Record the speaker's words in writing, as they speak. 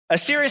A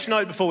serious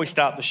note before we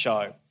start the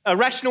show.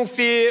 Irrational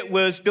fear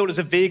was built as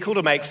a vehicle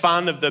to make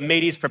fun of the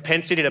media's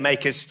propensity to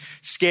make us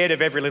scared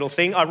of every little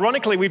thing.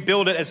 Ironically, we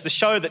build it as the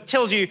show that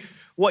tells you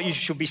what you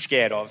should be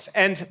scared of.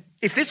 And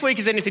if this week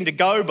is anything to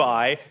go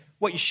by,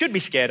 what you should be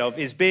scared of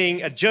is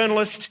being a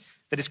journalist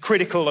that is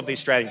critical of the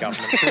Australian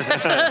government.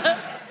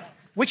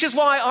 Which is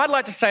why I'd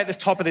like to say at the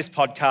top of this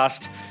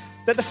podcast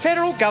that the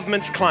federal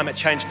government's climate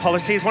change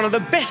policy is one of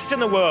the best in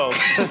the world.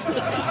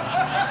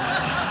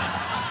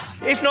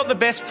 If not the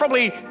best,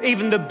 probably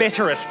even the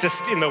betterest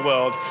in the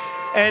world.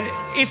 And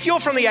if you're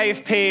from the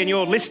AFP and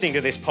you're listening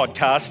to this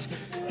podcast,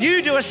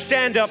 you do a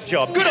stand-up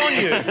job. Good on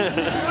you.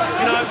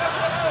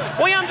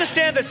 We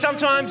understand that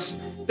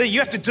sometimes that you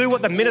have to do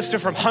what the Minister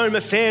from Home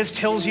Affairs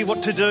tells you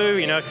what to do.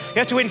 You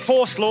have to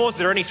enforce laws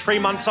that are only 3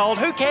 months old.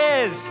 Who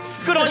cares?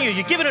 Good on you.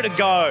 You're giving it a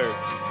go.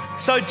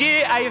 So,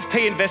 dear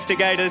AFP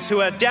investigators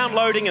who are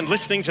downloading and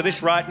listening to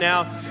this right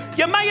now,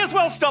 you may as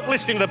well stop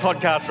listening to the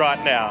podcast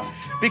right now,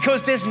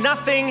 because there's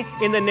nothing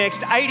in the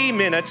next 80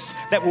 minutes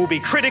that will be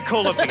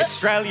critical of the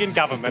Australian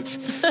government.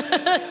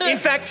 In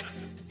fact,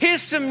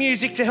 here's some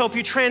music to help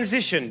you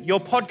transition your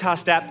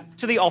podcast app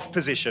to the off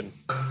position.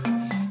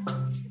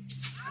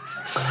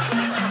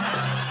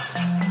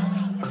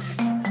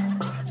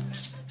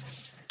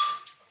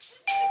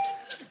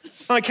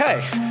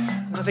 Okay,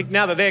 I think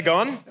now that they're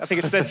gone, I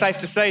think it's safe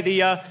to say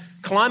the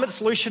climate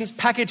solutions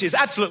package is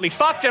absolutely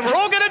fucked and we're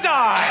all going to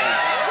die.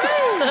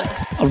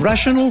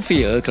 Irrational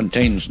fear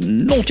contains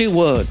naughty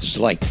words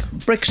like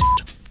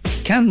Brexit,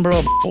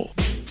 Canberra,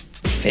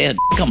 fair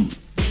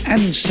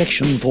and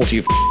Section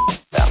 40.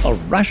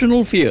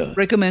 Irrational fear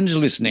recommends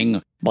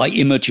listening by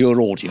immature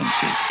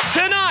audiences.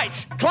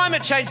 Tonight,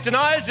 climate change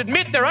deniers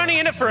admit they're only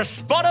in it for a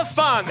spot of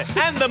fun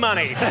and the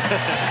money.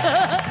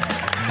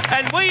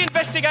 And we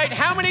investigate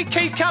how many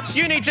keep cups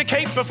you need to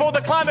keep before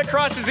the climate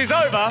crisis is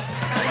over.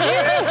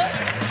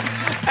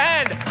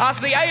 And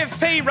after the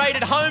AFP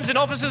raided homes and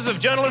offices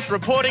of journalists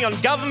reporting on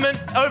government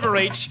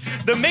overreach,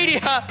 the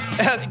media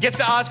gets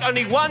to ask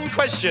only one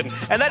question,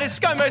 and that is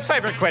ScoMo's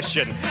favourite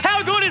question.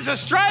 How good is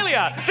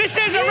Australia? This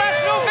is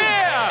Irrational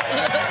Fear!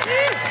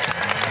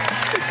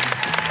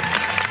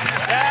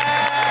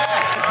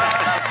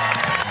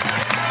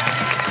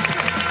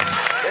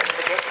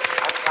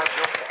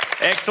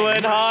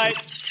 Excellent. Hi.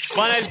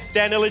 My name's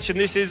Dan Illich and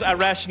this is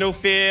Irrational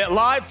Fear,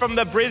 live from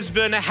the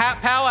Brisbane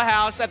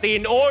powerhouse at the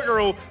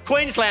inaugural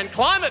Queensland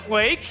Climate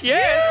Week.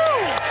 Yes!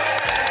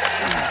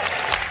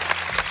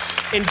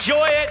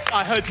 Enjoy it.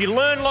 I hope you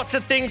learn lots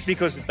of things,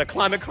 because if the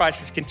climate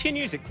crisis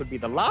continues, it could be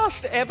the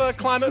last ever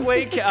Climate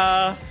Week.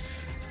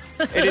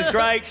 It is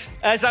great.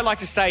 As I like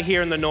to say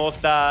here in the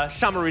north,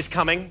 summer is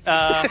coming.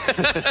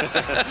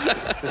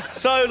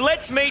 So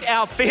let's meet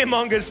our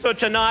fearmongers for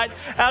tonight.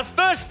 Our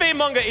first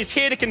fearmonger is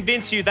here to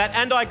convince you that,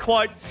 and I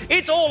quote,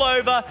 "It's all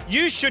over,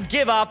 you should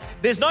give up,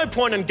 there's no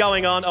point in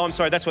going on." Oh, I'm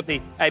sorry, that's what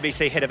the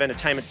ABC head of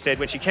entertainment said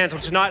when she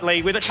cancelled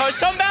Tonightly with a toast,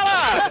 Tom Ballard.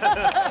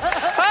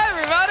 Hi,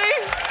 everybody.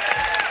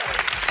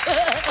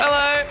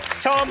 Hello.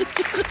 Tom,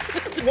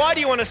 why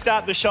do you want to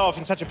start the show off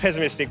in such a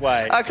pessimistic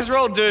way? Because we're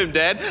all doomed,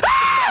 Dad.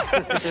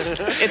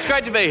 It's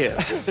great to be here.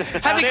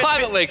 Happy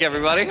Climate Week,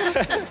 everybody.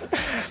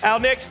 Our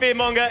next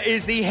fearmonger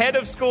is the head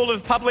of School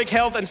of Public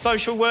Health and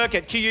Social Work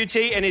at QUT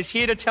and is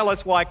here to tell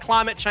us why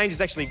climate change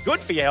is actually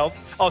good for your health.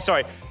 Oh,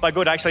 sorry, by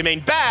good I actually mean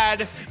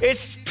bad.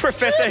 It's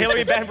Professor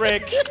Hilary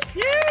Bambrick.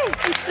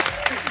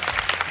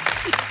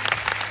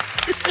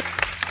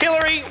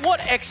 Hilary,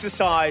 what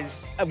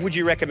exercise would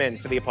you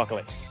recommend for the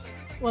apocalypse?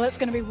 Well, it's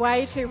going to be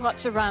way too hot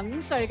to run,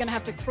 so you're going to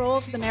have to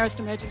crawl to the nearest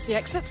emergency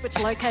exits, which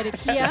are located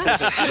here,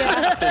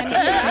 here, and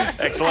here.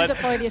 Excellent. And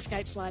deploy the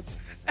escape slides.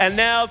 And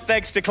now,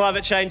 thanks to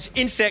climate change,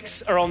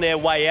 insects are on their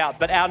way out.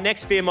 But our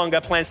next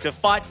fearmonger plans to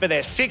fight for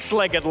their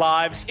six-legged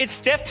lives. It's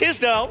Steph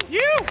Tisdale.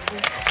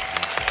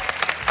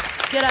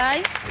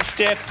 G'day.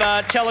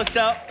 Steph, tell us,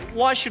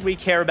 why should we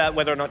care about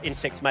whether or not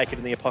insects make it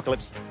in the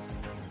apocalypse?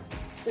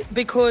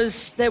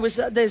 Because there's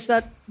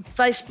that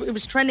Facebook, it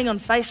was trending on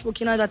Facebook,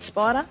 you know, that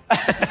spider?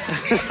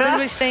 Has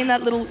anybody seen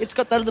that little, it's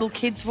got that little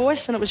kid's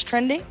voice and it was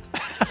trending?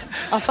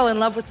 I fell in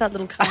love with that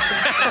little cartoon.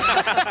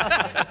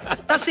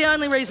 That's the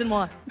only reason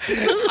why.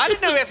 I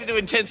didn't know we have to do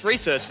intense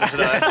research for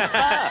today.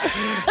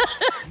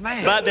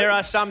 Man. But there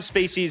are some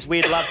species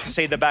we'd love to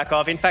see the back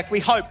of. In fact, we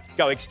hope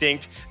go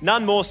extinct.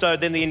 None more so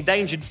than the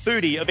endangered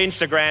foodie of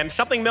Instagram,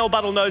 something Mel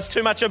Buttle knows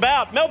too much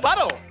about. Mel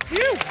Buttle.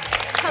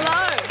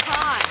 Hello,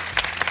 hi.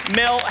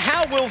 Mel,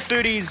 how will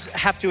foodies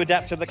have to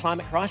adapt to the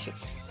climate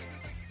crisis?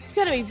 It's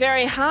going to be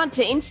very hard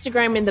to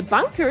Instagram in the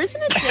bunker,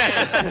 isn't it,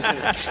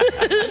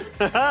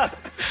 Dan?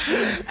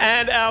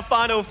 And our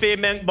final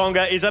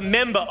fearmonger is a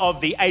member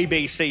of the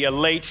ABC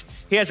elite.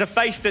 He has a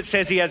face that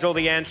says he has all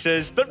the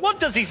answers, but what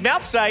does his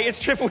mouth say? It's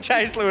Triple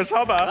J's Lewis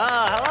Hobber.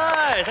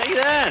 Hello, how you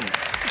doing?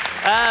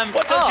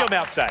 What does your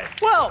mouth say?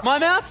 Well, my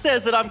mouth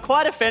says that I'm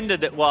quite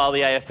offended that while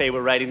the AFP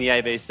were raiding the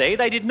ABC,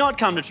 they did not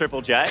come to Triple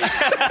J.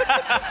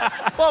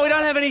 Well, we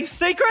don't have any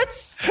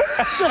secrets.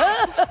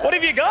 What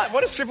have you got?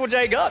 What has Triple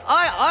J got?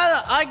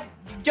 I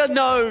got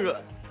no...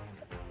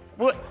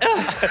 What?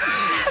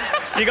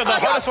 You got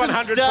the hottest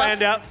 100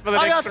 planned out for the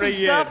next 3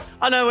 years. Stuff.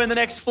 I know when the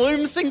next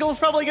Flume single's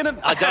probably going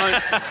to... I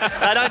don't.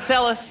 They don't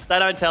tell us. They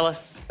don't tell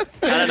us.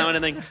 I don't know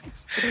anything.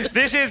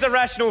 This is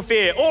Irrational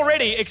Fear,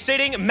 already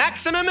exceeding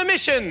maximum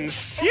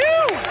emissions.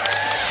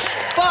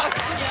 Fuck.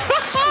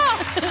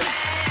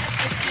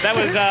 That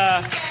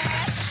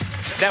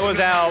was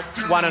our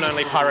one and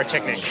only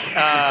pyrotechnic,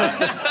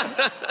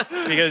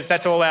 because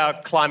that's all our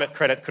climate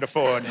credit could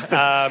afford.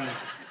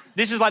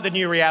 This is like the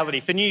new reality.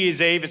 For New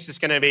Year's Eve, it's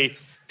just going to be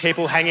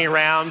people hanging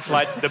around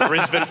like the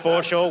Brisbane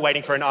foreshore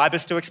waiting for an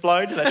ibis to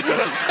explode. That's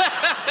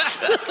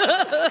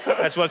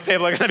what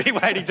people are going to be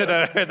waiting to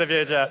do in the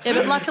future. Yeah,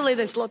 but luckily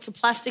there's lots of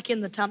plastic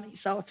in the tummy,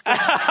 so it's good.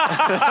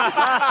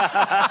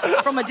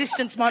 From a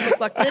distance might look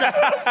like glitter.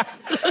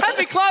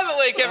 Happy Climate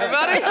Week,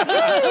 everybody.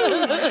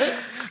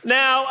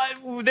 Now,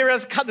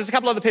 there's a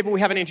couple other people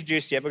we haven't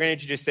introduced yet. We're going to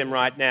introduce them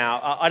right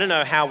now. I don't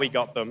know how we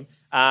got them.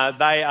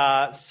 They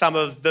are some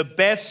of the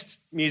best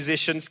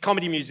musicians,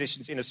 comedy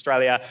musicians in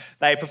Australia.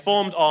 They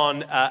performed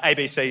on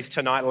ABC's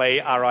Tonightly,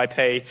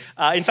 RIP.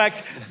 In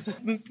fact,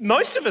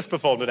 most of us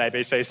performed at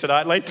ABC's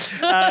Tonightly.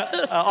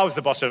 I was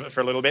the boss of it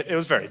for a little bit. It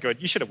was very good.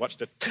 You should have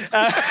watched it.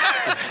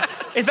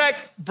 In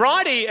fact,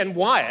 Bridie and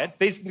Wyatt,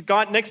 these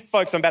next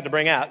folks I'm about to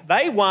bring out,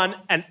 they won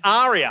an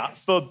ARIA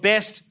for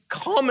Best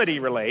Comedy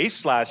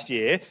Release last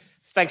year,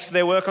 thanks to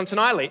their work on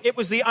Tonightly. It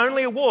was the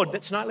only award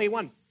that Tonightly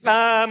won.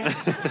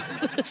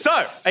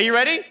 So, are you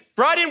ready?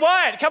 Bridie and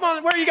Wyatt, come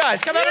on, where are you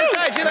guys? Come on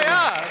stage, here they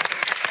are.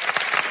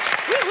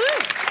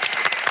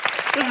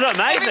 This is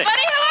amazing.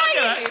 Everybody, how are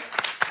you?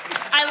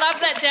 I love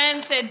that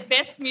Dan said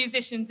best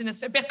musicians in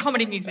Australia, best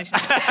comedy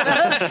musicians.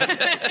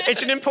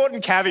 It's an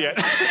important caveat.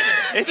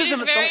 It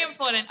is very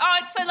important. Oh,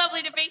 it's so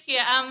lovely to be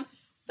here.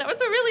 That was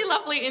a really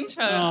lovely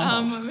intro.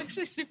 I'm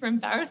actually super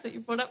embarrassed that you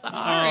brought up the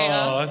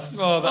aria.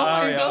 The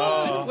aria. My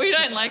God. We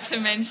don't like to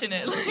mention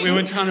it. We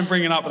were trying to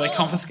bring it up, but they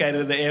confiscated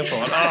it at the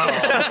airport.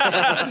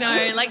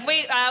 No, like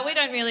we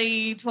don't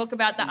really talk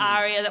about the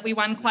aria that we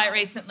won quite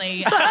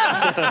recently.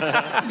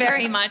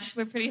 Very much.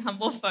 We're pretty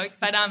humble folk,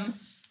 but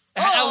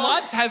Our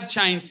lives have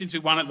changed since we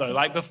won it, though.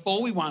 Like,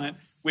 before we won it,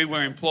 we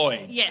were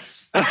employed.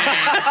 Yes. And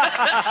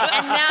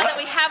now that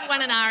we have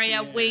won an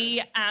aria,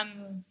 we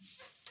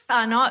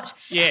are not.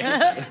 Yes.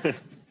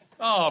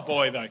 Oh,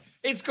 boy, though.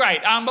 It's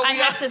great. But I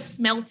have to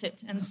smelt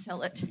it and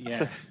sell it.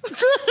 Yeah.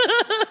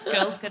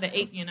 Girls got to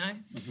eat, you know.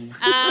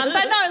 But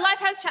no, life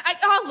has changed.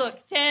 Oh,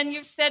 look, Dan,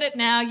 you've said it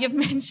now. You've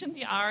mentioned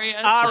the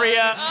aria.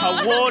 Aria,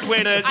 award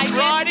winners,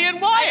 Bridie and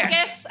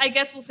Wyatt. I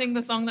guess we'll sing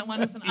the song that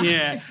won us an aria.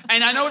 Yeah.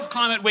 And I know it's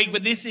Climate Week,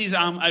 but this is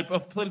a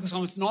political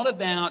song. It's not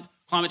about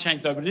climate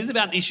change, though, but it is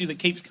about an issue that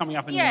keeps coming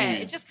up in the news. Yeah,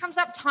 it just comes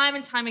up time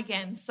and time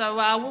again. So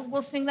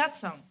we'll sing that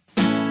song.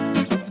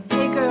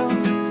 Hey,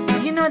 girls,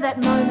 you know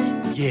that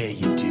moment? Yeah,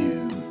 you do.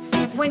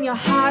 When your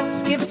heart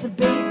skips a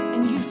beat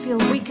and you feel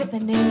weak at the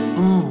knees.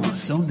 Oh,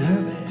 so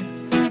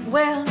nervous.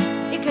 Well,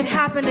 it could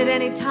happen at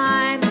any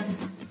time.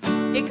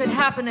 It could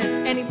happen at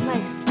any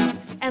place.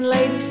 And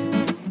ladies,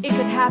 it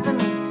could happen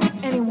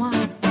with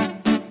anyone.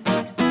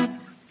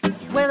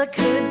 Well, it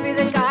could be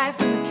the guy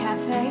from the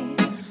cafe,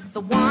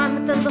 the one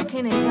with the look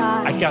in his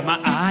eye. I got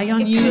my eye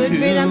on you. It could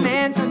be the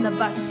man from the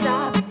bus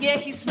stop. Yeah,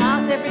 he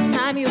smiles every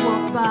time you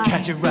walk by.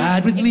 Catch a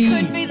ride with me.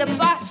 It could be the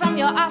boss from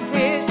your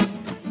office.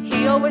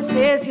 He always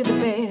says you're the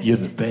best. You're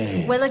the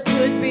best. Well, it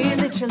could be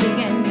literally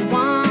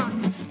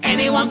anyone.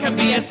 Anyone can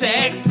be a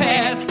sex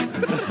pest.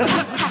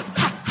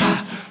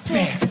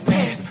 Sex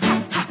pest.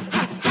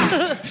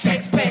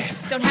 Sex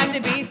pest. Don't have to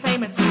be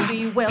famous to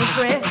be well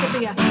dressed to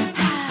be a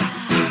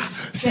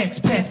sex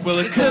pest. Well,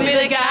 it could be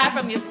the guy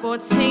from your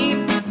sports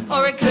team,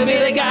 or it could be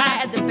the guy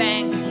at the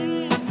bank.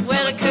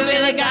 Well, it could be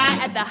the guy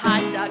at the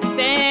hot dog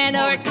stand,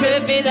 or it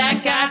could be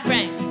that guy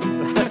Frank.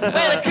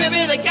 Well, it could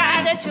be the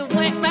guy that you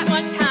went met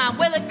one time.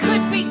 Well, it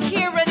could be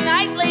Keira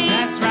Knightley.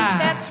 That's right.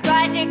 That's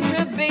right, it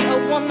could be a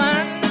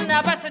woman.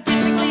 But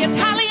statistically, it's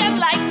highly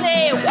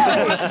unlikely. It's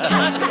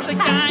not just the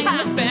guy in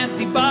the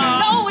fancy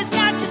bar. No, it's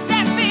not just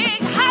that big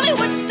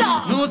Hollywood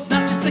star. No, it's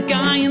not just the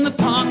guy in the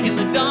park in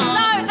the dark.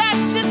 No,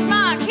 that's just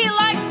Mark. He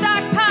likes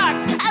dark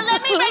parks.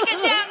 Let me break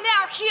it down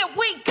now. Here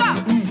we go.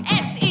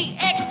 SEXPEST.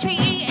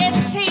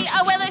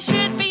 Oh, well, it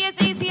should be as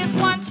easy as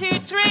 1, 2,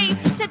 3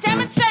 to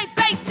demonstrate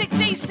basic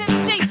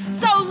decency.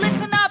 So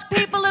listen up,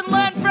 people, and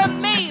learn from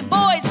me.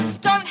 Boys,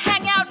 don't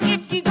hang out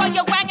if you got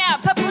your wang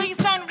out. But please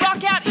don't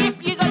rock out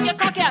if you got your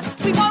cock out.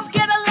 We won't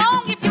get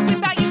along if you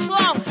whip out your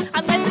schlong,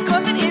 unless, of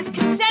course, it is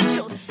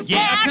consensual.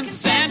 Yeah,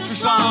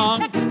 consensual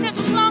schlong. A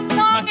consensual schlong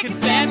song. A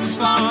consensual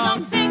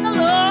schlong. Sing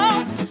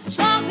along.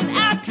 Schlongs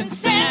without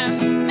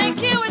consent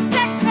make you a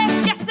sex pest.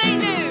 Yes, they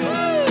do.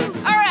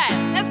 All right,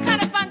 that's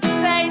kind of fun to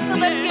say, so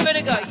let's give it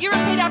a go. You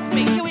repeat after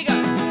me. Here we go.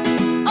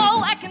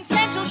 Oh, a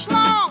consensual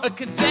schlong. A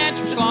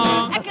consensual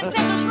schlong. A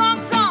consensual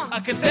schlong song.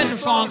 A consensual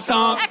schlong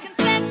song. A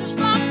consensual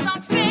schlong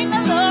song. Sing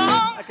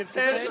along. A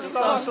consensual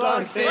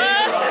song, sing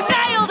along.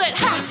 Nailed it.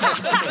 Ha, ha,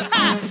 ha,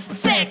 ha.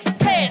 Sex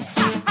pest.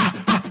 Ha, ha,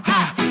 ha,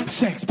 ha.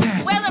 Sex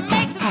pest. Well, it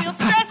makes us feel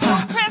stressful.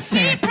 Press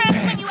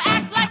when you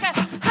act like a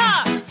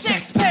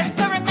sex pest.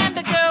 So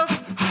remember, girls,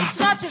 it's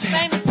not just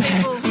famous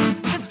people.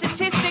 The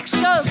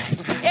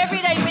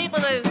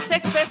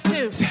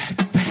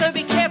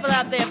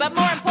out there. But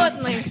more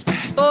importantly,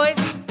 boys,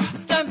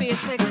 don't be a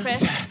sex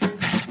pest.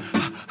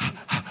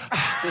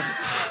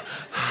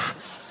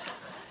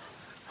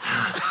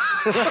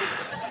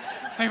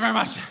 Thank you very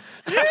much.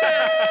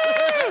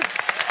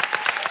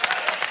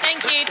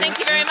 Thank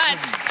you very much.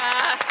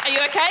 Are you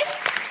okay?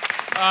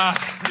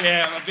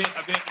 Yeah, a bit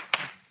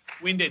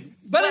winded.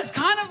 But it's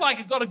kind of like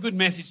it got a good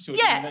message to it.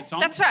 Yeah, that song.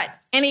 that's right.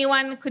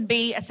 Anyone could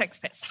be a sex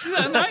pest.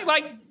 You know,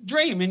 like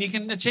dream and you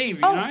can achieve,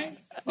 you know?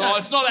 No,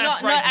 it's not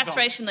Not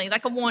aspirationally,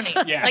 like a warning.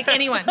 Like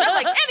anyone. Not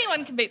like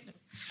anyone can be...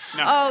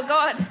 No. Oh,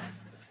 God.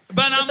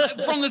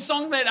 But from the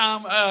song that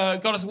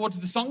got us award to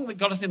the song that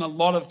got us in a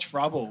lot of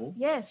trouble.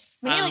 Yes.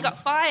 We nearly got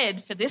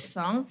fired for this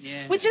song,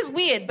 which is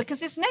weird because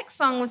this next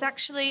song was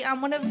actually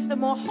one of the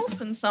more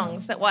wholesome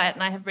songs that Wyatt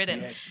and I have written.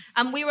 Yes.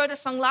 We wrote a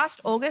song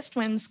last August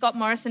when Scott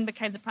Morrison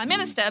became the Prime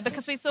Minister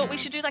because we thought we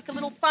should do like a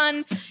little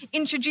fun,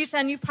 introduce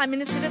our new Prime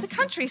Minister to the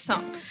country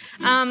song.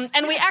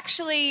 And we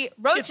actually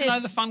wrote Get to know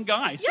the fun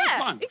guy. So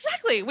fun.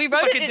 Exactly. We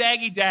wrote He's like a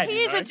daggy dad. He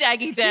is a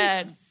daggy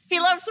dad. He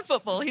loves the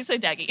football. He's so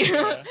daggy.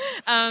 Yeah.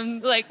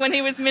 Like when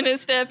he was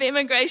Minister for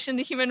Immigration,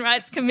 the Human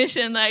Rights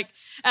Commission, the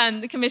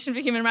Commission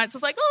for Human Rights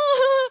was like,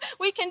 oh,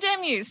 we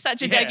condemn you.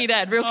 Such a daggy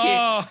dad. Real cute.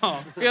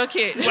 Oh. Real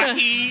cute.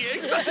 Wacky.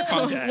 It's such a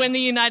fun dad. When the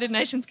United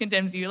Nations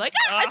condemns you, like,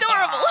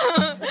 adorable.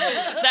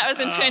 That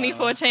was in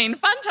 2014.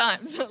 Fun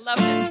times.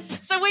 Loved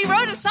it. So we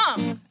wrote a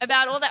song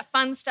about all that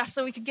fun stuff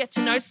so we could get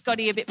to know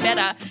Scotty a bit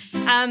better.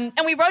 And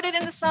we wrote it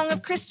in the song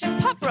of Christian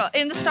pop rock,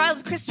 in the style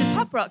of Christian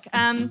pop rock.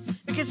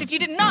 Because if you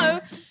didn't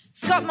know,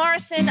 Scott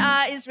Morrison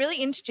is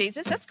really into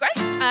Jesus. That's great.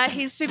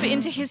 He's super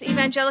into his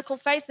evangelical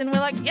faith, and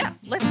we're like, yeah,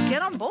 let's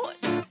get on board.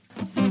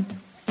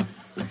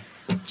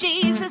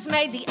 Jesus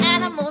made the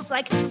animals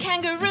like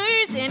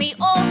kangaroos, and he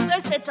also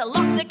said to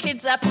lock the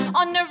kids up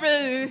on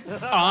Nauru.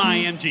 I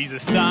am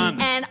Jesus' son.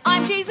 And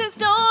I'm Jesus'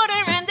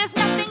 daughter, and there's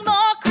nothing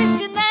more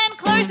Christian than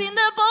closing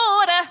the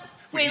border.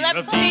 We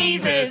love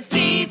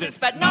Jesus,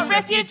 but not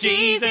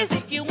refugees.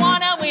 If you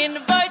want to win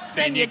votes,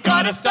 then you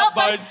gotta stop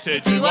votes to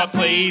do what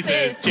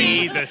pleases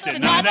Jesus.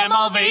 Deny them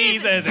all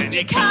visas, and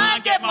you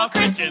can't get more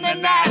Christian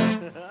than that.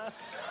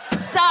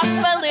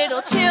 Suffer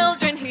little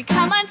children who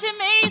come unto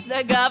me.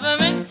 The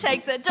government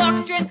takes a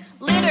doctrine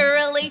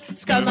literally.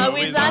 ScoMo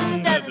is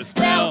under the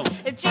spell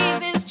of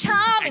Jesus'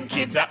 charm, and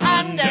kids are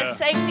under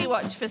safety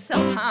watch for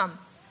self-harm.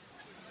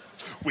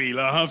 We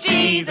love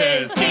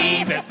Jesus,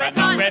 but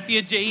not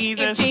refugees.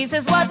 If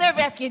Jesus was a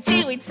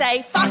refugee, we'd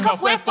say, fuck off,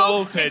 we're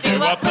full to do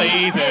what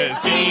pleases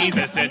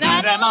Jesus.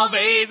 Deny them all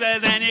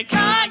visas, and you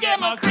can't get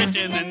more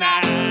Christian than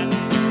that.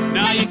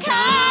 No, you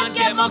can't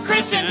get more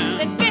Christian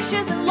than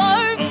fishes and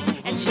loaves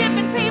and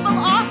shipping people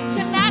off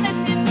to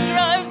Manus in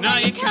droves. No,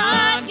 you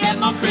can't get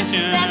more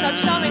Christian than not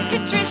showing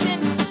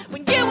contrition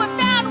when you were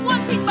found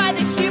wanting by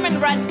the Human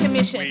Rights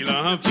Commission. We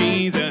love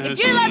Jesus.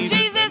 If you love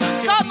Jesus,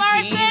 Scott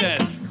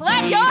Morrison,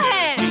 clap your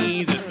hands.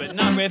 Jesus, but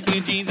not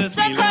refugees.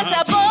 Don't cross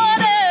our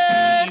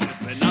borders,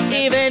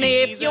 even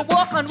if you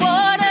walk on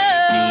water.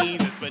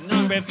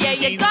 Yeah,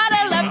 you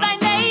gotta love thy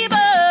neighbour,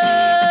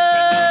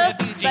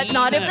 but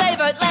not if they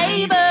vote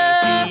Labour,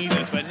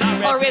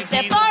 or if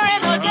they're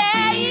foreign or gay.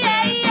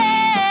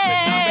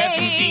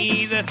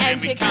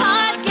 And you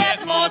can't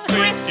get more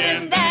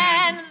Christian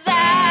than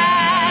that.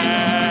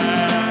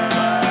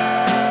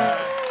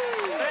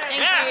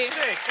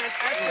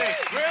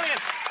 Fantastic.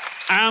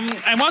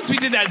 Brilliant. And once we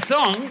did that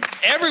song,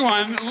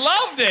 everyone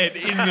loved it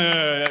in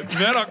the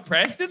Murdoch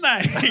press, didn't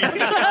they? Thank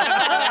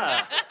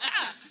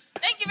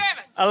you very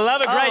much. I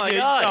love it. Great news.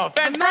 God. Oh,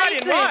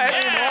 fantastic.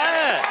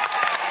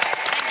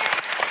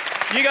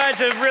 You guys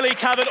have really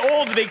covered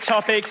all the big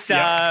topics,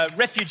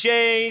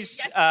 refugees,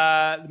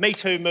 Me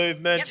Too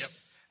movement.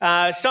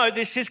 Yep. So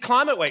this is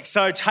Climate Week.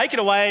 So take it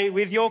away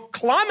with your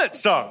climate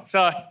song.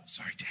 So,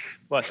 Sorry, Dan.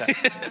 what's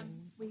that?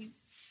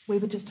 We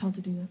were just told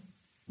to do that.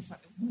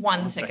 Sorry,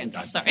 one second.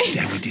 Sorry.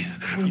 Dan, we did.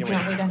 We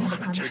don't have a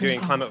climate We're doing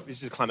climate.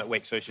 This is Climate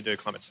Week, so you should do a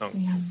climate song.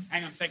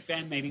 Hang on, sec,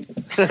 band meeting.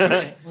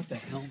 What the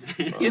hell,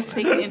 man? You're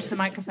speaking into the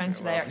microphone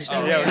today,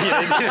 actually.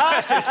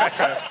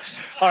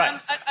 All right.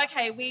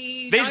 Okay,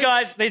 These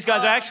guys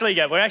are actually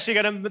these guys are actually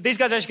going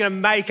to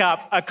make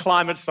up a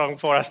climate song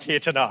for us here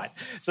tonight.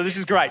 So this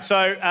is great.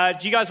 So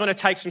do you guys want to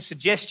take some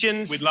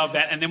suggestions? We'd love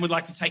that, and then we'd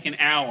like to take an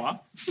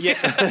hour, Yeah.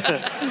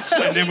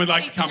 and then we'd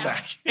like to come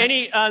back.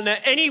 You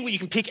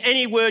can pick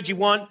any word you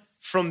want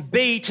from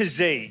B to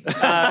Z. All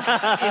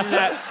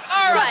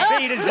right.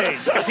 B to Z. You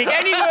can pick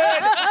any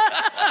word.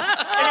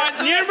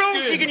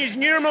 Numerals. You can use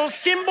numerals,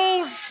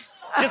 symbols.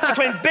 Just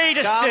between B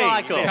to C.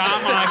 Carmichael.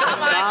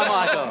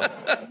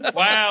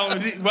 Wow.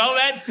 Well,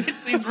 that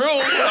fits these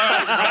rules. All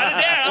right, write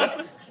it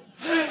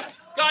down.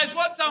 Guys,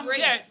 what's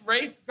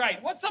Reef,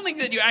 great. What's something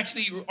that you're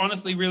actually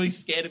honestly really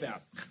scared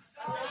about?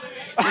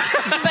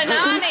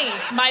 Banani,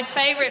 my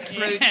favourite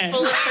fruit,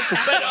 full of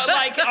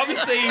potassium. But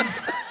obviously,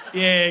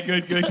 yeah,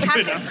 good.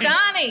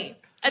 Pakistani,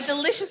 a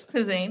delicious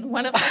cuisine,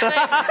 one of my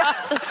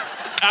favourites.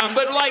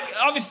 But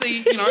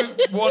obviously,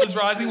 water's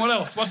rising. What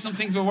else? What's some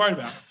things we're worried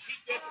about?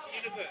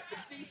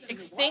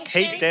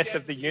 Extinction. Heat death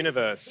of the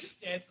universe.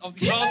 This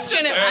is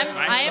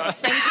I am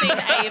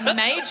sensing a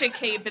major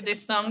key for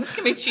this song. This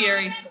can be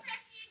cheery.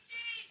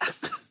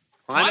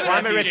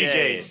 Climate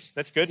refugees.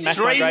 That's good. Mass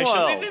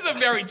migration. This is a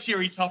very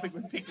cheery topic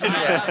we've picked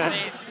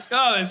today.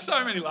 Oh, there's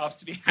so many laughs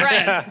to be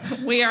had.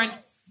 Great. We are in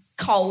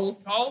coal.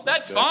 Coal?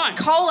 That's fine.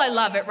 Coal, I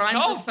love it. Rhymes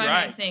Coal's with so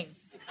many things.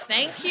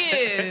 Thank you.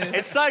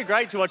 It's so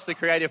great to watch the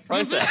creative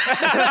process.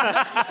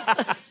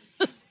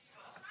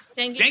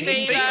 Dengue Dengue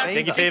fever.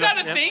 Dengue fever. Is that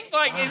a thing?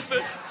 Like, is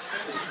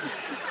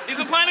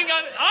the planet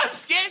going... I'm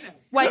scared now.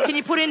 Wait, can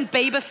you put in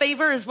Bieber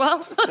fever as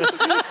well?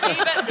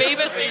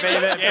 Bieber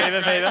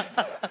fever. Fever.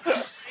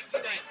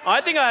 I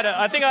think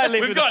I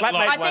lived with a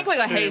flatmate once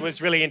who was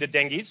really into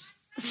dengues.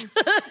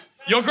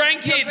 Your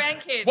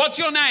grandkids. What's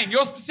your name?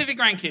 Your specific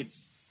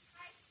grandkids.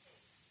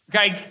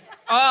 Okay.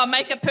 Oh,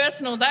 make it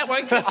personal. That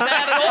won't get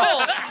sad at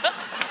all.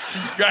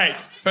 Great.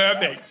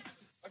 Perfect.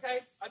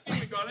 Okay, I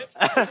think we got it.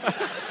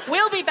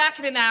 We'll be back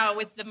in an hour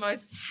with the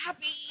most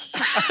happy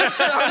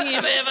song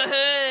you've ever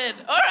heard.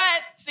 All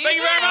right. See you Thank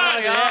you soon. very much.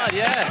 Oh, God,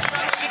 yeah.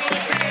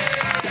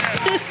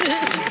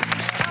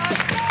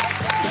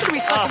 It's going to be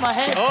stuck in my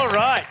head. All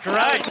right,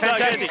 great, so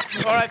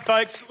fantastic. All right,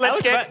 folks,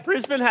 let's get...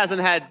 Brisbane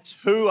hasn't had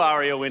 2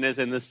 ARIA winners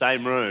in the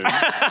same room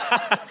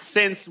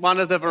since one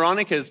of the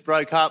Veronicas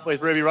broke up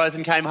with Ruby Rose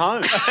and came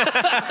home.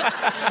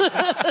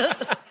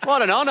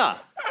 What an honour.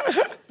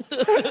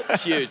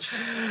 It's huge.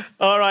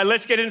 All right,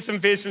 let's get into some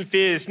fears and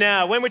fears.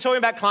 Now, when we're talking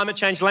about climate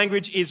change,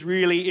 language is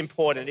really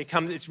important.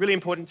 It's really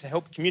important to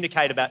help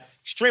communicate about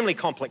extremely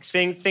complex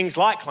things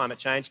like climate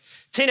change.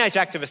 Teenage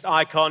activist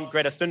icon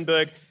Greta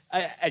Thunberg.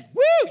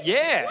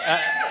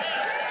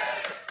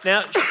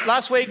 Now,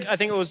 last week, I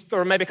think it was,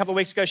 or maybe a couple of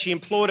weeks ago, she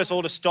implored us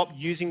all to stop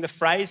using the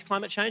phrase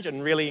climate change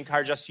and really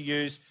encourage us to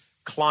use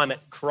climate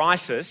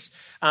crisis.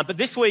 But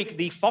this week,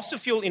 the fossil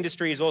fuel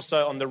industry is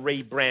also on the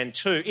rebrand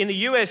too. In the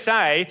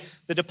USA,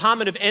 the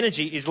Department of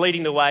Energy is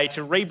leading the way to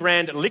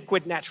rebrand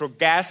liquid natural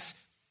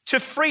gas to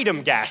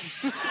freedom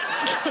gas.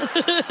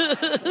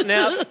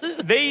 Now,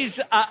 these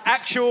are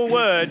actual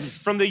words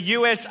from the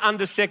US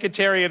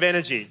Undersecretary of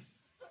Energy.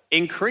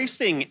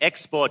 Increasing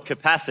export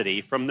capacity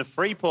from the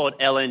Freeport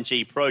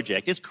LNG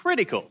project is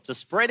critical to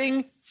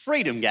spreading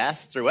freedom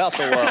gas throughout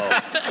the world.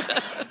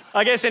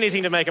 I guess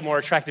anything to make it more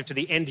attractive to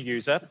the end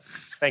user.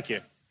 Thank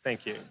you. Oh,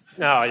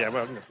 yeah,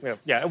 well,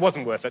 it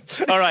wasn't worth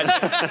it. All right.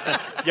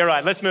 You're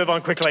right. Let's move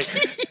on quickly.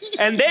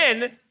 And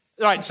then,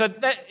 right, so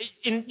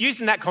used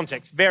in that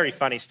context, very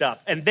funny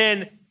stuff. And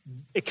then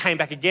it came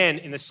back again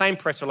in the same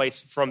press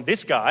release from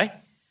this guy.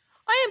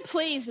 I am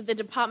pleased that the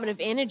Department of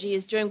Energy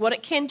is doing what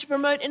it can to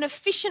promote an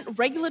efficient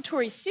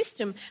regulatory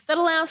system that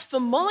allows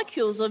for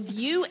molecules of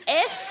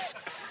US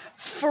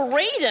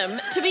freedom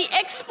to be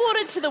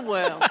exported to the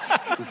world.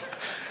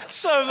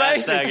 So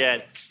That's amazing. so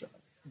good.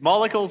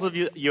 Molecules of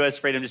US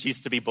freedom just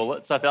used to be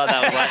bullets. I felt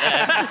that was like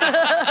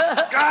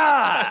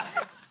that.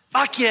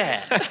 Fuck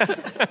yeah.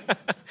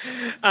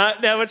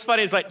 Now, what's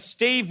funny is like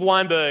Steve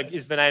Weinberg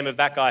is the name of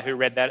that guy who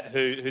read that,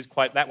 whose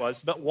quote that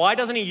was. But why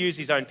doesn't he use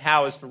his own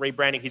powers for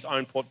rebranding his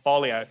own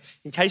portfolio?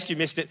 In case you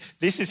missed it,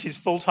 this is his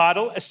full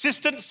title,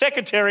 Assistant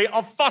Secretary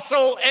of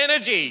Fossil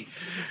Energy.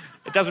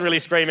 It doesn't really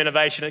scream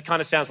innovation. It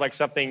kind of sounds like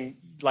something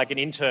like an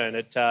intern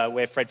at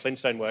where Fred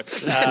Flintstone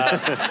works.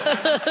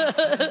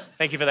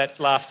 Thank you for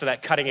that laugh, for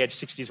that cutting-edge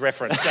 60s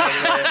reference.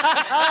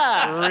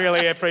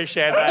 Really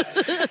appreciate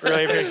that.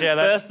 Really appreciate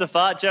that. First the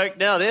fart joke,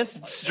 now this.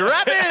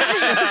 Strap in!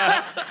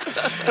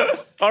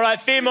 All right,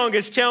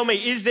 fearmongers, tell me,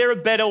 is there a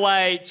better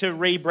way to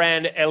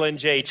rebrand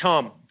LNG?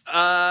 Tom?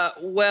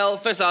 Well,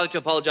 first I'd like to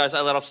apologise. I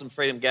let off some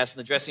freedom gas in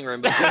the dressing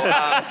room before.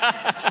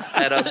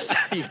 And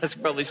you guys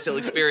probably still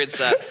experience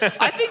that.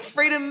 I think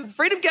freedom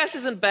gas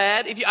isn't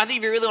bad. I think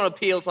if you really want to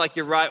appeal to like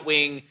your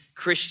right-wing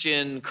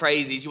Christian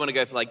crazies, you want to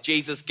go for like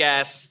Jesus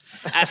gas,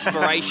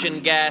 aspiration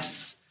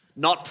gas,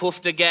 not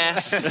poofter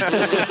gas.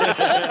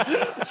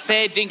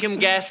 Fair dinkum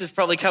gas is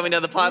probably coming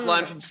down the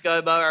pipeline from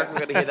ScoMo. I reckon we're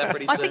going to hear that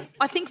pretty soon.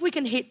 I think we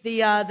can hit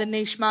the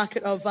niche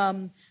market of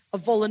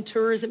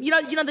voluntourism. You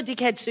know the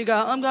dickheads who go,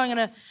 I'm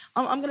going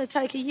to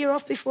take a year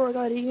off before I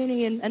go to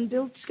uni and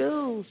build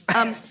schools.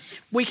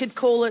 We could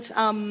call it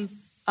no,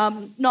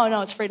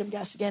 it's freedom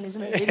gas again,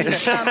 isn't it? It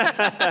is,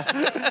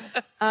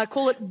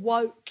 call it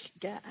woke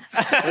gas.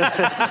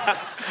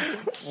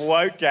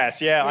 Woke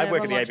gas, yeah. I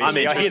work at the ABC. I'm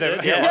interested.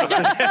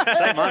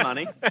 Take my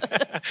money.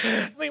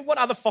 I mean, what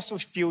other fossil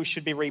fuels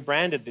should be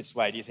rebranded this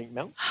way, do you think,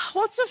 Mel?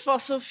 What's a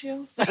fossil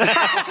fuel?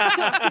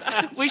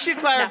 We should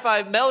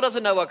clarify, Mel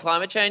doesn't know what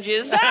climate change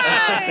is.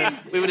 No!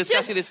 We were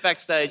discussing this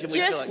backstage. And we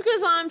Just feel like...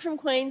 because I'm from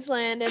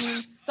Queensland and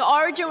the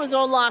Origin was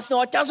on last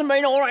night doesn't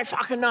mean I don't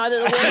fucking know that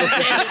the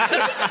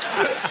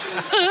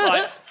world's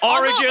ended.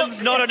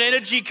 Origin's not an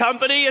energy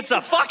company, it's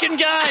a fucking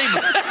game!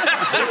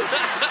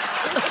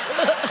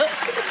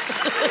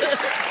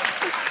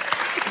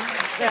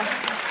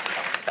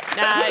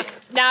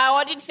 No,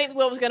 I didn't think the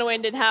world was going to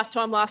end at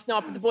halftime last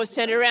night, but the boys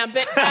turned it around.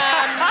 But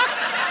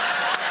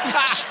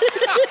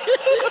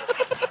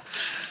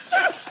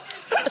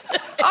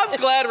I'm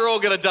glad we're all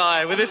going to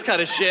die with this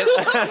kind of shit.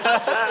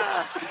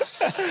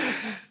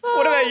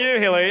 What about you,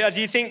 Hillary?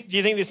 Do you think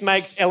this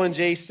makes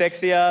LNG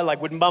sexier?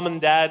 Like, would mum and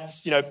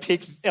dads,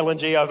 pick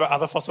LNG over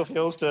other fossil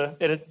fuels to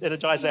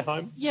energise their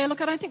home? Yeah,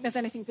 look, I don't think there's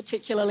anything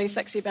particularly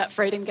sexy about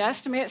freedom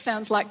gas. To me, it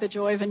sounds like the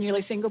joy of a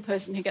newly single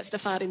person who gets to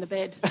fart in the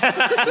bed. But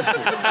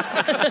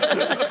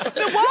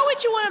why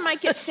would you want to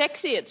make it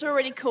sexy? It's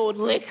already called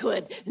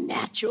liquid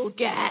natural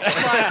gas.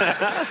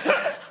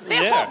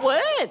 They're hot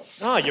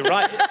words. Oh, you're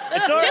right.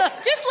 It's all right.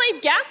 Just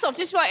leave gas off.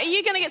 Just like, are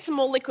you going to get some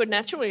more liquid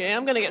natural? Yeah,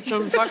 I'm going to get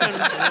some fucking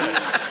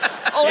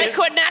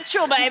liquid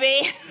natural,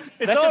 baby.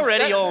 It's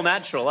already all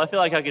natural. I feel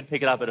like I could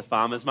pick it up at a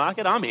farmer's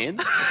market. I'm in.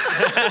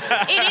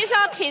 It is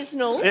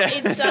artisanal. Yeah.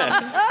 It's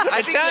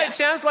It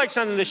sounds like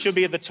something that should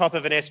be at the top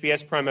of an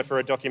SBS promo for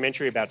a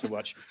documentary about to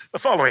watch. The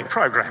following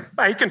program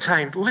may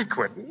contain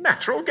liquid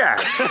natural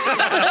gas.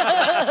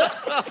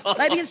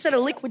 Maybe instead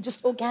of liquid,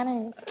 just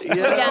organic.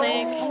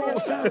 organic.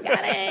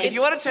 If you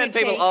want to turn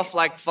people off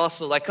like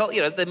fossil, like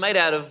they're made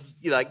out of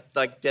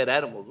like dead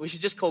animals. We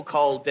should just call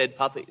coal dead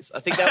puppies. I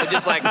think that would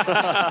just like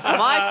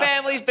my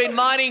family's been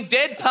mining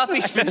dead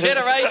puppies for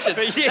generations.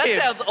 That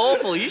sounds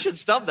awful. You should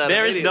stop that.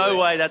 There is no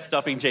way that's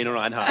stopping Gina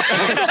Reinhardt.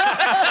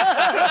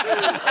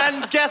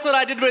 And guess what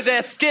I did with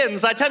their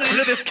skins? I turned it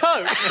into this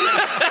coat.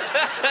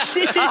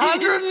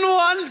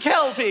 101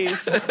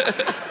 kelpies.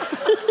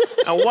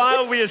 And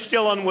while we are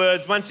still on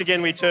words, once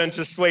again we turn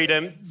to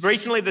Sweden.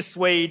 Recently the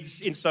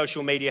Swedes in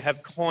social media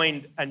have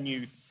coined a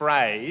new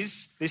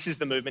phrase. This is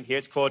the movement here.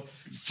 It's called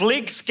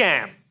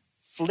fligscam.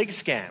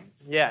 Fligscam.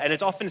 Yeah, and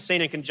it's often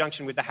seen in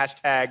conjunction with the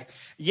hashtag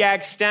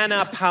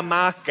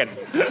 ”Jagstanapamaken”.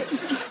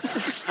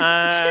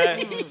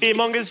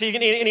 Fearmongers,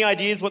 any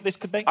ideas what this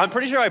could be? I'm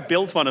pretty sure I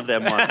built one of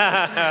them once.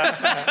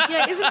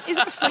 Yeah, isn't a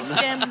flick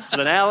scam? It was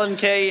an Allen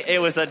key.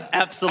 It was an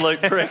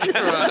absolute prick.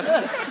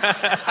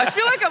 I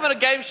feel like I'm on a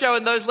game show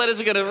and those letters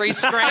are going to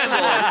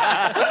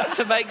re-scramble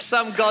to make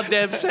some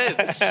goddamn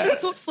sense. I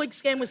thought flick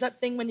scam was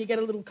that thing when you get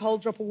a little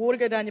cold drop of water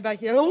go down your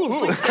back. You go,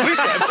 oh, flick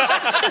scam.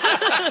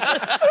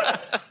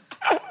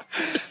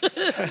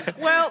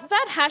 Well,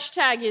 that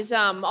hashtag is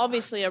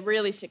obviously a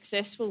really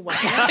successful one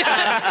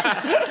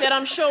that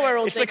I'm sure we're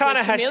all It's the kind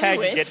of hashtag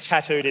with. you get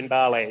tattooed in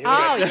Bali.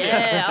 Oh,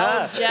 yeah.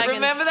 Oh, Jag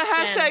Remember the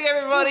and Stan. hashtag,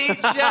 everybody?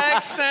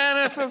 Jag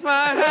Stanner for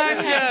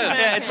 500.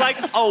 Yeah, it's like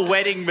a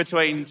wedding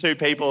between two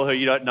people who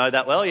you don't know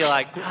that well. You're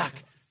like, fuck.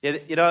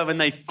 You know, when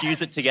they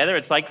fuse it together,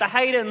 it's like the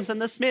Haydens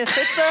and the Smiths.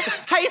 It's the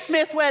Hay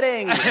Smith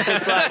wedding.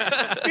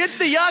 It's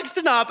the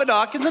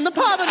Jagstanapamaken and the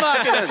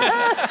Parmamakens.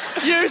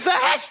 Use the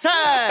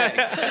hashtag.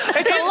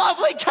 It's a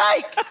lovely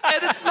cake.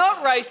 And it's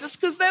not racist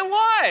because they're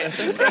white.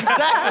 Exactly.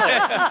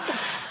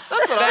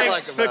 That's what I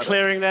like Thanks for about it.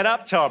 clearing that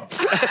up, Tom.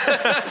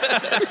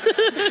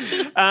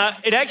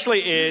 It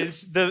actually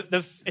is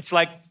it's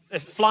like a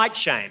flight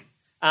shame.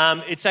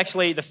 It's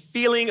actually the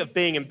feeling of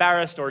being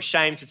embarrassed or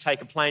ashamed to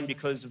take a plane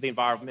because of the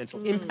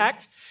environmental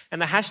impact. And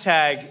the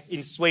hashtag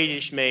in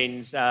Swedish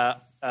means, the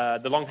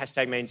long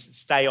hashtag means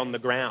stay on the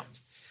ground.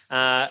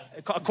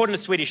 According to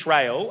Swedish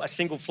Rail, a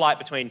single flight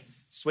between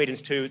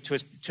Sweden's two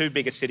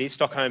biggest cities,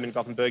 Stockholm and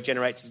Gothenburg,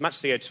 generates as much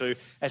CO2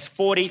 as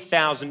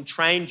 40,000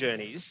 train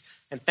journeys.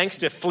 And thanks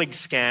to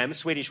fligscam,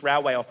 Swedish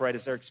railway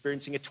operators are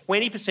experiencing a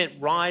 20%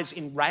 rise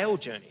in rail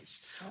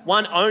journeys.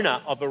 One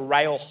owner of a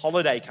rail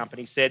holiday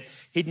company said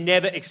he'd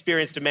never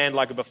experienced demand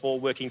like it before,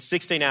 working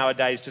 16-hour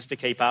days just to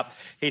keep up.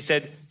 He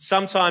said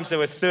sometimes there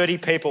were 30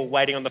 people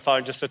waiting on the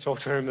phone just to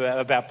talk to him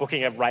about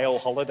booking a rail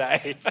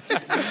holiday.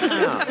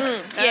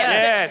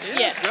 Yes.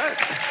 Yeah.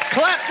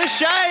 Clap the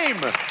shame.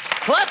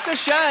 Clap the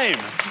shame.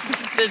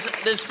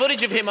 There's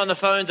footage of him on the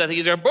phones. I think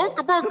he's going,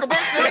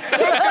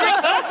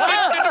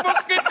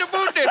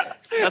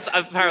 that's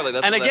apparently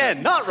that's. And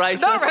again, not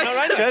racist. Not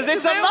racist. Because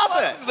it's a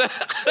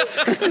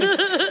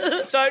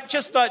Muppet. So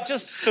just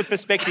for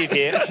perspective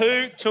here,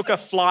 who took a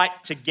flight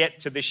to get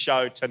to this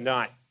show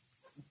tonight?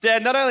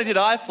 Dad, not only did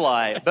I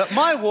fly, but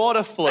my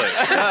water flew.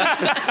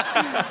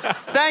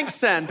 Thanks,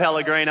 San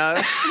Pellegrino.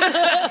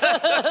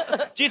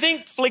 Do you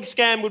think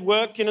fligscam would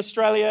work in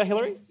Australia,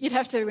 Hillary? You'd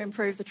have to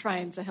improve the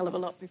trains a hell of a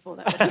lot before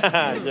that would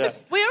happen. Yeah.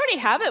 We already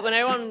have it when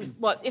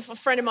if a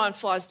friend of mine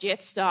flies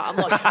Jetstar, I'm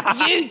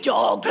like, you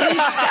dog, you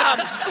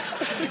scum.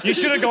 You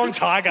should have gone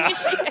Tiger.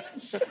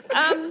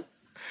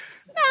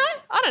 No,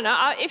 I don't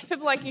know. If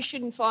people are like, you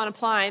shouldn't fly on a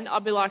plane,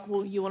 I'd be like,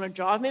 well, you want to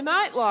drive me,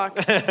 mate?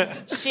 Like,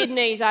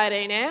 Sydney's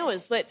 18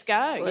 hours, let's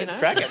go, Let's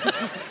crack it.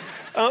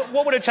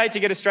 What would it take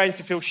to get Australians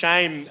to feel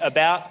shame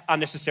about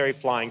unnecessary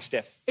flying,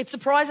 Steph? It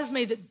surprises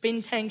me that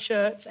bintang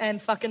shirts and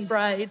fucking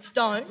braids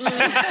don't. So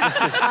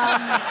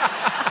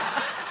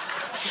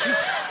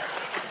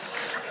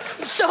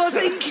I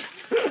think...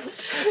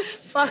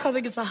 I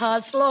think it's a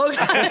hard slog.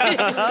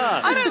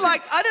 I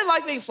don't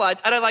like being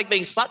flight. I don't like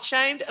being slut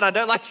shamed, and I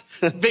don't like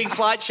being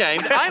flight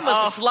shamed. I'm a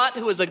slut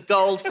who is a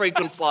gold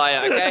frequent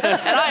flyer, okay?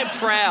 And I am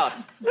proud.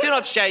 Do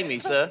not shame me,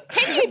 sir.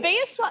 Can you be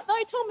a slut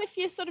though, Tom, if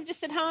you're sort of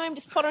just at home,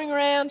 just pottering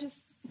around,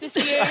 just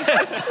you?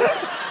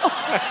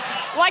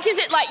 Like, is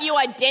it like you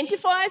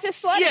identify as a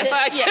slut? Yes,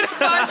 I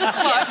identify as a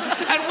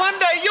slut, and one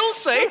day you'll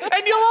see,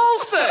 and you'll all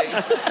see.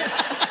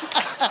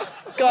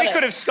 We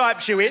could have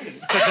Skyped you in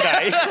for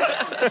today.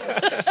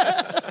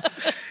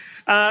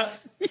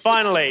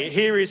 Finally,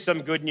 here is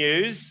some good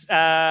news.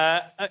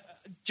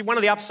 One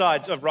of the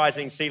upsides of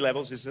rising sea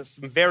levels is that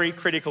some very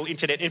critical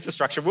internet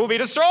infrastructure will be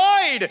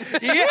destroyed.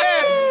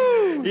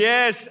 Yes!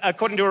 Yes.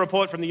 According to a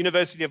report from the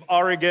University of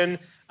Oregon,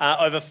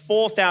 over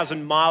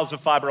 4,000 miles of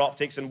fibre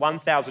optics and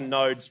 1,000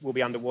 nodes will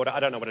be underwater. I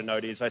don't know what a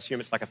node is. I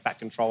assume it's like a fat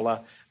controller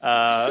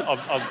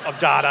of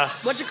data.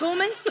 What'd you call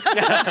me?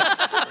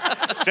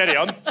 Steady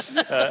on.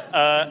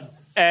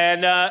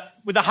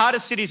 With the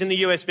hardest cities in the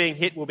US being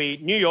hit will be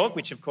New York,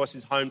 which of course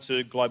is home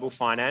to global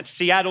finance,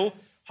 Seattle,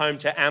 home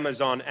to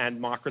Amazon and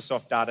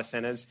Microsoft data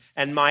centres,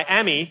 and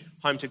Miami,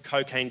 home to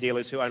cocaine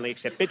dealers who only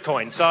accept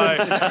Bitcoin. So,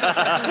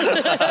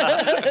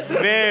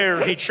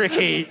 very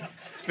tricky,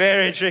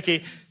 very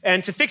tricky.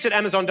 And to fix it,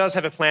 Amazon does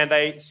have a plan.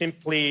 They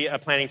simply are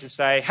planning to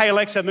say, hey,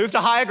 Alexa, move to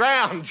higher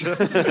ground. So,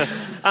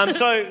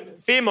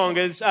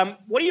 fearmongers,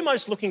 what are you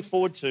most looking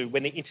forward to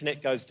when the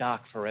internet goes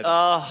dark forever?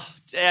 Oh,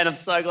 Dan, I'm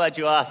so glad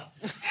you asked.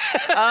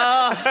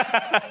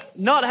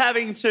 Not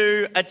having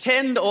to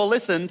attend or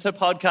listen to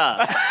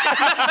podcasts.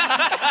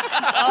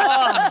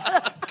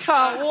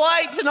 Can't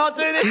wait to not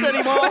do this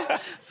anymore.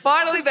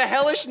 Finally, the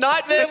hellish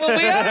nightmare will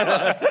be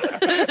over.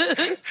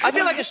 I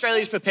feel like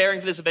Australia's preparing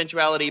for this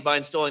eventuality by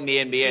installing the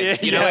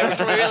NBN.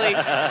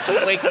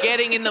 We're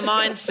getting in the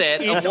mindset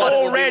it's of what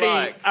already it will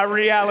be like. a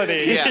reality.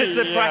 It's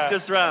a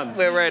practice run.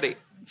 We're ready.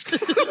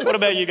 What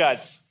about you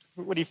guys?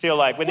 What do you feel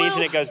like? When the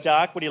internet goes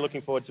dark, what are you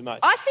looking forward to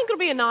most? I think it'll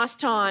be a nice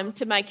time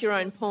to make your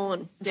own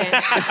porn, Dan.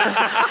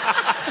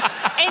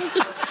 And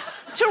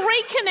to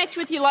reconnect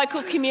with your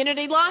local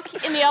community,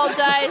 like in the old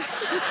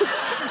days.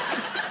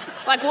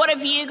 Like, what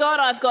have you got?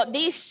 I've got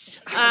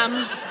this.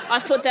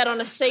 I've put that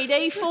on a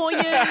CD for you.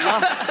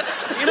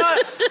 You know,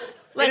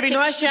 it'd be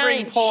nice to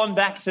bring porn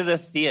back to the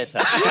theatre.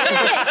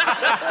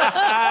 Yes.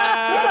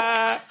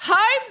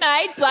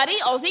 Homemade bloody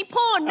Aussie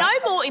porn. No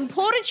more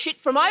imported shit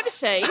from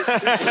overseas.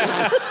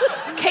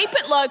 Keep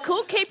it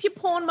local. Keep your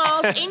porn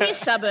miles in your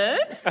suburb.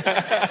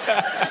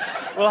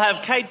 We'll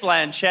have Kate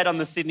Blanchett on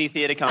the Sydney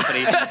Theatre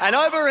Company, and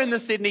over in the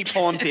Sydney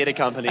Porn Theatre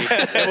Company,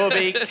 it will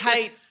be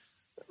Kate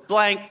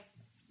Blank.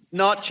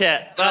 Not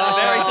Chet. He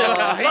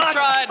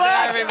tried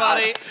there,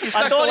 everybody.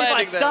 I thought if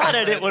I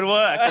started, it would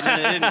work, and then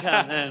it didn't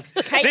come.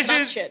 Kate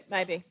Munchett,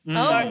 maybe.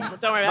 Oh,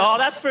 don't worry about Oh,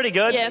 that's pretty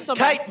good. Yeah, it's not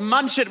Kate bad.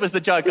 Munchett was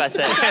the joke I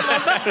said.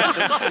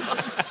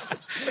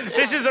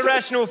 This is a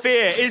rational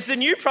fear. Is the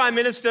new Prime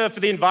Minister for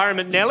the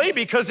Environment Nelly?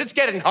 Because it's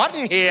getting hot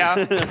in here.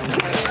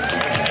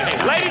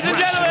 Ladies and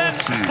gentlemen,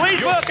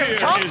 please welcome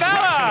Tom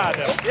Ballard.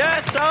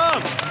 Yes,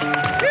 Tom.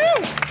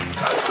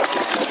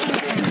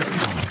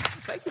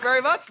 Thank you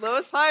very much,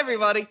 Lewis. Hi,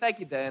 everybody. Thank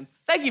you, Dan.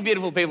 Thank you,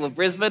 beautiful people of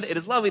Brisbane. It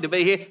is lovely to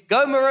be here.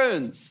 Go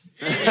Maroons.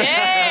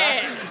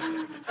 Yeah.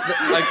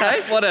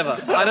 Okay,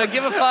 whatever. I don't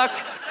give a fuck.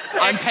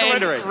 I'm Excellent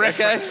pandering.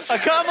 reference. I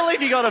can't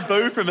believe you got a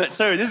boo from it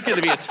too. This is going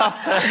to be a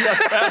tough turn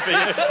for you.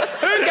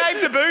 Who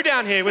gave the boo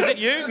down here? Was it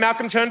you,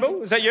 Malcolm Turnbull?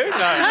 Was that you? No.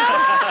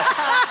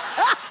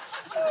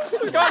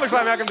 This guy looks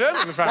like Malcolm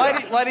Turnbull in the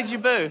front. Why did you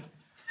boo?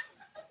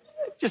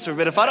 Just for a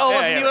bit of fun. Oh, it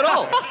wasn't you at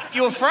all.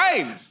 You were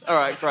framed. All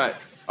right, great.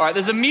 All right,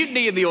 there's a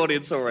mutiny in the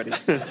audience already.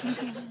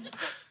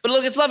 But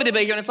look, it's lovely to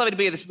be here, and it's lovely to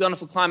be at this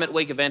wonderful Climate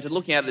Week event. And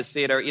looking out at this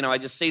theatre, I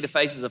just see the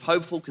faces of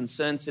hopeful,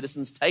 concerned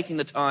citizens taking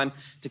the time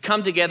to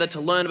come together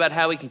to learn about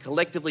how we can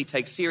collectively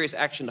take serious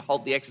action to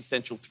halt the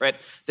existential threat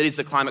that is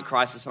the climate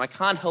crisis. And I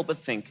can't help but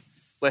think,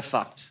 we're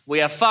fucked. We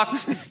are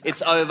fucked.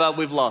 It's over.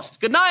 We've lost.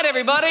 Good night,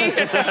 everybody.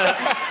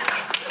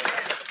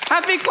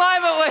 Happy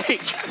Climate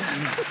Week.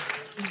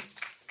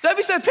 Don't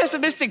be so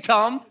pessimistic,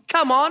 Tom.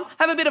 Come on,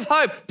 have a bit of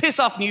hope. Piss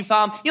off, New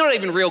Farm. You're not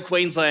even real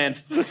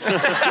Queensland.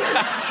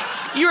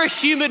 You're a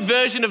humid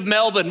version of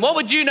Melbourne. What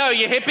would you know,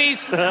 you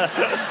hippies?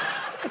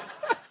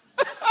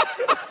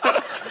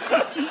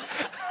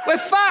 We're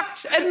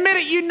fucked. Admit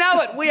it, you know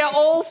it. We are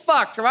all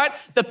fucked, right?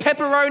 The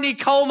pepperoni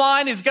coal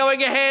mine is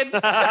going ahead.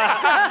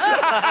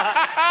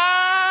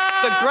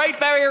 The Great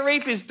Barrier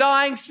Reef is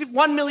dying.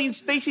 1 million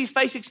species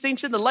face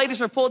extinction. The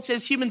latest report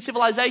says human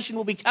civilization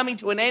will be coming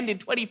to an end in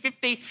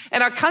 2050.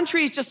 And our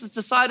country has just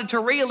decided to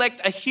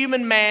re-elect a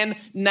human man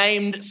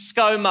named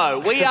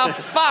ScoMo. We are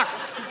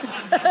fucked.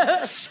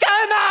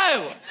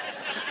 ScoMo!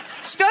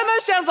 ScoMo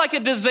sounds like a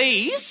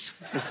disease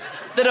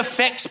that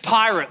affects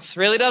pirates,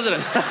 really, doesn't it?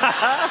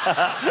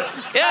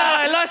 Yeah,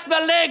 I lost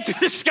my leg to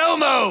the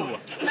ScoMo.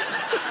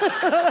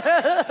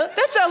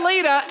 That's our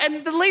leader,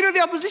 and the leader of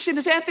the opposition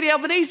is Anthony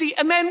Albanese,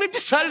 a man we've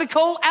decided to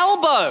call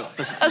Albo.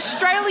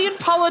 Australian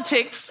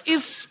politics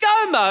is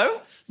ScoMo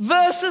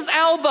versus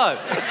Albo.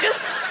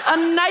 Just a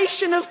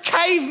nation of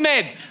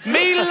cavemen.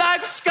 Me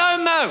like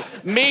ScoMo,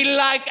 me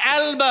like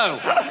Albo.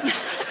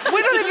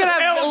 We don't even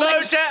have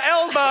elbow to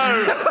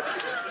elbow.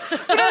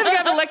 We don't even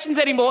have elections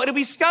anymore. It'll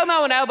be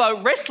ScoMo and Albo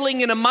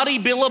wrestling in a muddy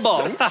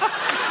billabong.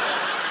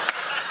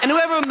 And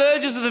whoever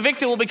emerges as the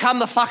victor will become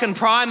the fucking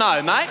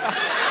primo, mate.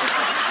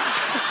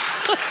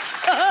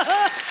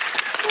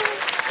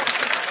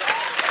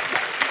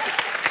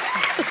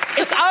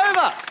 It's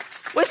over.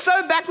 We're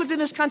so backwards in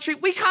this country,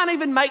 we can't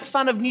even make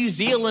fun of New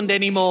Zealand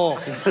anymore.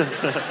 Do you know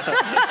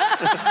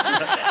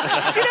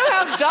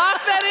how dark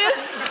that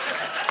is?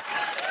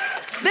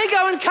 They're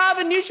going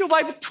carbon neutral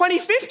by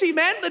 2050,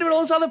 man. They're doing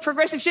all this other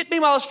progressive shit.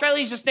 Meanwhile,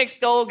 Australia's just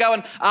next door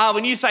going,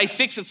 when you say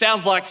six, it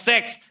sounds like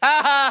sex.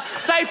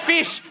 Say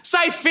fish.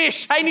 Say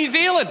fish. Hey, New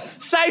Zealand,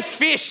 say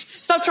fish.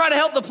 Stop trying to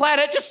help the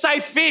planet. Just say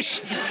fish.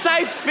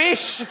 Say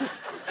fish.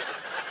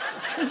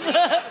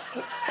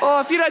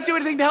 Or if you don't do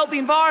anything to help the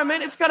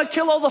environment, it's going to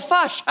kill all the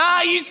fush.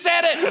 You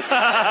said it.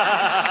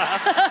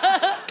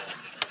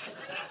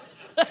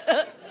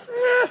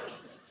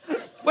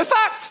 We're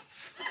fucked.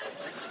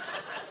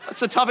 That's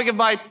the topic of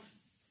my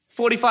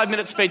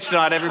 45-minute speech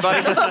tonight,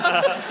 everybody.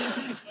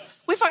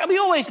 I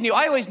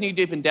always knew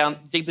deep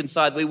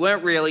inside we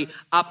weren't really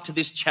up to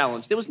this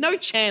challenge. There was no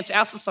chance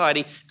our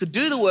society could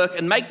do the work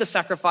and make the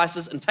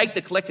sacrifices and take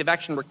the collective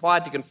action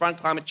required to confront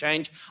climate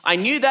change. I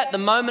knew that the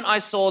moment I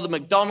saw that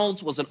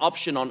McDonald's was an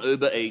option on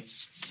Uber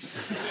Eats.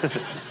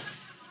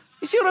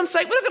 You see what I'm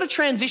saying? We're not going to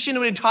transition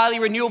to an entirely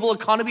renewable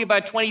economy by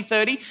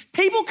 2030.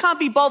 People can't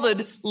be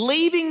bothered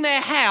leaving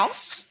their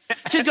house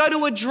to go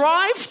to a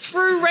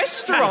drive-through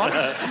restaurant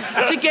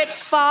to get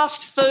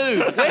fast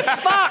food. We're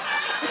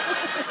fucked.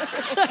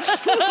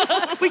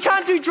 We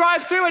can't do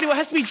drive-through anymore. It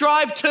has to be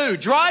drive-to.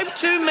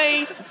 Drive-to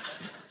me.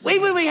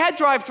 Even when we had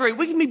drive-through,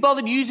 we couldn't be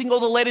bothered using all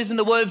the letters in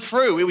the word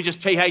through. We were just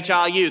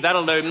THRU.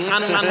 That'll do.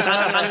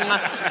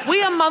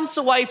 We are months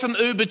away from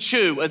Uber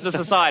Chew as a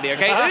society,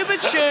 okay? Uber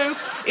Chew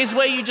is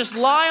where you just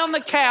lie on the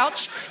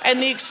couch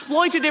and the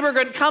exploited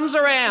immigrant comes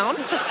around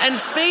and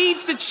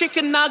feeds the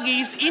chicken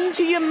nuggies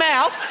into your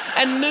mouth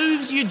and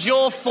moves your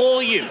jaw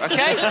for you,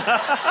 okay?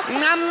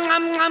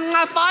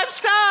 5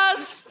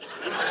 stars.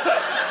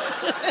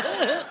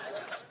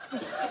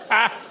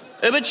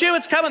 Uber Chew,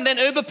 it's coming. Then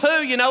Uber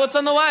Poo, you know it's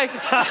on the way.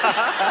 What,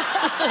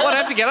 I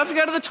have to get up to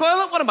go to the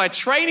toilet? What am I,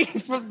 training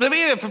to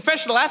be a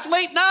professional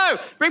athlete? No.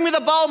 Bring me the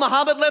bowl,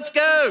 Mohammed. Let's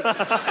go.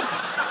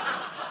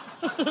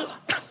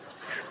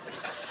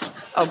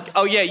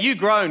 Oh, yeah, you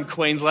grown,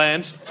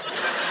 Queensland.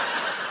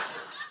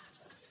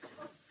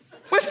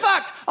 We're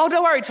fucked. Oh,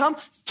 don't worry, Tom.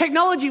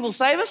 Technology will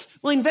save us.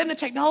 We'll invent the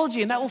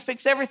technology and that will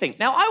fix everything.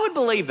 Now, I would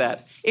believe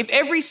that if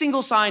every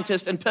single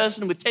scientist and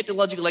person with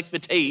technological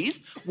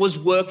expertise was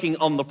working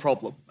on the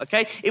problem,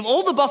 okay? If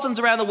all the boffins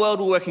around the world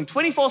were working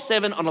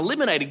 24/7 on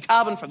eliminating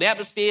carbon from the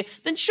atmosphere,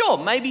 then sure,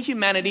 maybe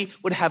humanity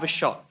would have a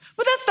shot.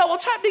 But that's not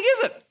what's happening,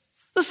 is it?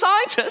 The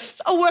scientists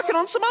are working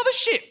on some other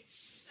shit.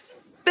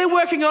 They're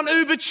working on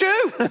Uber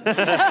Chew.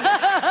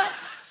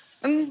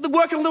 And they're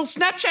working on little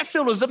Snapchat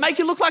filters that make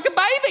you look like a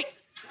baby.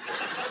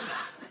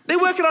 They're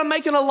working on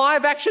making a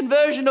live-action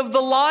version of The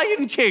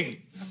Lion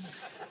King.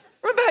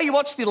 Remember how you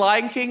watched The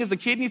Lion King as a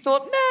kid and you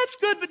thought, it's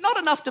good, but not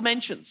enough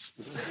dimensions.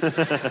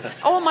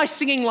 I want my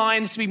singing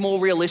lines to be more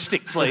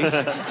realistic, please.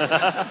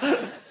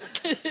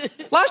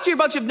 Last year, a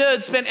bunch of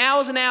nerds spent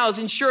hours and hours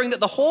ensuring that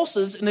the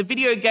horses in the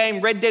video game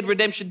Red Dead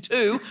Redemption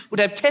 2 would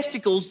have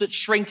testicles that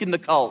shrink in the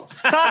cold.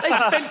 They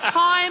spent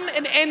time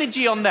and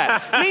energy on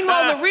that.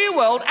 Meanwhile, in the real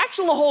world,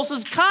 actual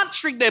horses can't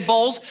shrink their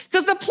balls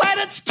because the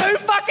planet's too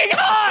fucking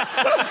hot!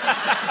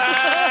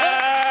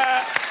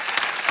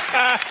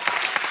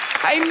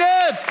 Hey,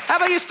 nerds, how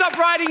about you stop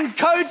writing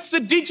codes to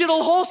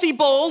digital horsey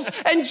balls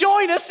and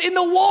join us in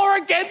the war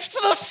against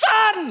the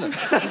sun?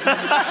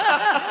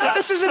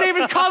 This isn't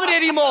even comedy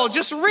anymore,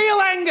 just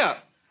real anger.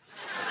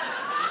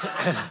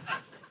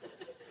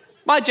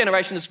 My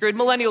generation is screwed.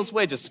 Millennials,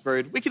 we're just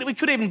screwed. We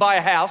could even buy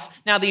a house.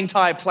 Now the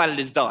entire planet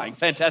is dying.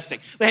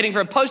 Fantastic. We're heading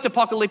for a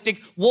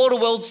post-apocalyptic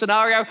Waterworld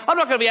scenario. I'm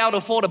not going to be able to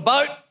afford a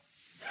boat.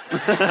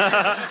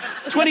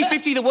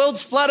 2050, the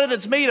world's flooded.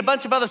 It's me and a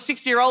bunch of other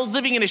 60-year-olds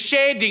living in a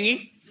share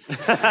dinghy.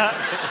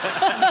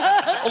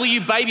 All you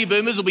baby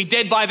boomers will be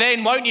dead by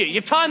then, won't you?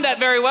 You've timed that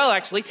very well,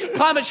 actually.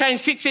 Climate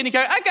change kicks in, you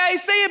go, okay,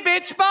 see you,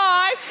 bitch,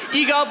 bye.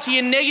 You go up to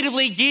your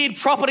negatively geared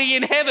property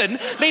in heaven.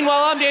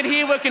 Meanwhile, I'm down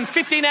here working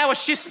 15-hour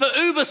shifts for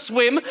Uber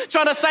Swim,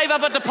 trying to save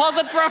up a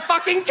deposit for a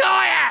fucking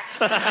kayak.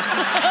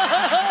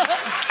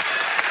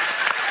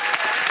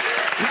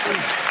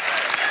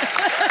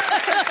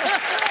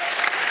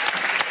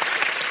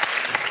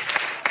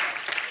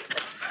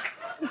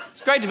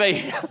 It's great to be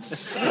here.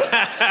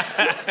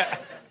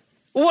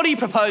 Well, what are you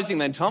proposing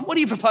then, Tom? What are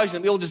you proposing?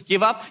 That we all just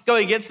give up,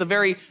 going against the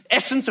very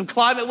essence of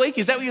Climate Week?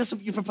 Is that what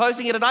you're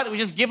proposing here tonight, that we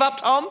just give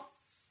up, Tom?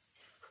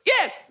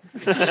 Yes.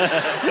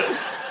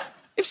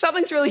 If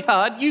something's really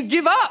hard, you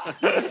give up.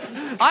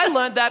 I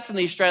learned that from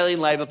the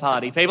Australian Labor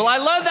Party, people. I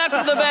learned that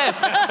from the best.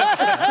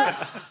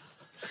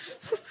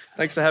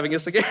 Thanks for having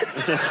us again.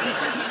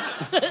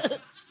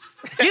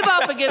 Give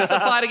up against the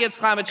fight against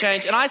climate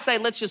change, and I say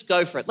let's just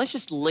go for it. Let's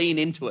just lean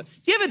into it.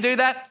 Do you ever do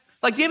that?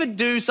 Like, do you ever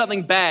do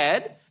something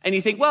bad and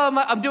you think, well,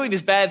 I'm doing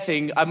this bad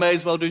thing, I may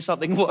as well do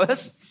something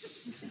worse?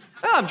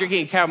 Oh, I'm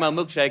drinking a caramel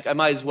milkshake, I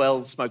might as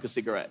well smoke a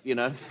cigarette, you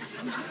know?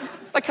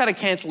 They kind of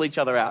cancel each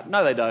other out.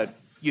 No, they don't.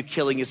 You're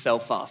killing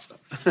yourself faster.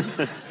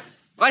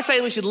 I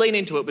say we should lean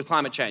into it with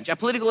climate change. Our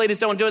political leaders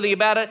don't want to do anything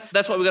about it.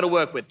 That's what we've got to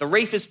work with. The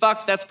reef is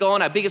fucked. That's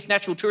gone. Our biggest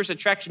natural tourist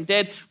attraction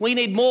dead. We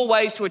need more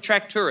ways to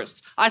attract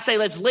tourists. I say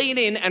let's lean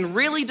in and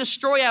really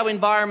destroy our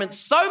environment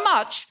so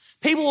much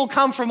people will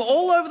come from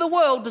all over the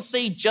world to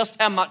see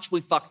just how much we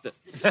fucked it.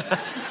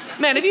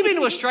 Man, have you been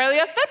to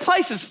Australia? That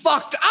place is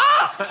fucked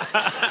up.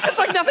 It's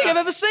like nothing I've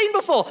ever seen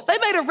before. They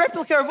made a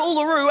replica of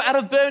Uluru out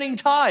of burning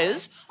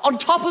tyres on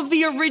top of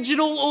the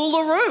original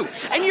Uluru.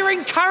 And you're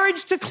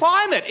encouraged to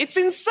climb it. It's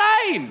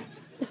insane.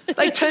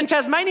 They turned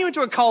Tasmania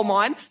into a coal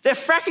mine. They're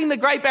fracking the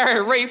Great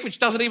Barrier Reef, which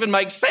doesn't even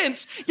make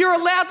sense. You're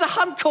allowed to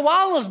hunt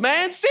koalas,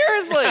 man.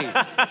 Seriously.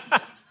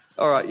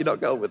 All right, you're not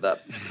going with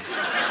that.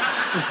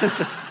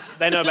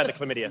 They know about the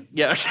chlamydia.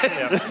 Yeah, okay.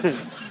 Yeah.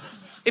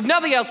 If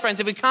nothing else, friends,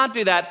 if we can't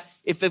do that,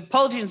 if the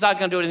politicians aren't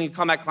going to do anything to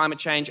combat climate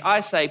change,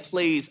 I say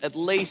please at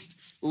least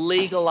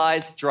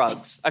legalise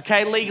drugs,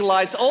 okay?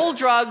 Legalise all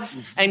drugs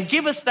and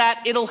give us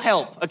that, it'll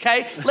help,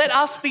 okay? Let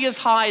us be as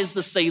high as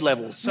the sea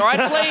levels, all right?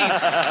 Please.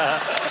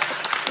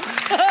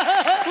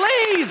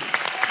 Please.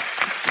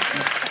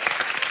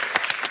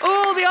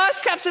 Oh, the ice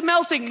caps are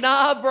melting.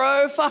 Nah,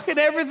 bro, fucking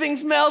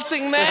everything's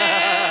melting,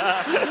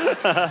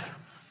 man.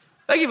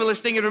 Thank you for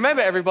listening, and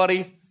remember,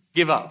 everybody,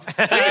 give up.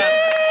 Tom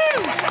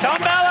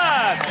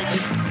Ballard!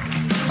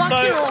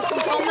 Fuck you, awesome,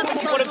 Tom.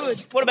 That's so good.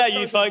 What about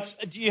you, folks?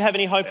 Do you have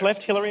any hope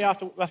left, Hillary,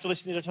 after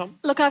listening to Tom?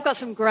 Look, I've got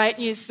some great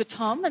news for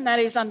Tom, and that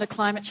is under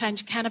climate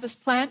change, cannabis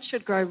plants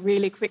should grow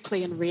really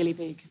quickly and really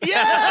big.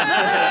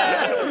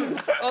 Yeah!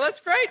 Oh, that's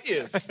great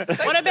news.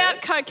 What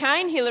about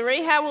cocaine,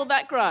 Hillary? How will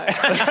that grow?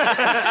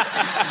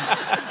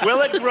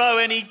 Will it grow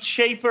any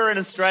cheaper in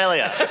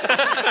Australia?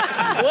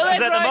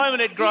 Because at the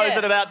moment it grows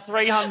at about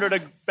 300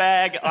 a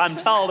bag, I'm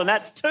told, and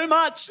that's too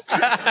much.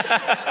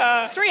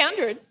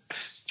 300?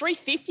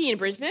 350 in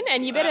Brisbane,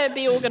 and you better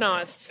be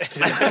organised.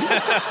 I've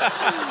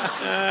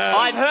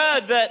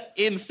heard that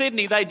in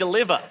Sydney they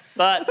deliver.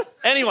 But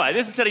anyway,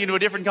 this is turning into a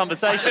different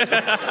conversation.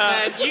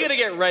 Man, you're going to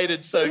get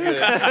rated so good.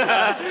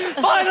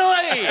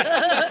 Finally!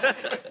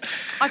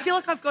 I feel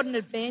like I've got an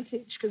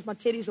advantage because my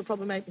teddies will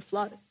probably make me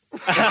float.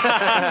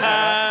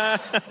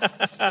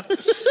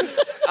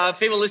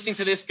 People listening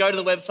to this, go to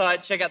the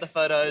website, check out the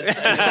photos.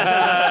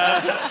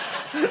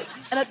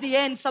 And at the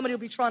end, somebody will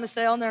be trying to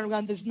say on there, and I'm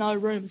going, there's no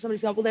room. And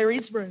somebody's going, well, there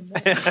is room.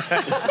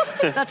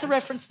 That's a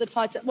reference to the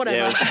Titanic.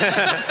 Whatever.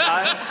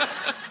 Yeah.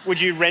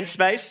 Would you rent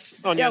space?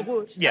 On Yeah, your... I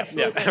would. Yeah,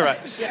 Absolutely. yeah, right.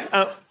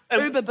 Yeah.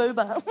 Booba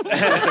booba.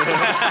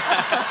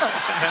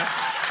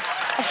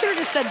 I should have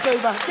just said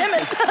booba. Damn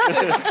it.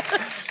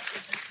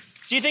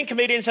 Do you think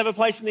comedians have a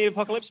place in the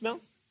apocalypse, Mel?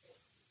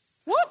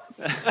 What?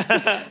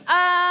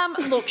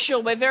 Look, sure,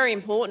 we're very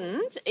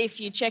important. If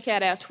you check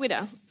out our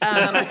Twitter,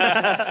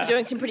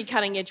 doing some pretty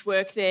cutting-edge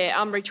work there.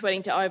 I'm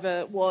retweeting to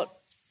over,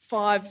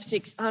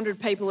 500-600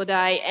 people a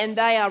day, and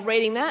they are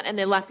reading that and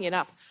they're lapping it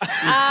up.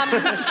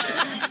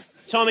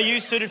 Tom, are you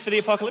suited for the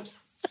apocalypse?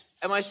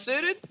 Am I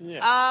suited? Yeah.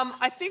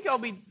 I think I'll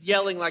be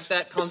yelling like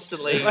that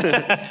constantly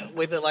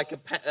with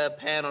a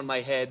pan on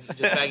my head,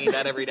 just banging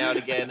that every now and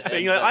again.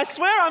 And, I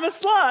swear I'm a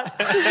slut.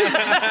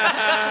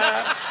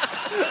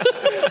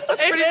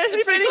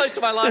 It's pretty close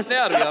to my life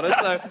now, to be honest,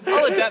 so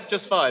I'll adapt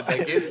just fine,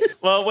 thank you.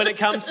 Well, when it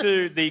comes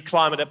to the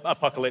climate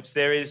apocalypse,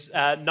 there is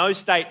no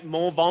state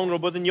more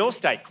vulnerable than your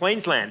state,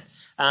 Queensland.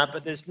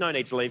 But there's no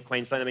need to leave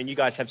Queensland. I mean, you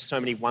guys have so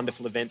many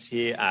wonderful events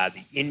here.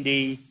 The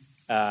Indy,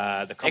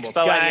 the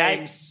Commonwealth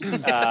Games,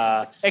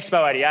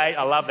 Expo 88.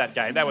 I love that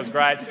game. That was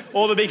great.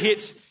 All the big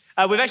hits.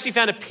 We've actually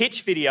found a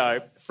pitch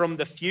video from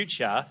the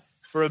future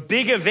for a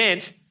big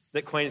event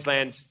that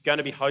Queensland's going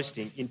to be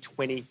hosting in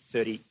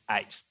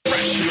 2038.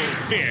 Rational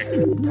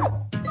Fear.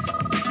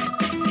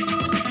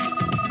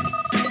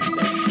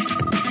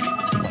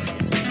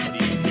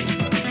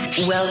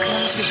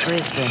 Welcome to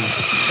Brisbane,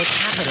 the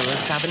capital of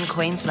southern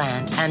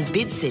Queensland and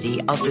bid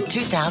city of the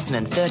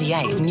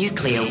 2038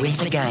 Nuclear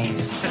Winter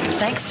Games.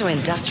 Thanks to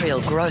industrial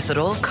growth at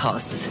all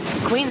costs,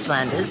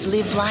 Queenslanders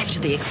live life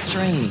to the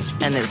extreme,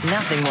 and there's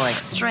nothing more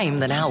extreme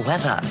than our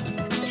weather.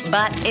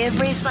 But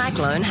every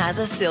cyclone has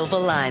a silver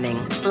lining.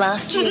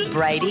 Last year,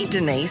 Brady,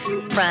 Denise,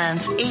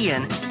 Franz,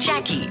 Ian,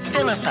 Jackie,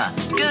 Philippa,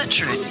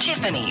 Gertrude,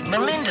 Tiffany,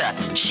 Melinda,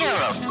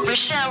 Cheryl,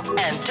 Rochelle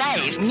and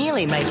Dave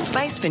nearly made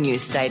space for new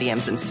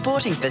stadiums and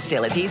sporting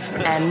facilities,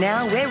 and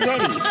now we're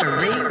ready for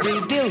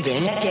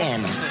rebuilding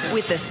again.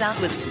 With the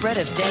southward spread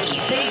of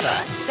dengue fever,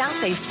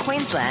 southeast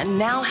Queensland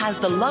now has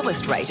the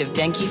lowest rate of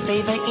dengue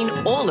fever in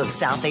all of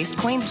southeast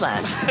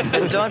Queensland.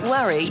 But don't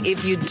worry,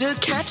 if you do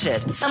catch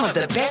it, some of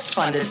the best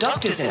funded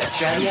doctors in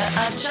Australia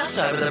are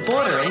just over the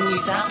border in New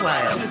South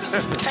Wales.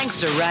 Thanks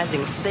to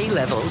rising sea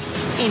levels,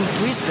 in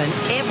Brisbane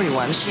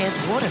everyone shares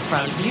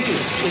waterfront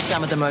views with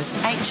some of the most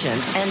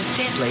ancient and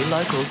deadly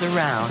locals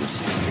around.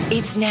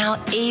 It's now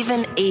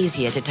even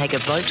easier to take a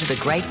boat to the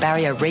Great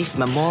Barrier Reef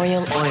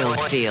Memorial Oil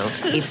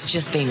Field. It's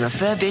just been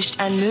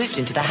refurbished and moved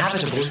into the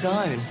habitable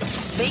zone.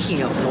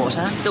 Speaking of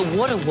water, the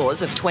water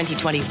wars of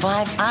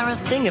 2025 are a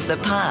thing of the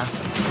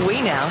past.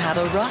 We now have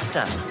a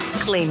roster.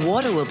 Clean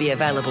water will be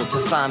available to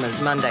farmers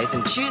Mondays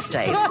and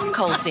Tuesdays,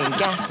 coal seam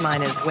gas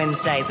miners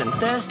Wednesdays and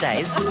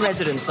Thursdays,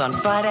 residents on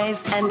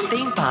Fridays, and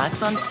theme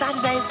parks on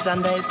Saturdays,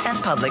 Sundays, and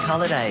public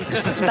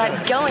holidays.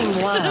 But going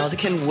wild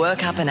can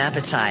work up an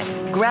appetite.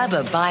 Grab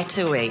a bite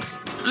to eat.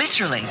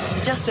 Literally,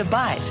 just a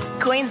bite.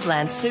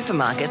 Queensland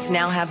supermarkets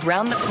now have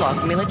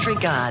round-the-clock military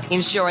guard,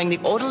 ensuring the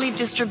orderly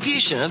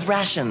distribution of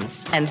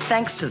rations. And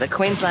thanks to the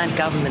Queensland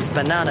Government's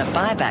banana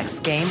buyback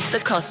scheme, the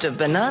cost of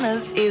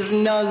bananas is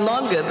no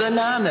longer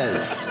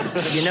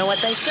bananas. You know what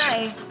they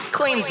say?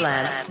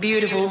 Queensland,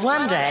 beautiful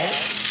one day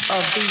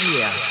of the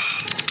year.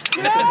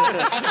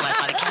 Authorised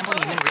by the Campbell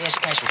Human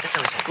Re-Education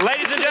Facility.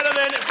 Ladies and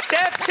gentlemen,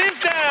 Steph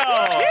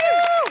Tisdale.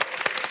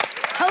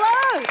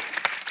 Hello.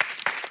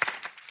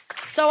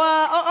 So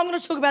I'm going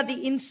to talk about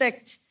the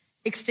insect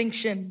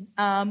extinction,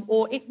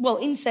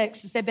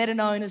 insects, as they're better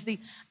known as the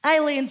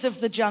aliens of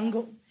the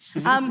jungle.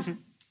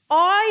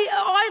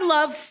 I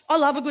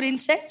love a good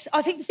insect.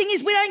 I think the thing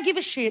is we don't give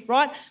a shit,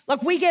 right?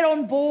 Like we get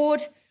on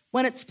board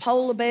when it's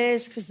polar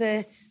bears because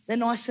they're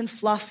nice and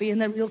fluffy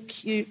and they're real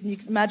cute and you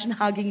can imagine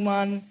hugging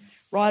one,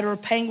 right? Or a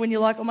penguin,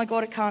 you're like, oh my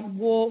God, it can't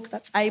walk.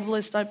 That's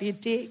ableist, don't be a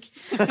dick.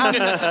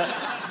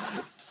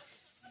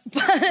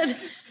 But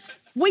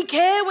we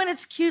care when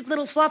it's cute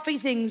little fluffy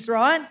things,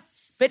 right?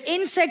 But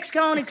insects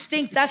going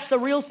extinct, that's the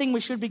real thing we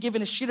should be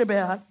giving a shit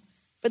about.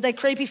 But they're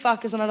creepy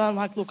fuckers and I don't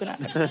like looking at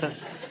them.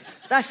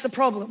 That's the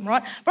problem,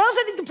 right? But I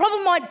also think the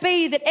problem might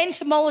be that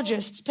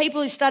entomologists,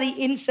 people who study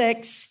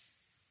insects,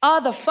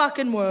 are the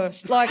fucking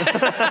worst. Like, you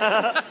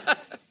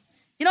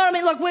know what I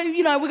mean? Like,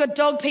 we've got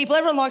dog people.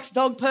 Everyone likes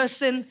dog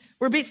person.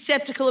 We're a bit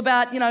sceptical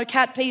about,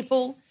 cat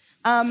people.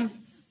 I'm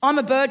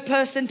a bird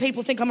person.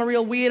 People think I'm a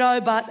real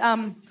weirdo, but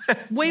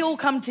we all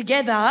come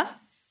together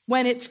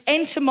when it's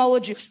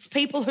entomologists,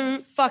 people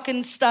who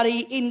fucking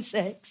study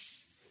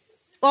insects.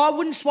 Well, I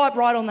wouldn't swipe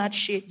right on that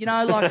shit,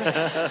 like,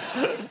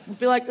 I'd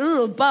be like,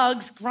 ooh,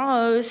 bugs,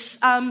 gross.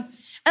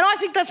 And I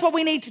think that's what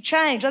we need to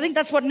change. I think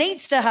that's what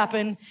needs to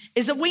happen,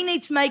 is that we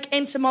need to make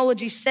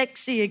entomology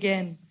sexy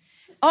again.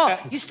 Oh,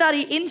 you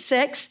study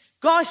insects.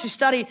 Guys who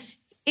study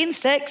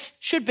insects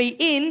should be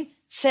in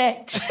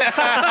sex.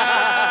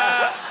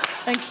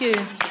 Thank you.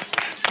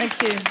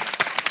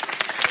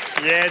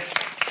 Yes.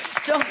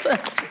 Stop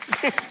it.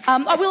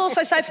 I will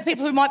also say for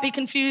people who might be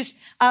confused,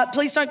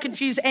 please don't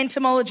confuse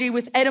entomology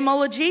with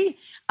etymology.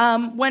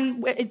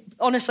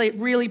 Honestly, it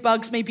really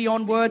bugs me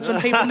beyond words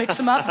when people mix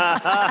them up.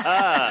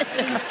 I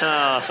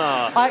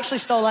actually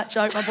stole that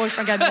joke. My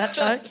boyfriend gave me that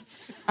joke.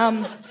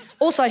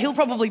 Also, he'll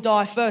probably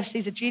die first.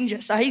 He's a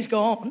ginger, so he's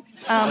gone.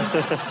 I'll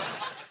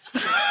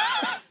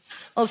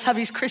just have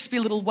his crispy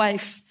little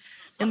waif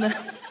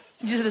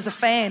use it as a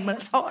fan when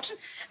it's hot.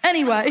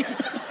 Anyway,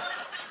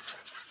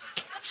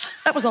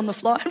 that was on the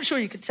fly. I'm sure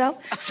you could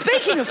tell.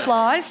 Speaking of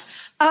flies,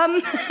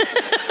 honestly,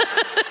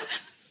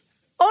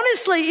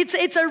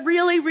 it's a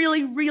really,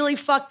 really, really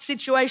fucked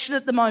situation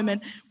at the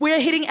moment. We're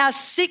hitting our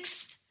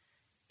 6th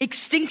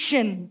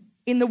extinction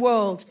in the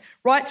world,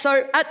 right?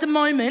 So at the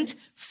moment,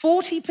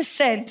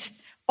 40%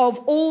 of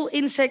all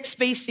insect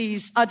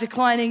species are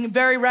declining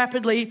very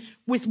rapidly,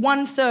 with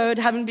 1/3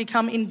 having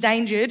become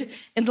endangered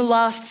in the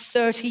last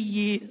 30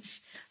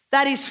 years.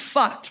 That is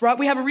fucked, right?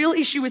 We have a real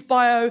issue with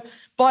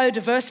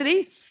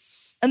biodiversity,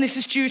 and this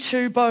is due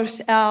to both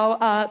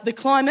the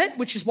climate,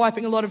 which is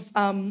wiping a lot of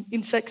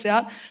insects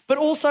out, but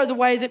also the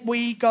way that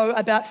we go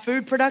about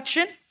food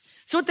production.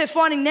 So what they're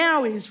finding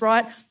now is,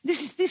 right,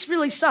 this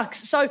really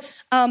sucks. So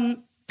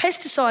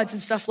pesticides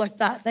and stuff like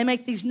that, they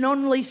make these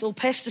non-lethal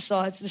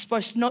pesticides that are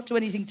supposed to not do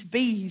anything to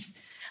bees.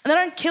 And they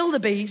don't kill the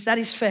bees, that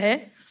is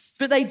fair,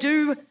 but they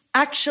do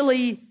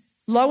actually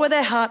lower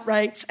their heart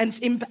rates and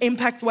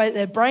impact the way that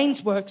their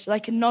brains work, so they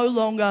can no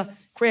longer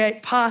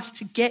create paths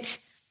to get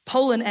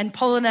pollen and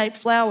pollinate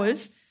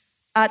flowers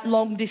at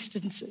long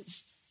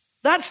distances.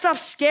 That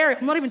stuff's scary.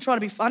 I'm not even trying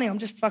to be funny. I'm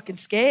just fucking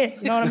scared.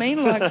 You know what I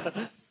mean?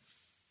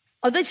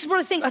 This is what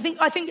I think. I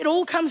think it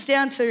all comes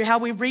down to how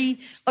we we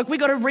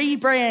got to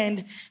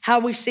rebrand how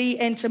we see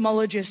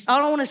entomologists. I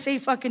don't want to see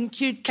fucking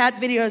cute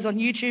cat videos on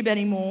YouTube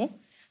anymore.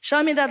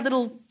 Show me that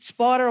little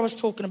spider I was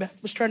talking about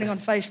that was trending on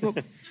Facebook.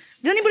 Did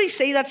anybody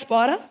see that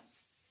spider?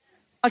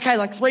 Okay,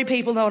 3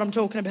 people know what I'm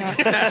talking about.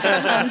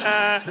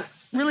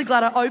 Really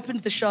glad I opened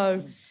the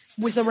show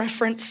with a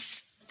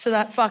reference to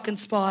that fucking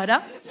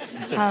spider.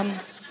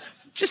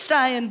 Just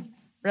staying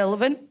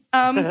relevant.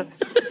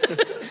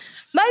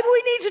 Maybe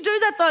we need to do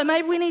that though.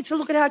 Maybe we need to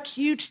look at how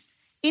cute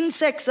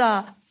insects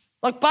are.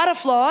 Like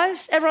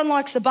butterflies. Everyone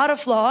likes a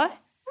butterfly.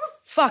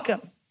 Fuck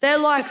them. They're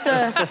like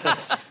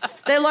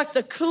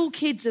the cool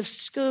kids of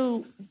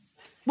school.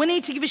 We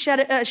need to give a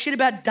shit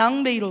about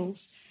dung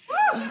beetles.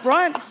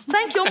 Right?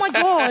 Thank you. Oh my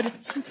God.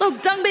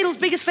 Look, dung beetle's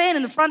biggest fan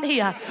in the front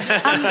here.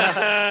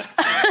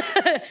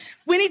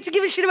 We need to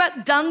give a shit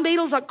about dung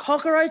beetles, like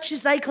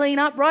cockroaches. They clean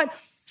up, right?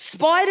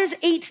 Spiders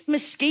eat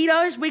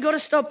mosquitoes. We got to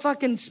stop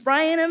fucking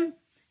spraying them.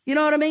 You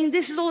know what I mean?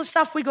 This is all the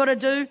stuff we got to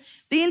do.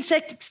 The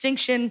insect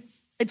extinction,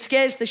 it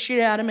scares the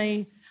shit out of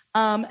me.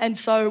 And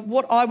so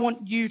what I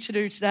want you to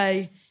do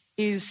today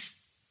is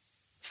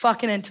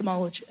fucking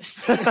entomologist.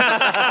 Thank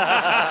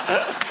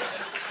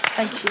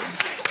you.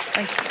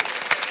 Thank you.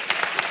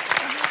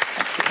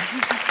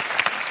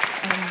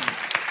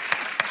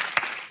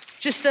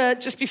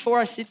 Just before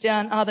I sit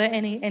down, are there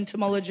any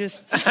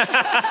entomologists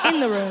in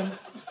the room?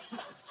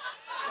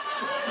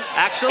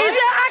 Actually? Is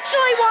there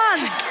actually one?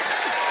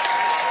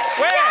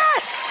 Where?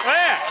 Yes!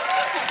 Where?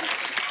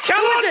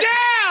 Come on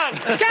down!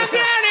 Come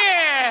down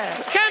here!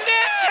 Come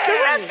down! The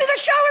rest of the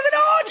show is an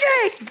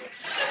orgy!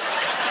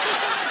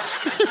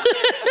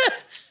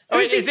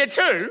 Is there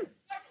two?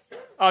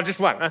 Oh, just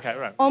one. Okay,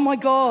 right. Oh, my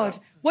God.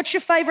 What's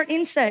your favourite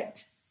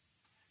insect?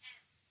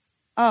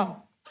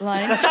 Oh,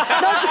 lame. No,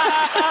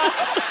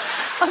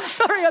 I'm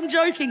sorry, I'm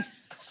joking.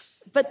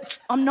 But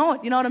I'm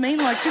not, you know what I mean?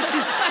 Like, this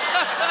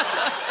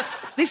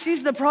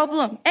is the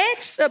problem.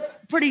 Ants are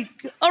pretty...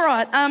 All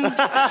right,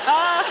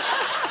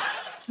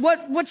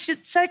 what's your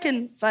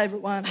second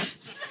favourite one?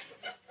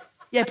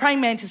 Yeah,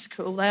 praying mantis are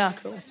cool. They are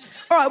cool.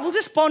 All right, we'll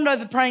just bond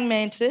over praying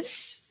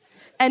mantis.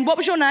 And what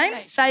was your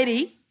name?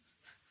 Sadie.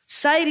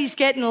 Sadie's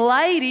getting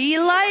lady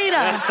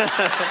later.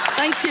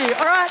 Thank you.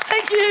 All right,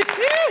 thank you.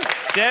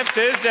 Steph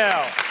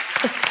Tisdale.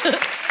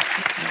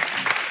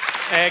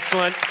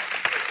 Excellent.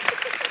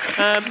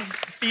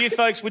 For you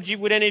folks,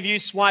 would any of you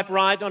swipe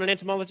right on an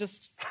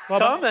entomologist?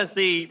 Tom, as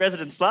the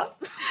resident slut.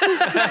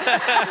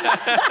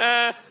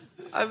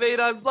 I mean,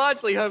 I'm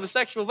largely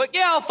homosexual, but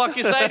yeah, I'll fuck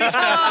you, Sadie.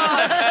 Come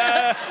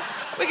on.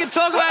 We can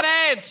talk about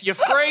ants, you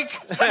freak.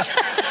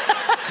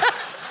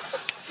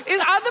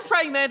 Are the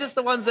praying mantis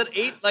the ones that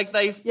eat, like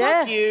they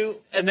fuck you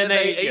and then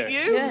they eat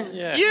you?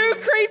 Yeah. You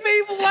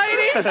creepy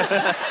lady!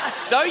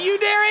 Don't you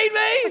dare eat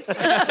me!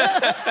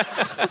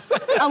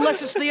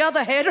 Unless it's the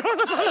other head.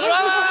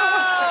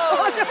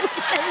 Whoa!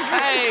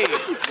 Hey,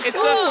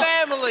 it's a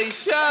family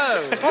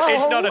show.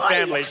 It's not a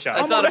family show.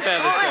 It's not a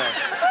family show.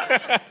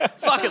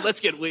 Fuck it,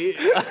 let's get weird.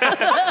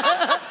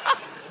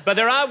 But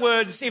there are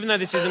words, even though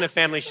this isn't a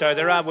family show,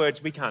 there are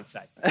words we can't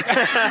say.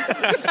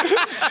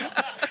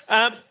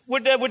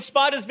 Would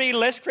spiders be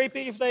less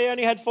creepy if they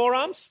only had 4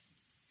 arms?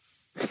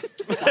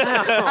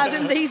 As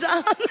in these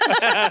arms?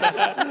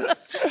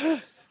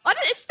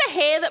 It's the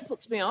hair that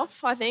puts me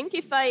off, I think.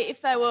 If they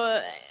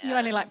were... You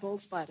only like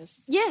bald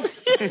spiders.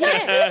 Yes.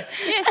 Yeah.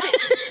 Yes.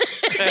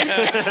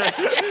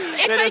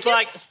 Then it's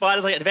like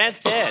spiders like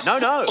advanced hair.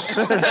 No.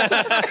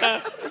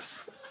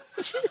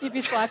 You'd be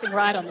swiping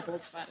right on the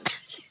bald spiders.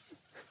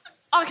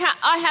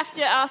 I have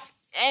to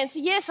answer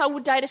yes, I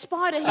would date a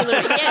spider,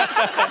 Hillary, yes.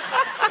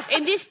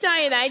 In this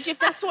day and age, if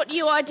that's what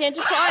you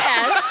identify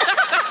as,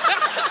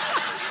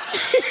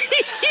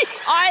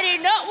 I do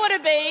not want to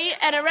be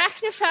an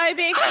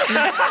arachnophobic...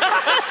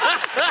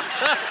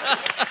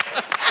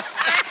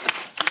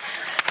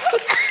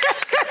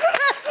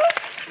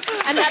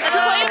 Another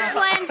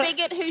Queensland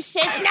bigot who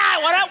says, no,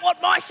 I don't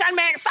want my son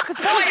marrying a fucking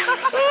spider.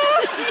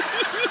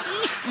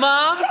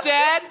 Mom,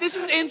 Dad, this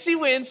is Incy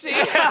Wincy.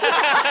 And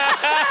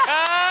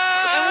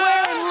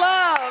we're in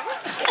love.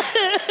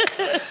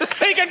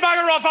 He can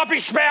bugger off up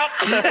his spout.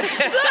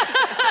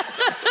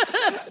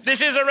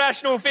 This is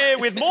Irrational Fear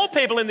with more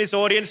people in this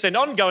audience and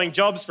ongoing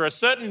jobs for a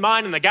certain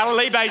mine in the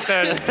Galilee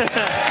Basin.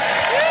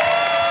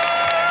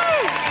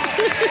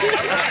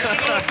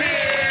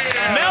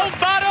 Mel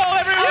Buttle,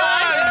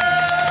 everyone!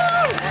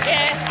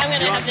 Yeah, I'm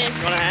going to have this.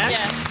 You want a hand?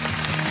 Yeah.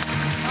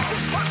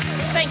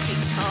 Thank you,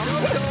 Tom.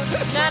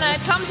 No,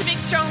 Tom's a big,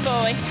 strong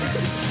boy.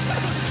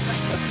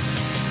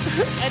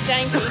 A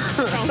dainty,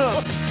 strong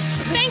boy.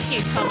 Thank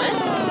you, Thomas.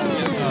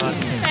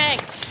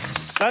 Thanks.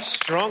 Such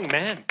strong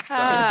man.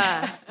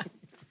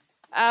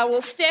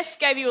 Well, Steph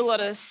gave you a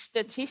lot of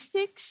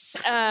statistics.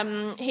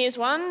 Here's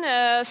one.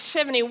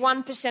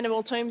 71% of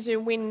all teams who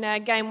win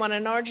Game 1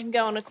 in Origin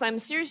go on to claim the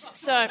series.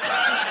 So...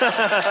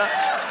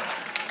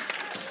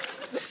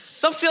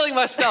 Stop stealing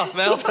my stuff,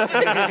 Mel.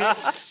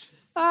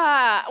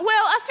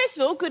 First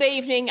of all, good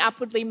evening,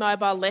 upwardly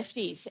mobile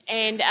lefties.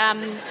 And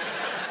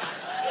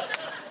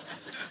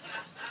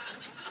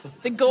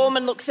the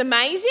Gorman looks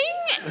amazing,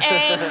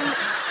 and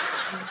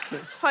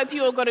hope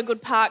you all got a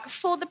good park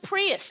for the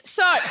Prius.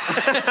 So,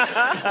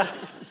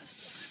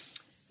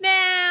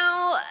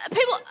 now,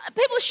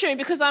 people assume,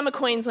 because I'm a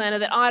Queenslander,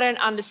 that I don't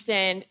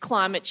understand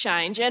climate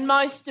change, and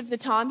most of the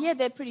time, yeah,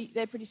 they're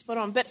pretty spot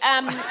on. But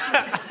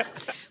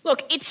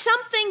look, it's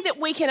something that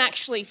we can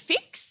actually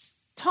fix.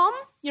 Tom,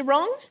 you're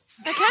wrong,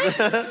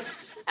 okay?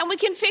 And we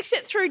can fix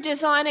it through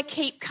designer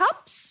keep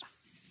cups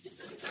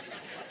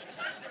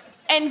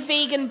and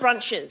vegan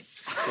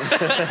brunches.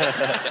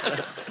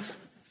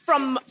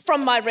 From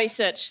my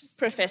research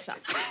professor.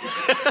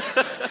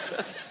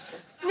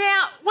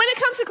 Now, when it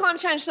comes to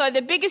climate change, though,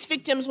 the biggest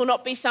victims will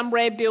not be some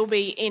rare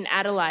bilby in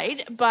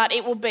Adelaide, but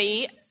it will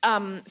be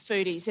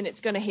foodies, and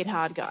it's going to hit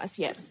hard, guys,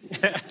 yeah.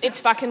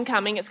 It's fucking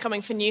coming. It's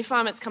coming for New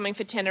Farm. It's coming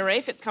for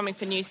Tenerife. It's coming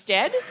for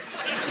Newstead.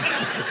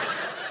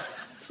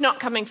 It's not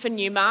coming for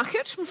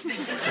Newmarket.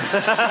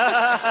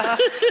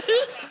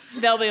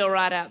 They'll be all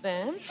right out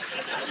there.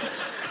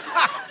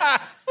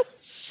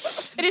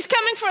 It is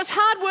coming for us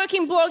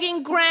hard-working,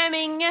 blogging,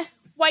 gramming,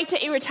 way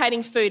to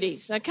irritating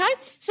foodies, okay?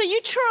 So you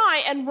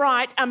try and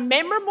write a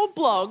memorable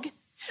blog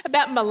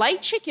about Malay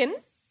chicken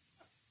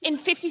in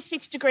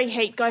 56-degree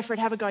heat. Go for it,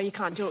 have a go. You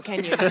can't do it,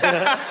 can you?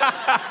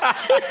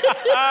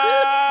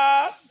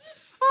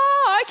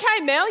 Oh, okay,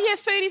 Mel. Yeah,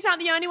 foodies aren't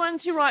the only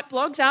ones who write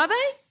blogs, are they?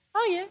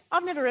 Oh, yeah,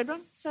 I've never read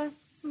one, so...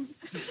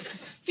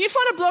 If you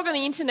find a blog on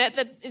the internet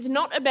that is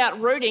not about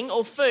rooting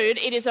or food,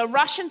 it is a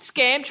Russian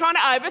scam trying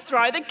to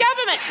overthrow the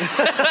government.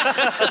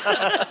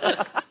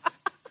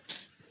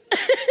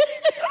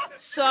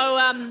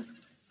 So,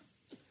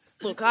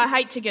 look, I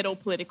hate to get all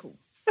political.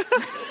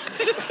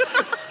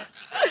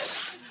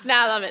 No,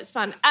 I love it. It's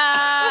fun.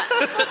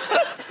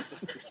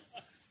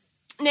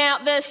 Now,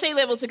 the sea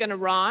levels are going to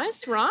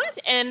rise, right?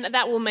 And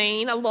that will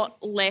mean a lot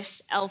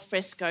less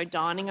alfresco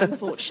dining,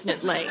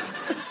 unfortunately.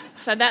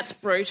 So that's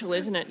brutal,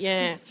 isn't it?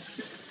 Yeah.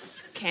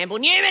 Campbell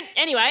Newman.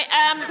 Anyway,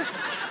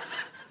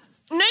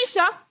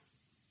 Noosa,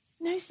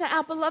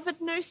 our beloved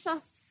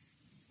Noosa.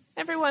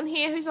 Everyone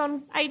here who's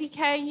on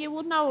 80k a year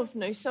will know of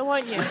Noosa,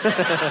 won't you?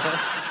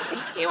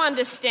 You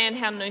understand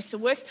how Noosa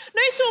works.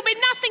 Noosa will be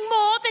nothing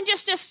more than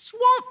just a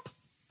swamp.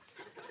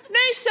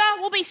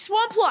 Noosa will be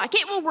swamp-like.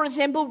 It will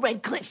resemble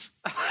Redcliffe.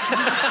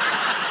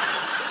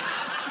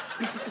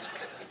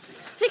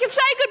 So you can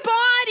say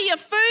goodbye to your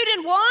food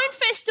and wine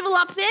festival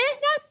up there.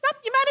 No,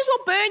 you might as well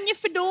burn your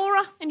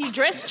fedora and your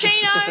dress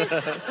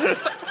chinos. You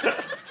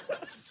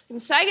can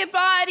say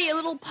goodbye to your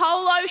little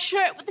polo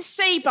shirt with the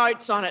sea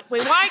boats on it. We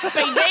won't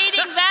be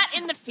needing that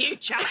in the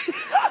future.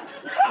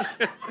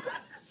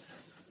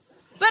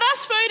 But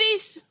us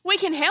foodies, we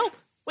can help.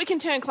 We can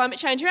turn climate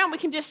change around. We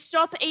can just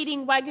stop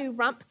eating Wagyu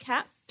rump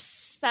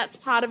caps. That's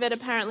part of it,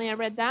 apparently. I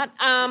read that.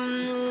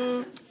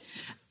 Now,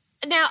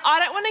 I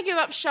don't want to give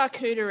up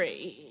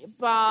charcuterie,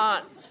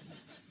 but,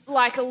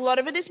 like, a lot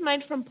of it is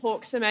made from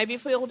pork, so maybe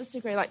if we all just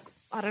agree, like,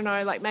 I don't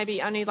know, like,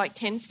 maybe only, like,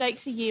 10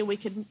 steaks a year, we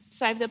could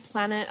save the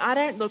planet.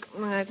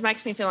 It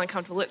makes me feel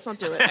uncomfortable. Let's not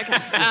do it.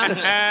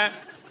 Okay.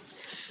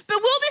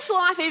 But will this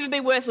life even be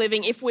worth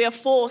living if we are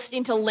forced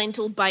into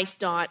lentil-based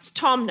diets?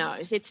 Tom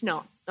knows it's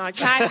not,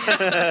 okay?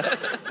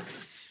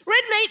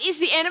 Red meat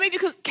is the enemy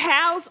because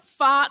cows'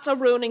 farts are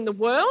ruining the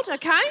world,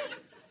 okay?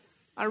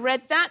 I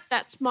read that.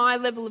 That's my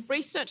level of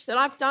research that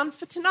I've done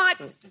for tonight.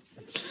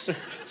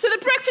 So the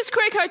Breakfast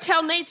Creek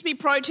Hotel needs to be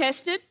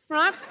protested,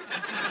 right?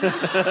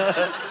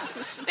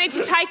 Need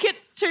to take it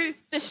to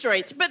the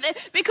streets. But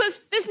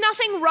because there's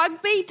nothing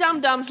rugby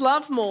dum-dums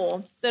love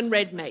more than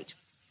red meat.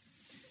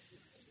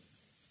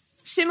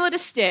 Similar to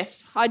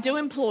Steph, I do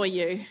implore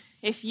you,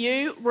 if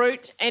you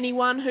root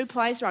anyone who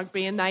plays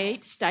rugby and they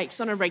eat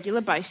steaks on a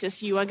regular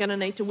basis, you are going to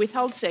need to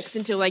withhold sex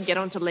until they get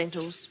onto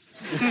lentils.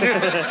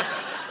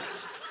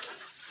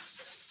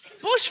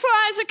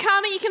 Bushfires are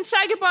coming. You can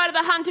say goodbye to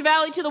the Hunter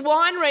Valley, to the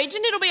wine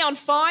region. It'll be on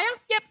fire.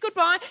 Yep,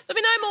 goodbye. There'll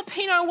be no more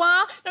Pinot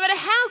Noir. No matter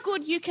how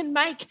good you can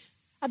make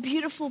a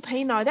beautiful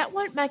Pinot, that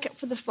won't make it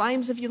for the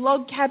flames of your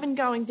log cabin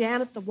going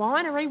down at the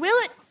winery, will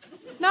it?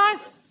 No.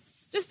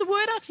 Just the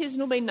word artisan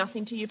will mean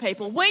nothing to you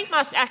people. We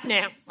must act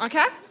now,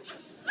 okay?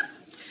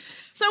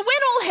 So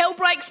when all hell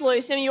breaks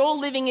loose and you're all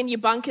living in your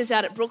bunkers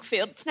out at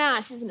Brookfield, it's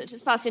nice, isn't it?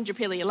 Just past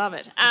Indooroopilly, you love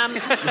it.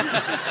 And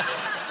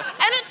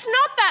it's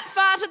not that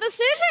far to the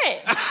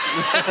city.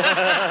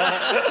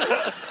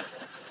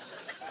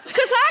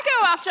 Because I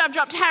go after I've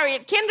dropped Harry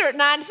at Kinder at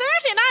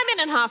 9:30 and I'm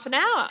in half an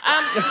hour.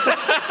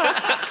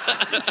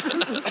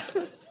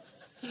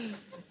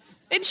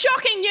 In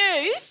shocking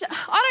news,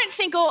 I don't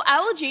think all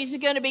allergies are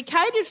going to be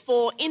catered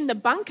for in the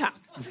bunker.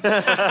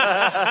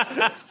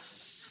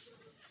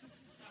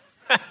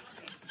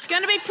 It's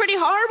going to be pretty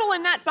horrible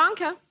in that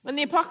bunker. When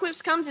the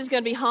apocalypse comes, there's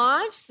going to be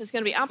hives, there's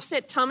going to be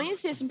upset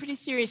tummies, there's some pretty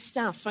serious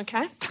stuff,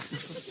 okay?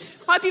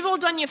 Hope you've all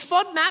done your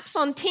FODMAPs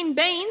on tin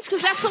beans,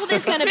 because that's all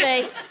there's going to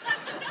be.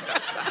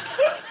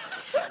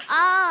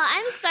 Oh,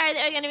 I'm sorry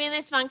that we're going to be in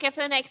this bunker for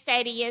the next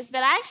 80 years,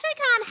 but I actually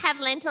can't have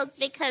lentils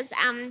because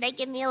they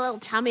give me a little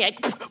tummy ache.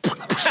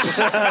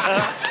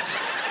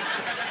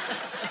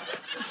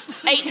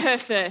 Eat her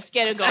first.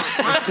 Get her gone.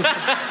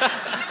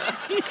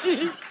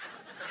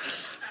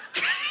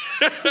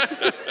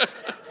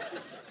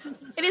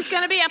 It is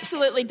going to be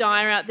absolutely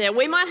dire out there.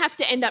 We might have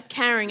to end up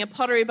carrying a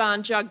Pottery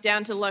Barn jug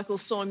down to the local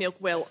soy milk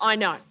well. I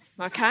know,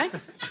 okay?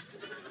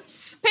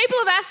 People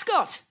of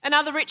Ascot and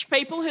other rich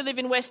people who live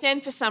in West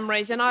End for some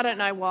reason. I don't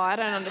know why. I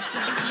don't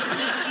understand.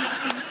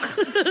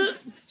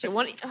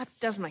 It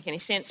doesn't make any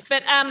sense.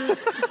 But I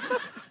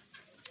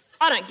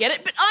don't get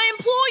it. But I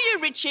implore you,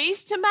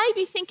 Richies, to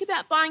maybe think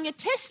about buying a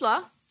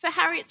Tesla for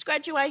Harriet's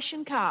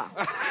graduation car.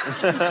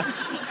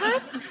 Okay?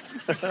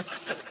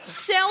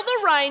 Sell the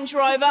Range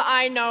Rover.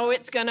 I know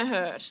it's going to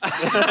hurt.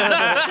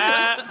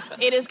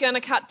 It is going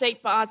to cut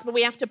deep paths, but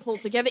we have to pull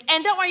together.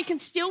 And don't worry, you can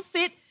still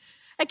fit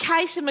a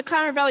case of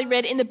McLaren Valley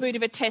Red in the boot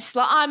of a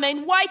Tesla. I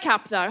mean, wake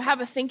up, though.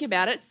 Have a think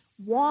about it.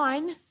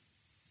 Wine.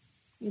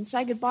 You can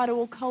say goodbye to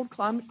all cold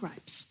climate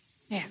grapes.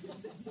 Yeah.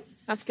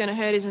 That's going to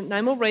hurt, isn't it?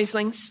 No more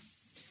Rieslings.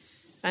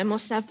 No more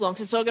Sauv Blancs.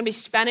 It's all going to be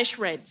Spanish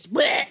Reds.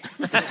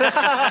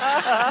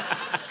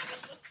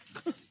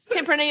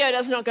 Tempranillo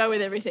does not go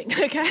with everything,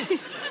 okay?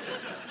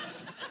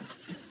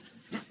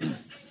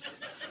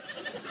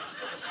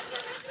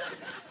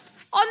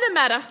 the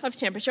matter of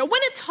temperature,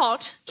 when it's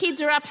hot,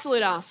 kids are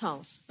absolute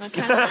assholes,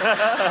 okay?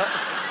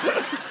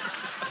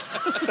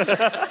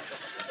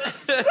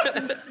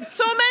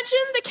 So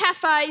imagine the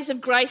cafes of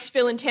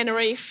Graceville and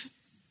Tenerife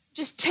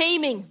just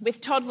teeming with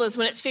toddlers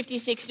when it's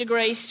 56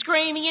 degrees,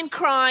 screaming and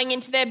crying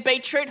into their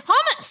beetroot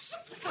hummus.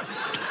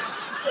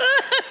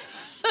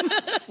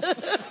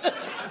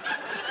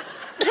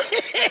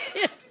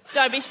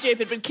 Don't be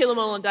stupid, but kill them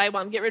all on day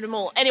one. Get rid of them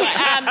all. Anyway,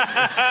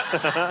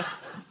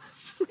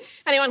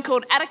 anyone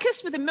called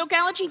Atticus with a milk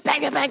allergy?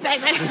 Bang, bang,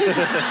 bang, bang.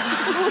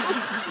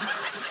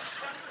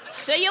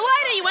 See you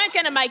later. You weren't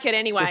going to make it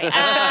anyway.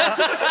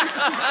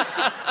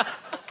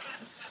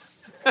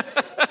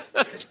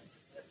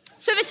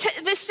 So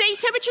the sea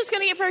temperature is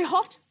going to get very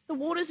hot. The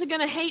waters are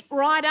going to heat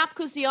right up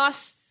because the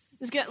ice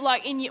is get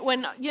like you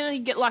get you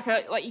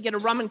get a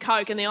rum and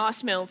coke and the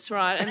ice melts,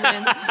 right? And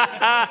then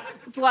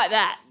it's like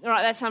that. All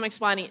right, that's how I'm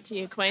explaining it to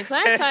you,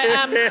 Queensland.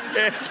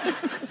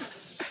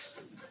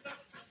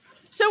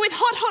 So with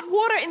hot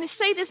water in the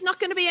sea, there's not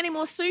going to be any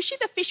more sushi.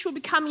 The fish will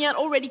be coming out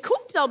already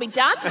cooked. They'll be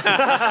done.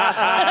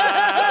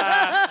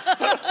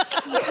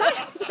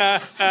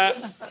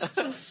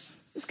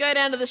 Just go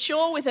down to the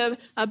shore with a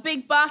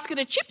big basket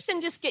of chips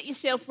and just get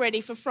yourself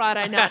ready for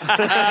Friday night. Bye-bye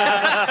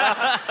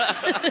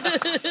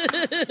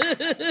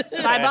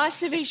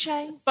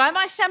ceviche.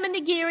 Bye-bye salmon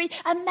nigiri.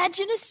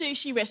 Imagine a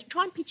sushi restaurant.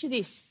 Try and picture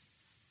this.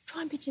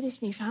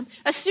 New farm.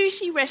 A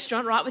sushi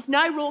restaurant, right, with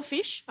no raw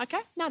fish,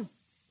 okay? None.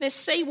 There's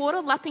seawater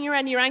lapping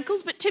around your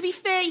ankles, but to be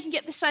fair, you can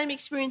get the same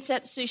experience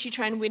at Sushi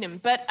Train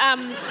Wynnum. But,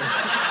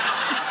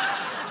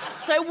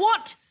 so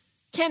what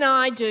can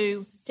I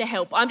do to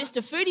help? I'm just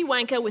a foodie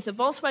wanker with a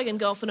Volkswagen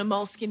Golf and a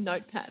moleskin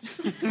notepad.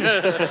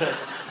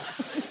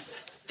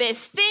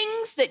 There's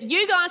things that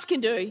you guys can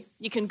do.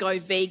 You can go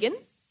vegan.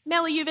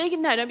 Mel, are you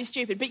vegan? No, don't be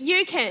stupid. But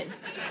you can.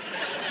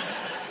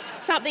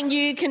 Something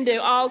you can do.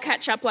 I'll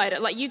catch up later.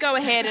 Like, you go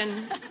ahead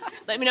and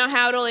let me know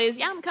how it all is.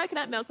 Yum,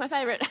 coconut milk, my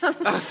favourite.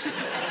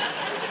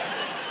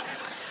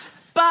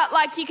 But,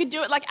 like, you could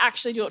do it, like,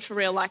 actually do it for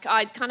real. Like,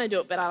 I kind of do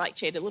it, but I, like,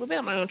 cheat a little bit.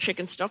 I'm not on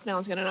chicken stock. No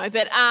one's going to know.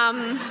 But,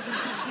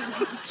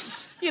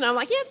 you know, I'm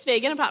like, yeah, it's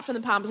vegan apart from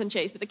the Parmesan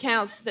cheese, but the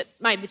cows that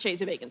made the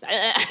cheese are vegans.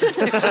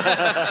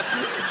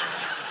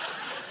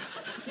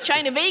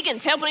 Chain of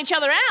vegans helping each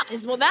other out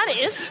is what that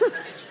is.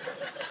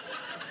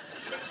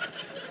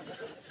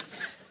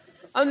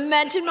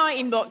 Imagine my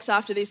inbox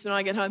after this when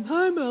I get home.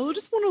 Hi, Mel, I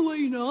just want to let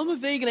you know I'm a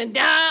vegan and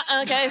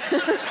okay.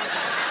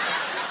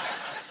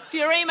 If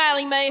you're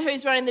emailing me,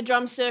 who's running the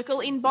drum circle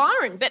in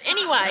Byron? But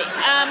anyway,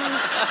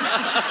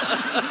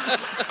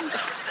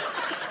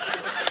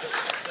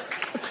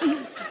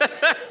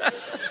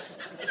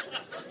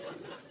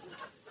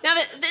 now,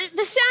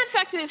 the sad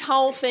fact of this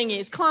whole thing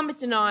is climate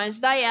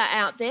deniers, they are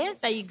out there,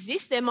 they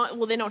exist, they're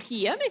not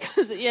here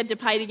because you had to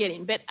pay to get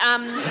in, but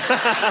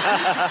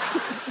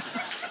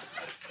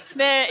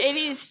it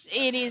is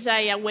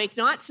a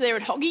weeknight, so they're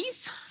at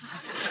Hoggies.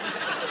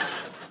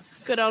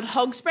 Good old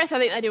Hog's Breath, I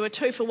think they do a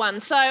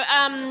 2-for-1. So,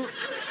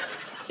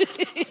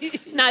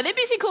 no, they're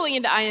busy calling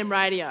into AM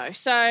radio,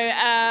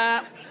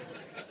 so...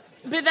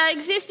 But they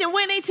exist and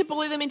we need to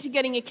bully them into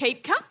getting a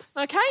keep cup,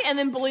 okay? And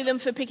then bully them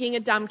for picking a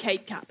dumb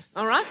keep cup,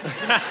 all right?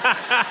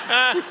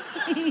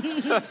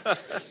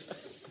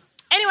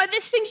 Anyway,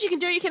 there's things you can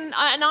do. You can,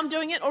 and I'm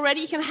doing it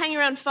already, you can hang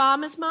around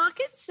farmers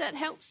markets. That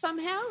helps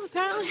somehow,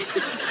 apparently.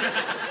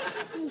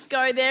 Just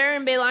go there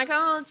and be like,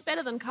 oh, it's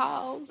better than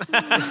Coles.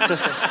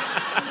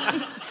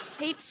 It's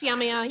heaps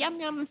yummier. Yum,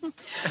 yum.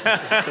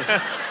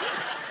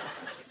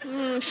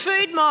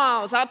 Food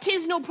miles,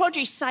 artisanal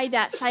produce, say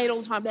it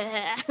all the time.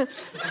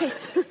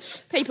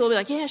 People will be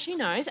like, yeah, she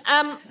knows.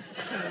 But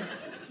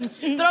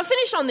I'll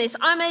finish on this.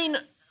 I mean,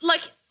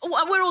 like,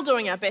 we're all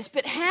doing our best,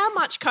 but how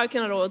much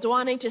coconut oil do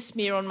I need to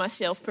smear on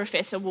myself,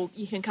 Professor? Well,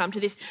 you can come to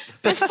this,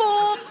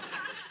 before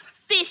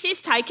this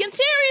is taken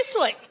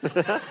seriously?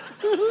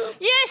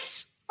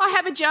 Yes. I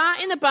have a jar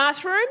in the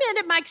bathroom and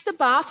it makes the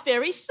bath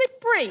very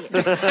slippery.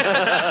 But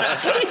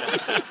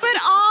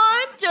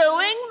I'm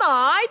doing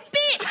my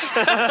bit.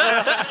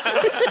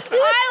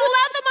 I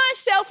lather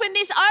myself in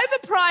this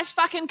overpriced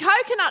fucking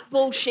coconut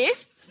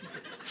bullshit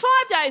 5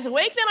 days a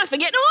week, then I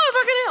forget, oh,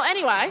 fucking hell.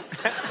 Anyway.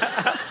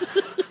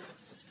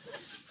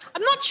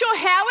 I'm not sure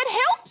how it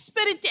helps,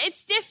 but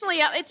it's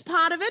definitely, it's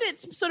part of it.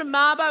 It's sort of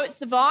Marbo, it's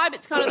the vibe.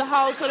 It's kind of the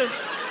whole sort of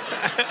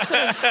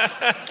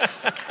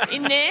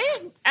in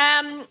there.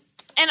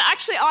 And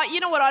actually, you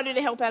know what I do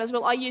to help out as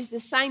well? I use the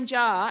same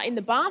jar in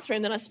the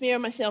bathroom that I smear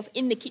on myself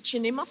in the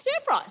kitchen in my stir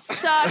fries.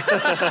 So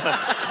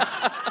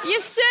you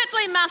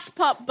certainly must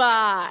pop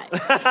by.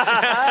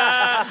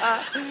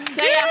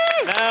 See ya.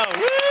 Oh,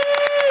 woo!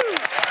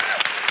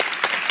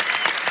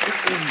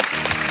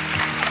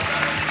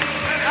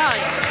 Oh,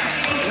 yeah.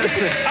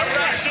 A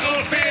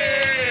rational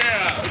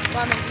fear!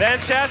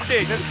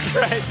 Fantastic. That's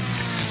great.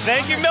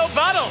 Thank you, Mel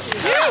Buttle.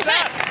 Yeah,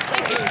 thanks.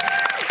 Thank you.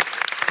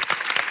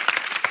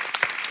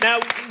 Now,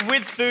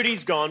 with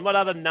foodies gone, what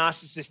other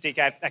narcissistic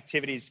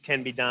activities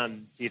can be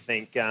done, do you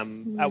think?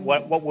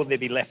 What will there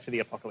be left for the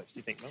apocalypse, do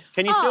you think, Mel?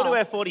 Can you still do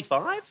our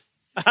 45?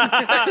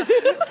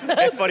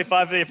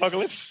 F-45 for the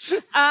apocalypse.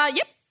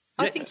 Yep.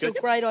 I think your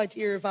great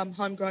idea of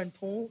homegrown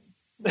porn.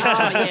 Oh,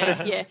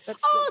 yeah.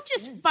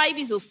 Just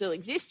babies will still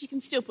exist. You can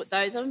still put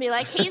those on and be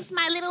like, Here's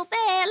my little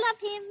bear, love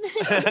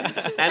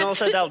him. And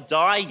also they'll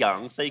die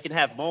young, so you can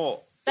have more.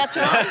 that's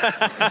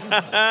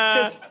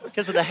right.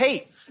 Because of the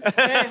heat.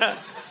 Yeah.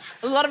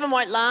 A lot of them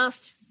won't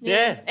last.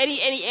 Yeah.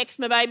 Any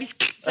eczema babies,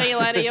 see you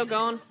later, you're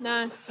gone.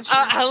 No.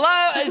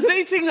 Hello, is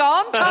anything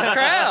on? Tough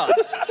crowd.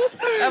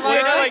 Am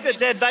I right? Like the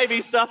dead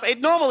baby stuff,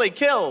 it normally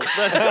kills.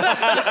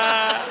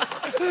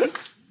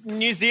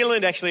 New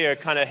Zealand actually are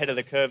kind of ahead of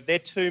the curve. Their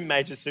two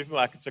major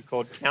supermarkets are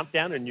called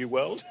Countdown and New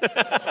World.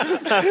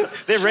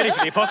 They're ready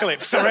for the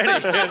apocalypse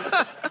already.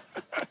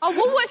 Oh,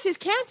 Woolworths is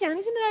Countdown,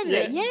 isn't it, over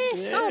there?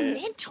 Yes. Yeah. Oh,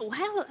 mental.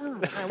 How? I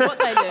don't know what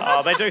they do.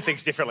 Oh, they do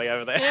things differently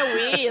over there. How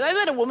weird. They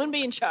let a woman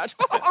be in charge.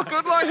 Oh,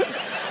 good luck.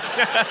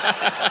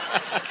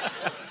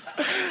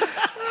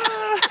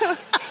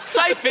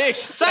 Say fish.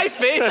 Say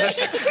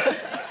fish.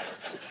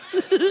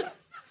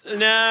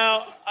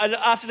 Now,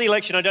 after the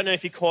election, I don't know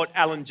if you caught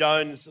Alan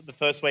Jones the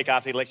first week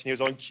after the election. He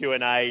was on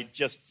Q&A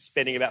just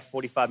spending about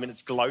 45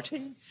 minutes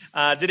gloating.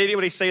 Did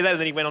anybody see that? And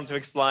then he went on to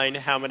explain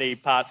how many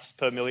parts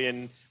per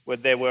million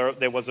there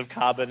was of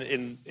carbon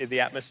in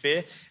the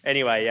atmosphere.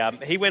 Anyway,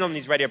 he went on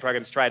his radio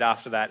program straight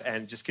after that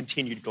and just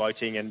continued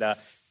gloating, and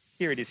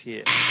here it is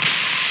here.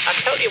 I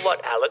tell you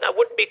what, Alan, I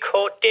wouldn't be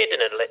caught dead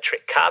in an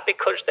electric car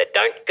because they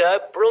don't go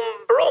broom,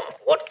 broom.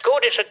 What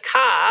good is a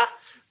car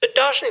that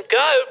doesn't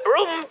go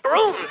broom,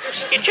 broom?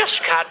 You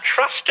just can't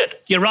trust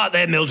it. You're right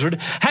there, Mildred.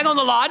 Hang on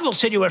the line, we'll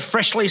send you a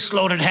freshly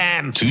slaughtered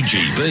ham.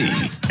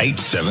 2GB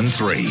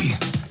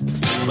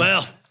 873.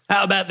 Well,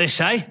 how about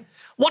this, eh?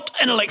 What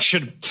an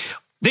election.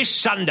 This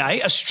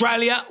Sunday,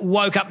 Australia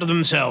woke up to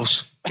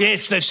themselves.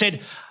 Yes, they've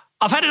said,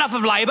 I've had enough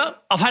of Labor,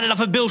 I've had enough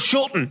of Bill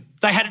Shorten.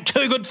 They had it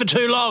too good for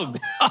too long.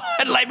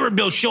 And Labor and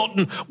Bill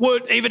Shorten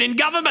weren't even in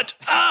government.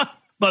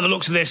 By the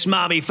looks of their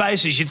smarmy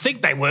faces, you'd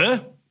think they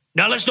were.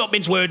 No, let's not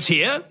mince words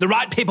here. The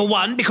right people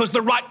won because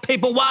the right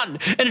people won.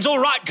 And it's all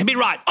right to be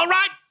right. All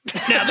right?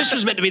 Now, this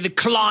was meant to be the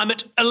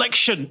climate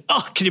election.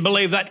 Oh, can you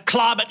believe that?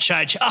 Climate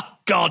change. Oh,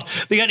 God.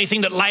 The only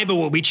thing that Labor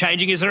will be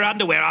changing is their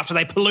underwear after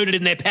they polluted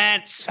in their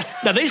pants.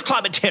 Now, these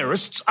climate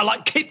terrorists are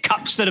like keep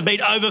cups that have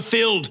been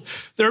overfilled.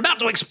 They're about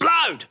to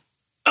explode.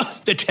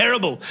 Oh, they're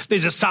terrible.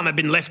 These are some have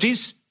been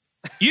lefties.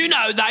 You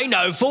know, they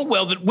know full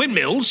well that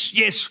windmills,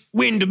 yes,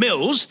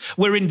 windmills,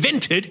 were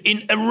invented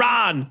in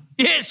Iran.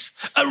 Yes,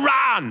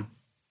 Iran.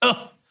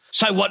 Oh,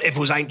 so what if it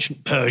was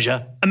ancient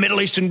Persia? A Middle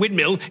Eastern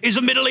windmill is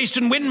a Middle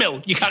Eastern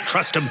windmill. You can't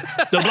trust them.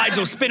 The blades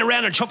will spin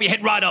around and chop your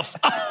head right off.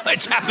 Oh,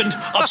 it's happened.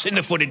 I've seen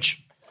the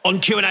footage. On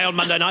Q&A on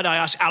Monday night, I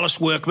asked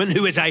Alice Workman,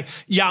 who is a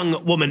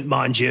young woman,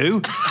 mind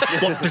you,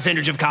 what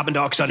percentage of carbon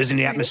dioxide is in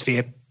the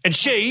atmosphere. And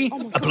she,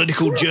 a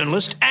political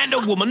journalist and a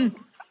woman,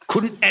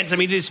 couldn't answer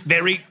me this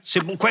very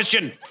simple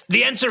question.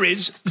 The answer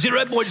is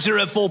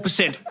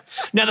 0.04%.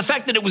 Now, the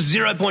fact that it was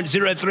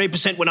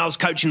 0.03% when I was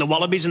coaching the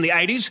Wallabies in the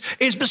 80s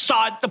is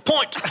beside the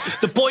point.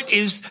 The point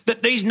is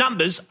that these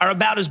numbers are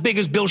about as big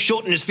as Bill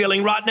Shorten is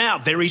feeling right now,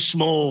 very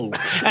small.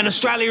 And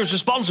Australia is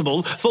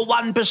responsible for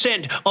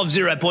 1% of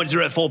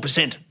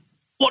 0.04%.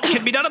 What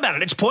can be done about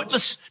it? It's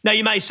pointless. Now,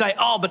 you may say,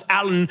 oh, but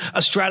Alan,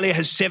 Australia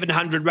has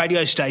 700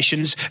 radio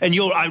stations and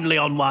you're only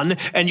on one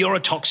and you're a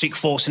toxic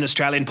force in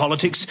Australian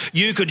politics.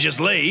 You could just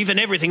leave and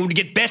everything would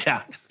get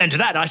better. And to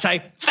that, I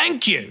say,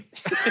 thank you.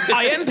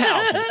 I am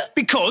powerful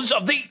because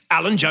of the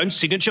Alan Jones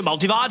signature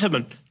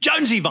multivitamin,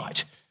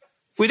 Jonesivite.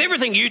 With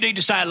everything you need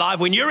to stay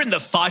alive when you're in the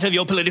fight of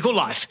your political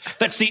life.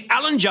 That's the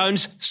Alan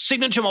Jones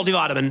signature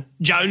multivitamin,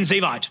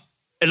 Jonesivite.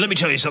 And let me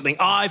tell you something,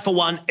 I, for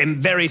one, am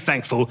very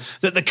thankful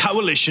that the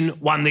coalition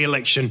won the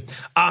election.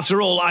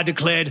 After all, I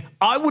declared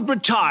I would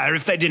retire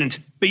if they didn't.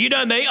 But you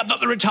know me, I'm not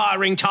the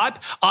retiring type.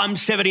 I'm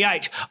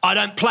 78. I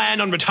don't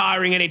plan on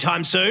retiring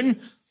anytime soon.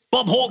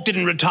 Bob Hawke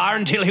didn't retire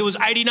until he was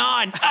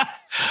 89.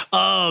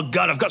 Oh,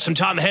 God, I've got some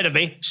time ahead of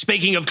me.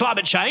 Speaking of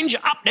climate change,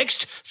 up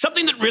next,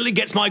 something that really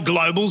gets my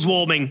globals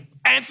warming.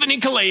 Anthony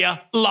Kalia,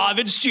 live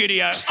in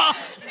studio. Oh,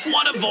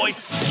 what a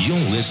voice.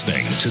 You're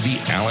listening to the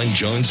Alan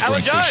Jones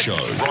Breakfast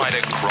Show right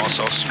across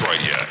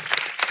Australia.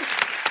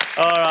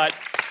 All right.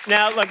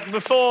 Now,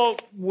 before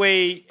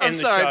we end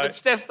the show... I'm sorry, but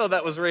Steph thought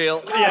that was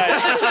real.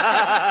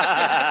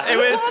 Yeah. It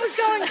was... I was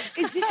going,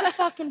 is this a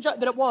fucking joke?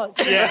 But it was.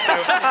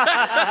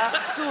 Yeah.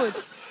 It's good.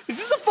 Is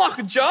this a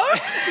fucking joke?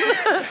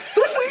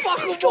 This is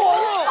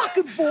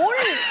fucking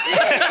boring.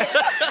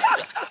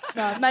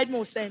 No, it made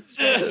more sense.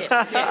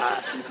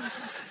 Yeah.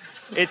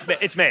 It's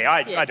me.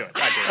 I do it.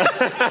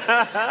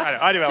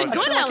 I do it. It's a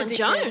good Alan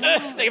Jones.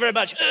 Thank you very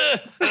much.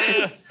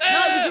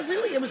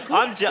 It was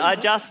good. I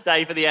just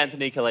stay for the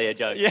Anthony Kalia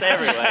jokes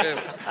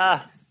everywhere.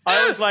 I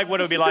always like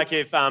what it would be like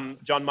if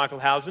John Michael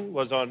Housen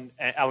was on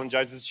Alan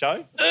Jones's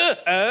show.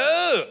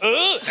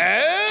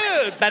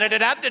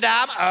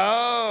 Ba-da-da-dum-da-dum.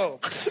 Oh.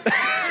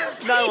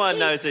 No one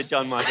knows who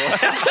John Michael is.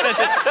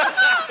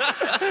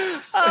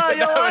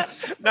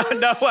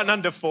 No one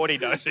under 40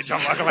 knows who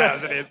John Michael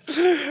Housen is.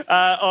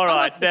 All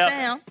right.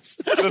 Now,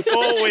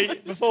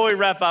 before we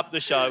wrap up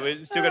the show,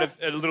 we've still got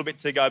a little bit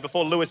to go.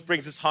 Before Lewis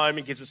brings us home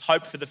and gives us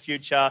hope for the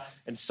future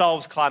and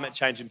solves climate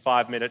change in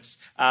 5 minutes.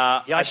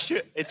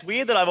 It's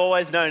weird that I've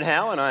always known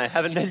how and I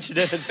haven't mentioned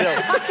it until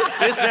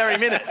this very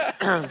minute.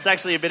 It's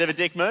actually a bit of a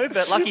dick move,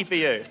 but lucky for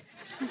you.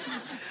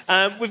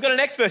 We've got an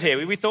expert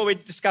here. We thought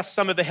we'd discuss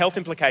some of the health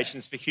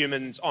implications for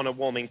humans on a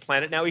warming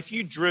planet. Now, if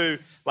you drew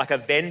like a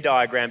Venn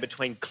diagram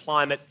between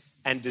climate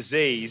and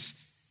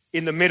disease,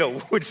 in the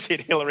middle would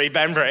sit Hilary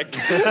Bambrick.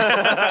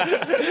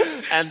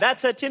 And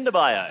that's her Tinder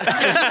bio.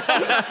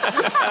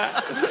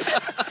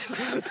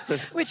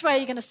 Which way are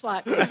you going to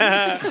swipe?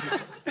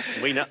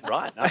 We know,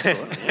 right?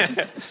 Absolutely.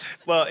 Yeah.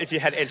 Well, if you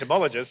had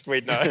entomologists,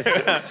 we'd know.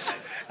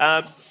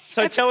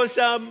 So tell us,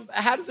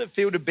 how does it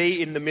feel to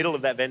be in the middle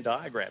of that Venn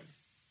diagram?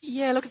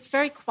 Yeah, look, it's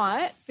very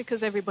quiet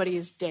because everybody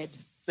is dead.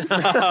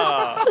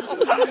 Mamma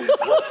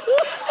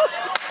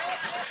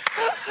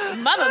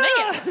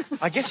mia.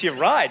 I guess you're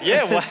right.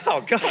 Yeah, wow,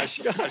 gosh.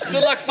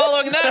 Good luck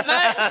following that,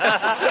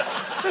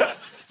 mate.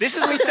 This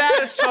is the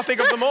saddest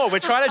topic of them all. We're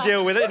trying to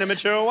deal with it in a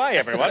mature way,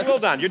 everyone. Well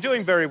done. You're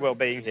doing very well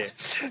being here.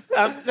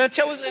 Now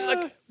tell us,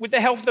 with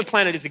the health of the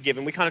planet as a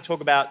given, we kind of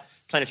talk about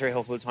planetary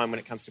health all the time when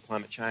it comes to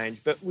climate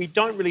change, but we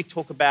don't really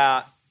talk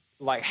about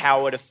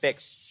how it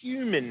affects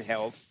human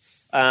health.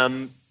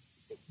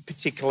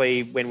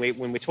 Particularly when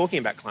we're talking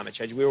about climate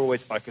change, we're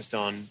always focused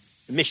on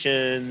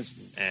emissions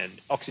and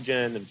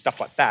oxygen and stuff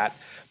like that.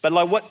 But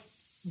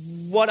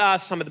what are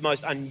some of the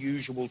most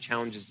unusual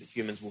challenges that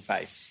humans will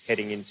face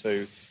heading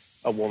into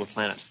a warmer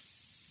planet?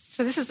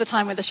 So this is the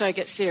time where the show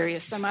gets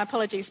serious, so my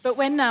apologies. But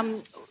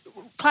when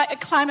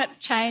climate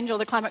change or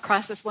the climate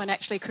crisis won't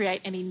actually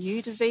create any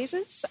new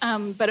diseases,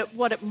 but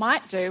what it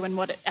might do, and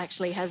what it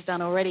actually has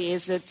done already,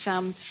 is it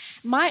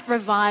might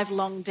revive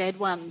long dead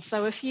ones.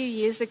 So a few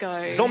years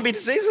ago... Zombie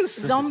diseases?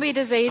 Zombie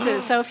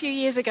diseases. So a few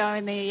years ago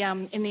in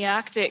the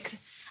Arctic,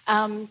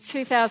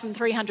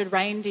 2,300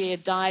 reindeer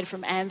died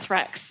from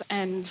anthrax,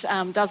 and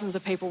dozens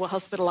of people were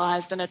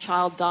hospitalised and a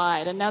child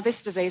died. And now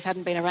this disease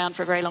hadn't been around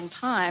for a very long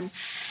time.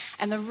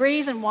 And the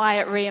reason why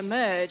it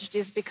re-emerged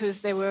is because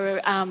there were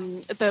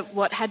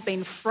what had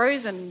been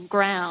frozen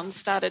ground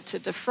started to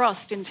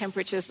defrost in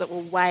temperatures that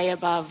were way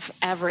above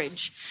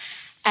average.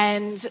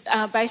 And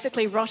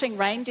basically rotting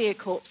reindeer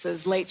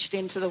corpses leached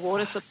into the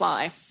water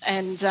supply,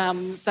 and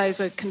those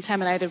were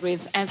contaminated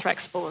with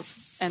anthrax spores.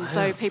 And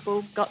so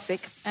people got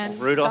sick and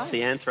Rudolph died.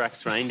 the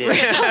anthrax reindeer.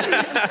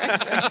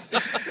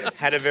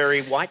 Had a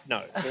very white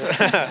nose.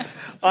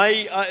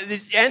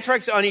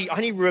 Anthrax, I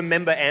only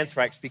remember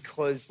anthrax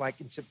because,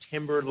 in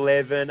September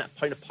 11,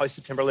 in a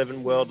post-September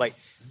 11 world,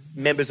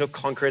 members of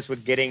Congress were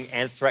getting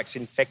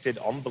anthrax-infected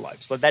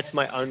envelopes. That's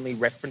my only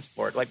reference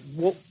for it.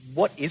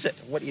 What is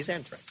it? What is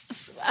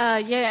anthrax?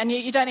 And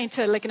you don't need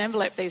to lick an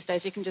envelope these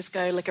days. You can just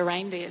go lick a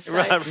reindeer. So,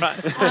 Right.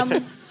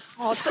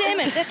 Oh, damn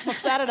it, that's my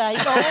Saturday.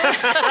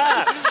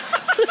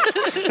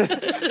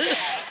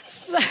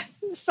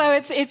 So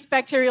it's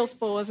bacterial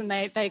spores, and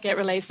they get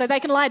released. So they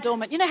can lie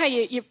dormant. You know how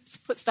you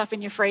put stuff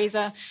in your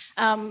freezer?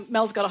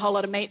 Mel's got a whole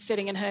lot of meat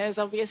sitting in hers,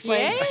 obviously.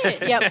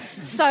 Yeah. Yep.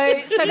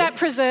 So that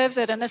preserves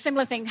it, and a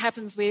similar thing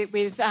happens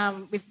with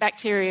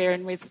bacteria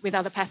and with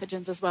other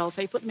pathogens as well.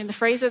 So you put them in the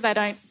freezer, they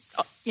don't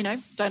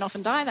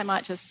often die. They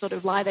might just sort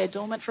of lie there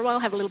dormant for a while,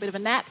 have a little bit of a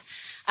nap.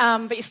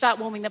 But you start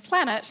warming the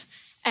planet,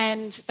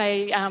 and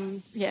they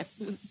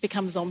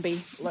become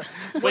zombie.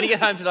 When you get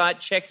home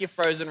tonight, check your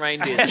frozen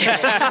reindeer. Good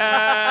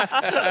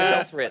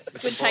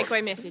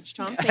takeaway message,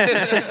 Tom.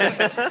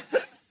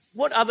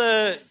 What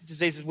other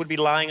diseases would be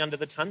lying under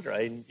the tundra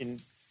in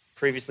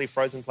previously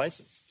frozen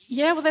places?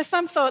 Yeah, well, there's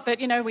some thought that,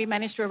 we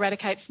managed to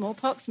eradicate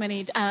smallpox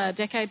many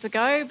decades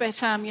ago, but,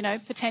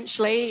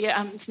 potentially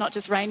it's not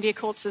just reindeer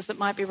corpses that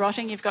might be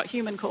rotting. You've got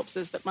human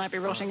corpses that might be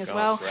rotting as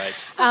well. Great.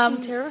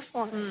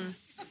 Terrifying.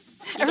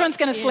 Everyone's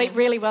going to sleep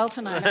really well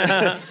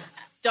tonight.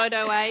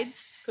 Dodo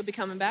AIDS could be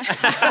coming back.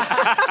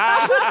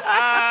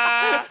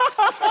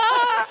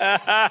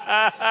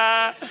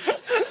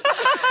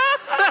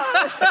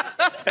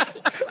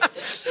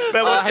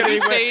 Have you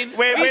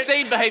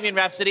seen Bohemian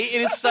Rhapsody?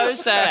 It is so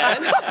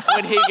sad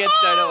when he gets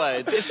Dodo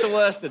AIDS. It's the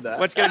worst of that.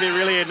 What's going to be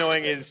really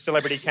annoying is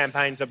celebrity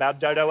campaigns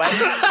about Dodo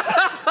AIDS.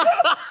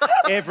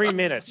 Every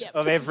minute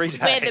of every day.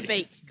 Wear the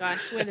beak,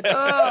 guys. Wear the beak.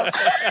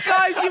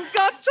 Guys, you've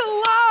got to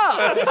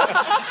laugh.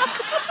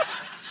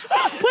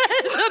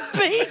 Wear the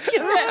beak. Okay,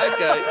 all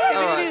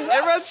right.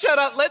 Everyone shut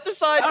up. Let the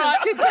scientists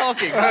keep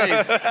talking,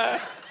 please. I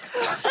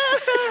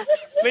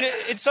mean,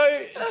 it's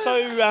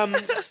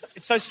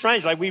so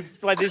strange.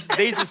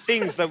 These are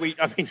things that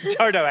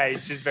Dodo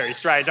AIDS is very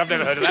strange. I've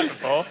never heard of that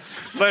before.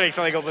 Learning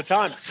something all the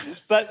time.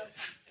 But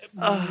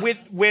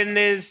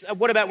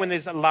what about when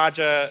there's a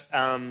larger,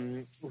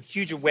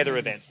 huger weather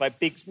events, like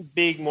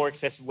big, more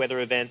excessive weather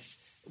events?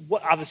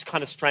 what other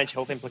kind of strange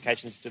health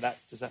implications does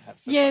that have?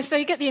 Yeah, so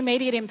you get the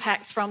immediate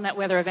impacts from that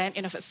weather event.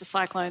 If it's a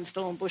cyclone,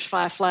 storm,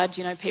 bushfire, flood,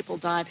 people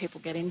die,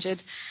 people get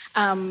injured.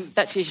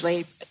 That's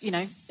usually,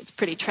 it's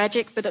pretty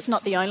tragic, but it's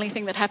not the only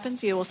thing that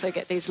happens. You also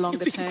get these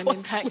longer-term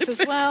impacts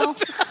as well.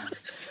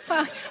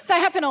 Well, they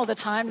happen all the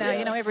time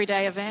now,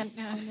 everyday event.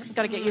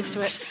 Got to get used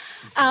to it.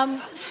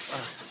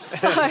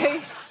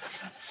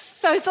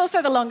 So it's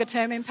also the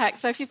longer-term impact.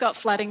 So if you've got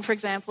flooding, for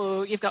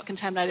example, you've got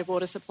contaminated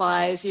water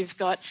supplies, you've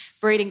got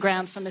breeding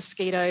grounds for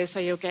mosquitoes, so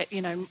you'll get,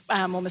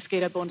 more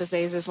mosquito-borne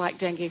diseases like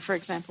dengue, for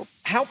example.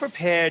 How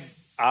prepared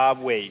are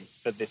we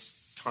for this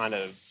kind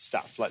of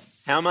stuff? Like,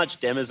 how much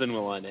Denizen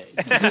will I need?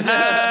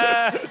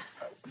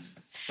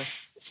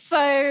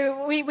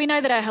 So we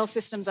know that our health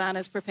systems aren't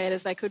as prepared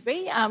as they could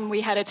be.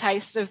 We had a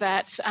taste of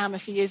that a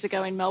few years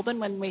ago in Melbourne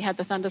when we had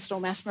the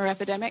thunderstorm asthma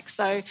epidemic.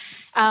 So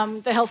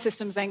the health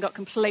systems then got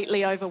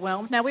completely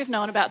overwhelmed. Now, we've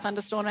known about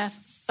thunderstorm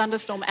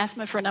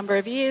asthma for a number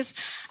of years,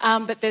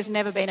 but there's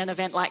never been an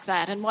event like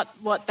that. And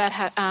what that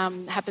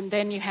happened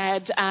then, you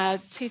had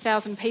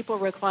 2,000 people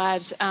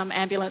required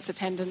ambulance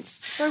attendance.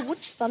 So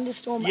what's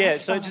thunderstorm asthma?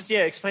 asthma? So just,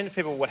 explain to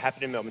people what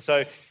happened in Melbourne.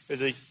 So there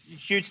was a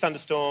huge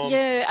thunderstorm.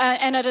 Yeah,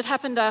 and it had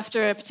happened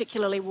after a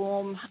particularly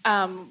warm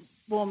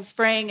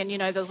spring, and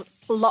there's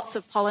lots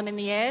of pollen in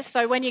the air.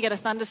 So when you get a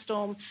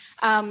thunderstorm,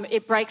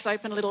 it breaks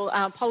open little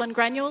pollen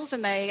granules,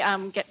 and they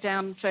get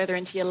down further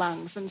into your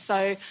lungs. And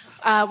so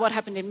what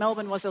happened in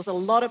Melbourne was there was a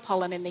lot of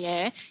pollen in the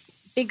air,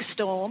 big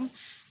storm,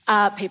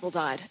 people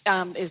died.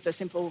 Is the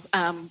simple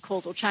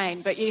causal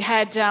chain. But you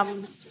had.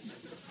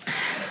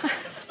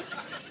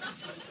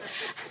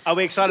 Are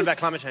we excited about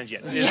climate change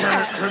yet?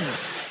 Yeah.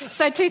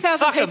 So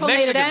 2,000 people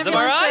needed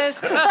ambulances.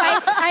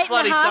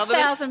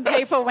 8,500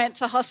 people went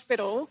to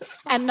hospital,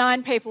 and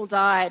 9 people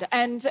died.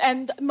 And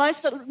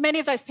many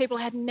of those people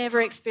had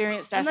never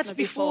experienced asthma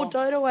before. And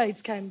that's before Dodo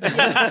AIDS came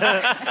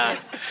back.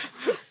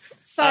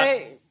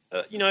 So,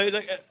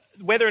 the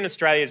weather in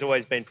Australia has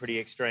always been pretty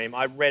extreme.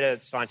 I read a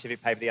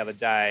scientific paper the other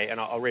day, and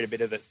I'll read a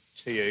bit of it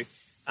to you.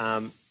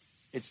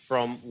 It's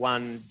from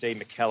one D.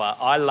 McKellar.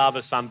 I love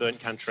a sunburnt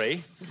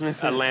country,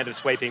 a land of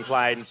sweeping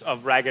plains,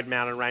 of ragged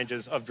mountain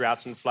ranges, of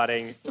droughts and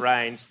flooding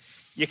rains.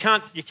 You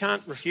can't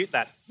refute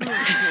that.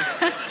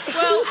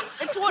 Well,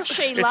 it's what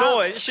she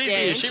loves.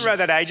 She wrote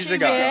that ages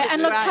ago. Yeah,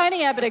 and look,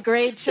 Tony Abbott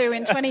agreed to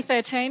in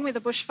 2013 with the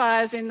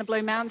bushfires in the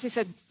Blue Mountains. He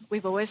said,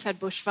 we've always had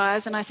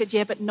bushfires. And I said,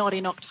 yeah, but not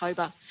in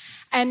October.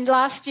 And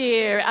last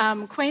year,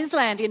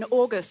 Queensland in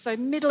August, so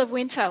middle of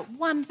winter,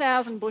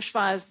 1,000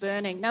 bushfires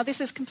burning. Now,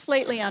 this is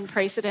completely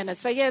unprecedented.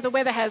 So, yeah, the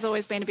weather has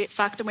always been a bit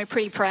fucked, and we're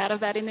pretty proud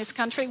of that in this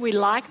country. We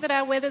like that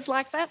our weather's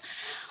like that.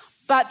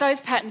 But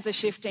those patterns are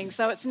shifting.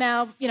 So it's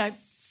now,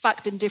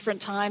 fucked in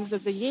different times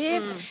of the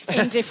year,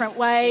 in different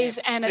ways.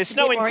 And it's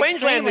snow in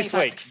Queensland this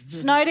week.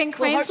 Snowed in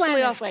Queensland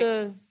this week.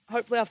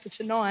 Hopefully after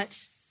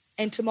tonight,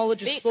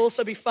 entomologists will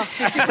also be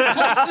fucked in different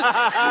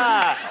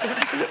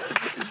places.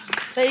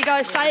 There you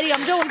go, Sadie,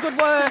 I'm doing good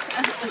work.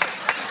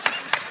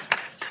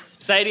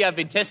 Sadie, I've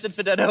been tested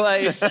for Dodo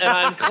AIDS and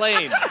I'm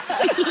clean.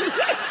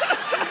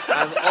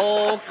 I'm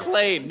all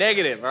clean.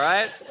 Negative, all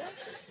right?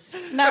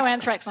 No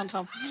anthrax on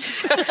Tom.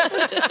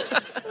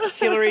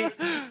 Hillary,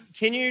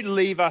 can you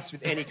leave us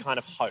with any kind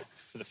of hope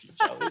for the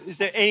future? Is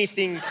there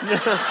anything...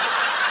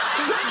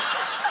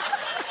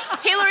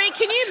 Hillary,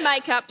 can you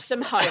make up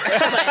some hope, please?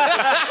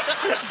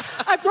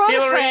 I brought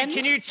Hillary, a friend.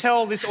 Can you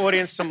tell this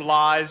audience some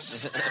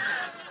lies?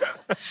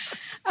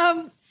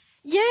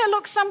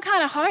 Look, some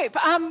kind of hope.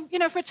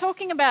 If we're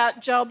talking about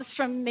jobs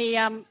from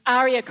the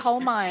Aria coal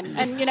mine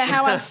and,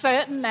 how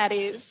uncertain that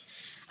is,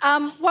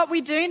 what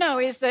we do know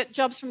is that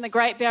jobs from the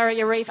Great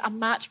Barrier Reef are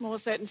much more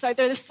certain. So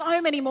there are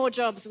so many more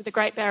jobs with the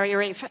Great Barrier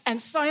Reef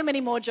and so many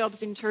more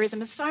jobs in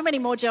tourism and so many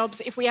more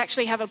jobs if we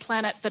actually have a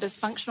planet that is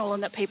functional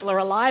and that people are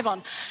alive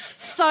on.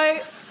 So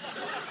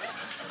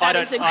I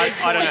don't know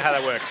how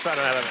that works.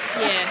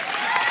 Yeah.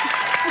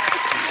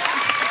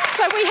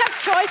 So we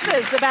have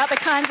choices about the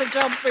kinds of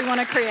jobs we want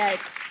to create.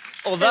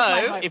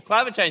 Although, if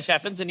climate change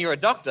happens and you're a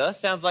doctor,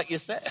 sounds like you're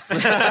set. You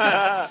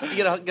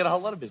get a whole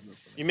lot of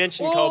business. You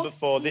mentioned coal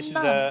before. This is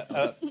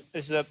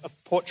a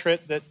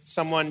portrait that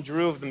someone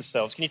drew of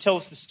themselves. Can you tell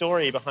us the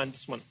story behind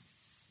this one?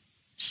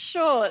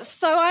 Sure.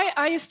 So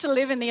I used to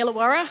live in the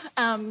Illawarra,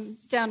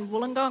 down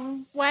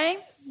Wollongong way.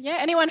 Yeah,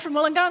 anyone from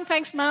Wollongong?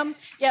 Thanks, Mum.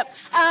 Yep.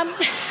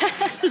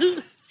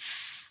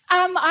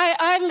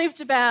 I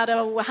lived about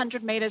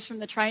 100 metres from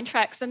the train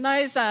tracks, and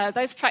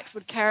those tracks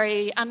would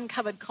carry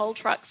uncovered coal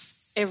trucks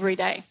every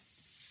day.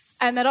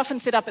 And they'd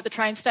often sit up at the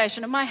train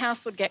station, and my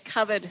house would get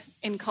covered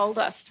in coal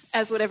dust,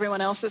 as would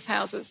everyone else's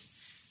houses.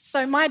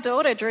 So my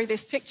daughter drew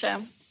this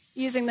picture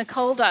using the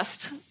coal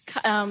dust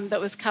that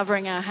was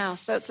covering our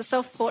house. So it's a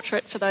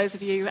self-portrait for those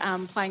of you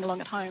playing along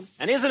at home.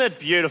 And isn't it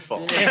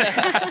beautiful?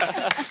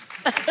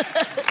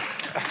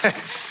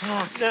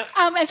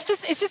 It's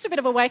just a bit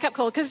of a wake-up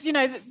call because,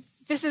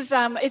 this is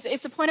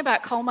it's a point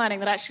about coal mining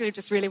that I actually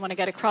just really want to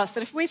get across,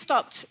 that if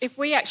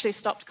we actually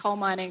stopped coal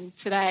mining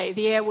today,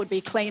 the air would be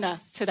cleaner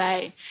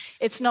today.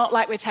 It's not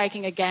like we're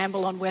taking a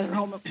gamble on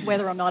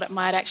whether or not it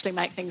might actually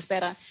make things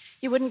better.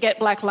 You wouldn't get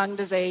black lung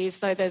disease.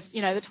 So there's,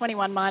 the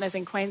 21 miners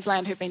in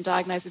Queensland who've been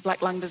diagnosed with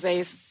black lung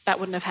disease. That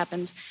wouldn't have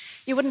happened.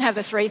 You wouldn't have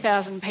the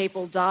 3,000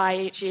 people die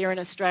each year in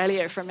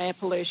Australia from air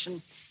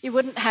pollution. You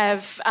wouldn't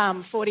have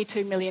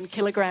 42 million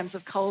kilograms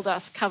of coal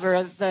dust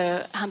cover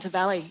the Hunter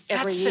Valley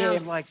every year. That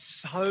sounds like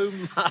so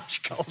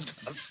much coal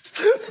dust.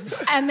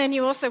 And then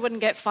you also wouldn't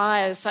get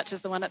fires such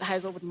as the one at the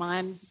Hazelwood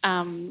mine,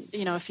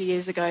 a few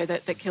years ago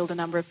that killed a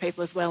number of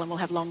people as well and will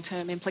have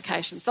long-term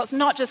implications. So it's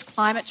not just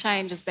climate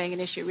change as being an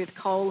issue with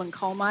coal and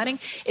coal mining.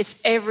 It's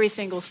every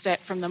single step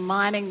from the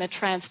mining, the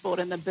transport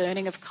and the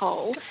burning of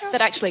coal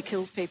that actually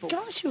kills people. Can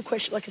I ask you a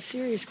question, like a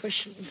serious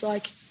question? It's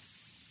like,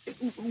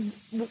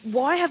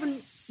 why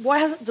hasn't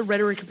the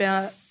rhetoric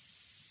about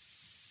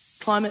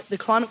the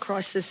climate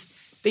crisis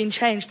been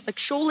changed? Like,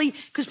 surely,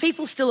 because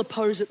people still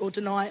oppose it or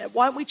deny it,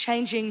 why aren't we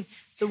changing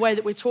the way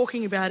that we're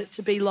talking about it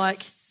to be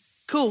like,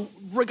 cool,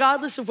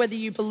 regardless of whether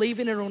you believe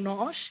in it or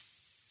not,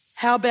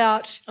 how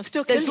about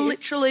there's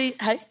literally,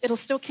 hey? It'll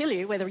still kill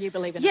you whether you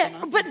believe in it or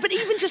not. Yeah, but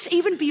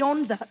even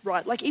beyond that,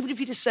 right? Like, even if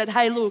you just said,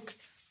 hey, look,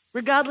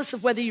 regardless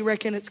of whether you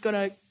reckon it's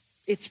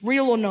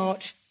real or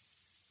not,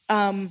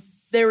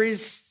 there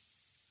is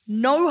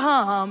no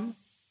harm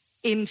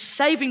in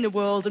saving the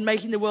world and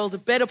making the world a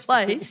better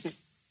place.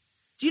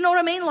 Do you know what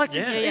I mean? Like,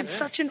 it's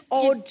such an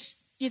odd...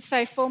 You'd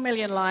say 4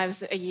 million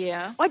lives a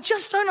year. I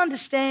just don't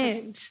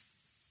understand.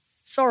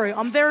 Sorry,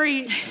 I'm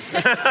very... Look,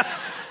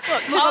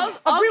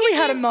 I've really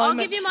had a moment.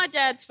 I'll give you my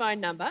dad's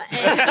phone number. Do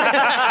you want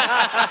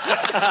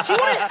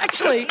to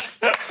actually...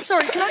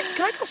 Sorry, can I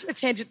go off on a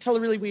tangent, tell a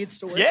really weird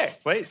story? Yeah,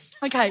 please.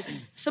 Okay,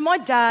 so my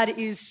dad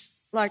is,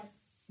 like,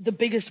 the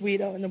biggest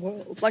weirdo in the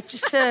world. Like,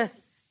 just to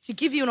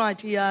give you an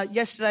idea,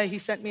 yesterday he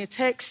sent me a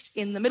text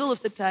in the middle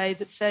of the day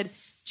that said,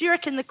 do you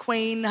reckon the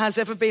Queen has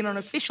ever been on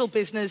official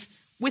business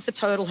with a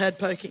turtle head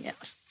poking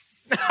out?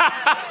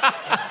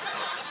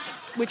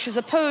 Which is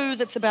a poo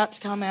that's about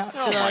to come out.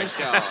 Oh, my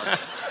God.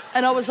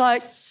 And I was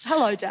like,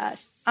 hello, Dad.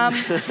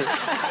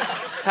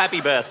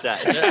 Happy birthday.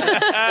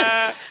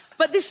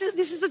 But this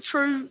is a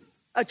true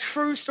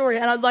story.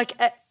 And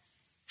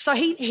so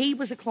he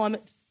was a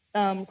climate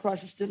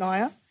crisis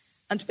denier.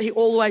 And he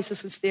always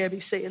listens to the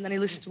ABC, and then he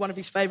listened to one of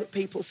his favourite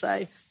people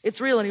say,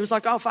 it's real, and he was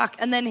like, oh, fuck.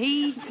 And then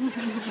he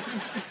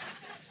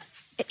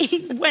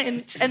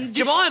went and...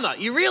 Jemima,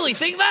 you really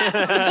think that?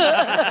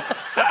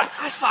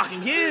 That's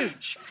fucking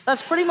huge.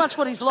 That's pretty much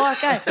what he's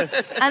like, eh?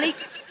 And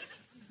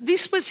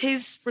this was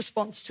his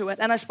response to it,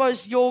 and I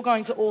suppose you're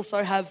going to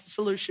also have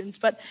solutions,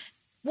 but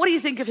what do you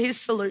think of his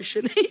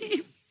solution?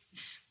 He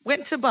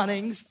went to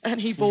Bunnings and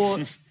he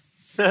bought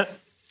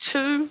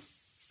two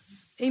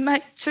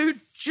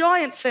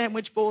giant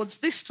sandwich boards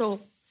this tall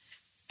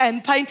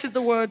and painted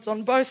the words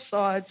on both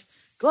sides,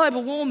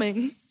 global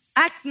warming,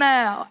 act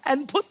now,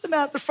 and put them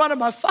out the front of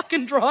my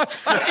fucking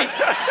driveway.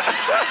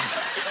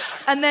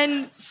 And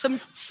then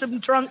some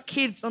drunk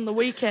kids on the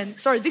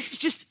weekend. Sorry, this is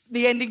just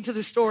the ending to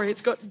the story.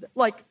 It's got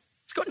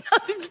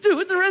nothing to do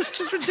with the rest, it's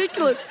just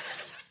ridiculous.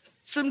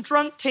 Some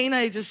drunk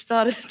teenagers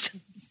started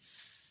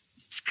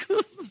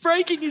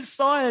breaking his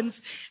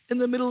signs in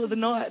the middle of the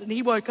night, and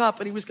he woke up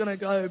and he was going to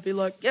go be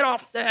like, get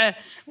off there.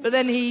 But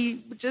then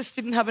he just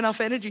didn't have enough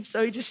energy,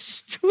 so he just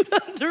stood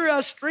under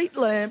our street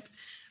lamp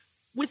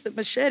with a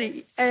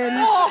machete.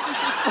 And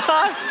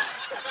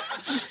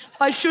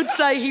I should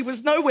say he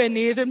was nowhere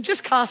near them,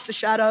 just cast a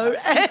shadow,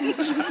 and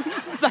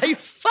they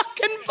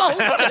fucking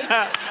bolted.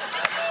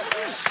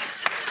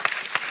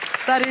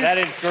 That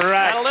is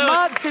great.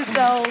 Mark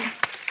Tisdale.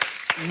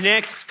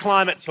 Next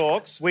climate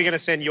talks, we're going to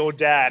send your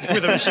dad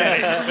with a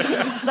machete.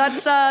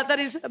 That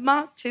is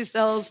Mark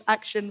Tisdale's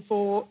action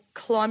for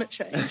climate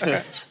change.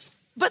 Okay.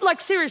 But, like,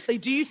 seriously,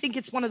 do you think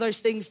it's one of those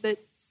things that,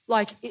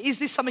 like, is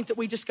this something that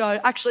we just go,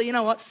 actually, you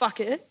know what,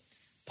 fuck it.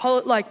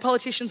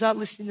 Politicians aren't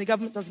listening, the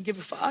government doesn't give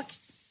a fuck.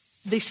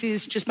 This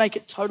is just make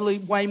it totally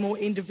way more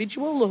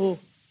individual, or...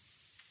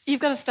 You've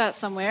got to start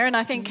somewhere, and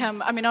I think,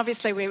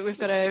 obviously we've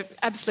got an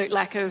absolute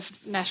lack of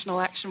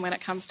national action when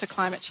it comes to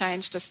climate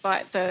change,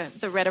 despite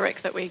the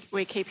rhetoric that we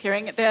keep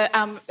hearing.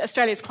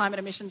 Australia's climate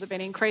emissions have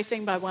been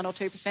increasing by 1 or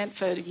 2%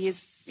 for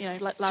years,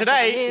 last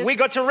Today, years. we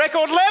got to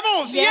record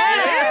levels!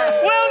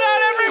 Yes! Well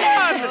done,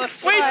 everyone!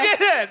 We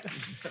did it!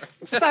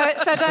 So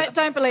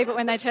don't believe it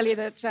when they tell you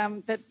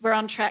that we're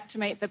on track to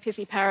meet the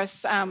pissy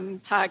Paris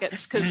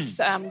targets,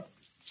 because...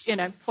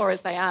 poor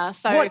as they are.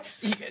 So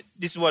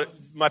this is what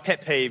my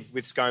pet peeve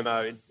with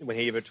ScoMo when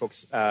he ever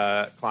talks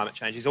climate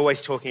change. He's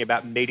always talking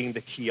about meeting the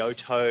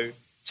Kyoto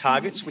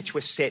targets, which were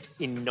set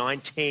in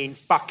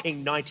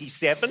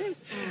 1997,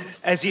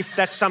 as if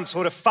that's some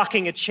sort of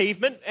fucking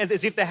achievement, and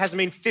as if there hasn't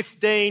been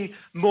 15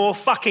 more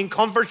fucking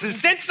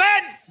conferences since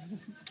then.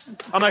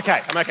 I'm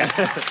okay.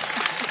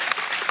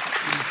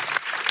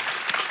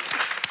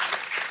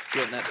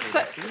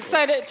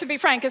 To be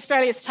frank,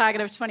 Australia's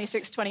target of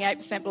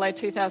 26-28% below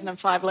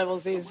 2005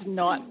 levels is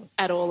not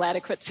at all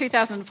adequate.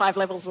 2005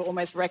 levels were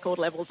almost record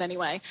levels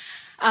anyway.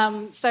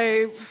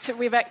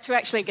 To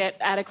actually get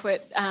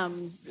adequate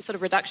sort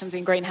of reductions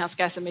in greenhouse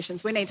gas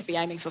emissions, we need to be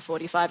aiming for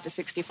 45 to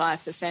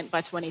 65%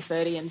 by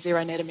 2030 and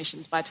zero net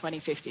emissions by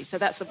 2050. So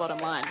that's the bottom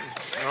line.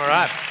 All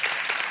right.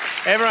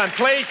 Everyone,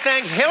 please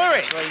thank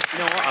Hillary. Well, you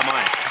know what? I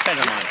might.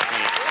 Depends on mine.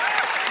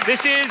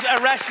 This is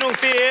A Rational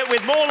Fear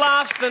with more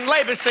laughs than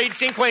Labor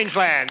seats in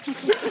Queensland.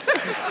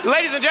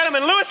 Ladies and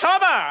gentlemen, Lewis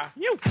Hobber.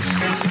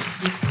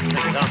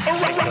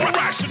 A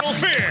rational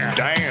fear.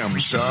 Damn,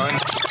 son.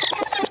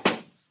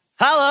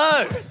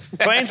 Hello,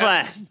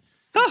 Queensland.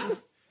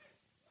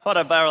 What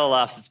a barrel of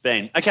laughs it's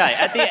been. Okay,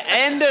 at the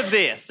end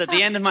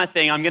of my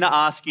thing, I'm going to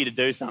ask you to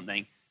do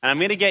something, and I'm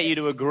going to get you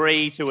to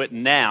agree to it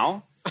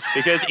now,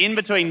 because in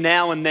between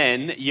now and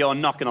then, you're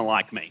not going to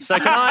like me. So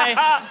can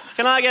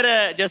I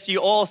get just you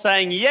all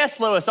saying, yes,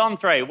 Lewis, on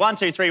 3. 1,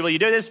 2, 3. Will you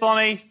do this for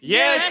me?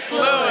 Yes,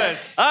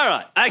 Lewis. All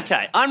right,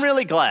 okay. I'm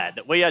really glad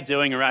that we are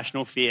doing A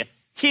Rational Fear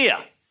here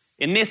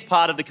in this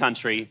part of the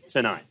country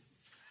tonight.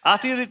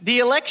 After the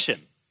election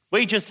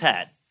we just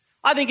had,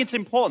 I think it's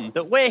important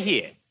that we're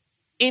here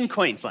in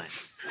Queensland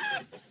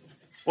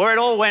where it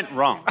all went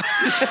wrong.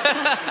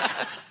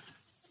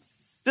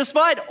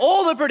 Despite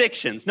all the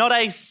predictions, not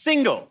a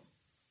single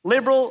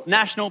Liberal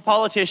national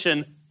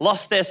politician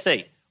lost their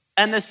seat.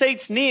 And the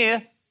seats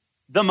near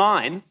the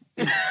mine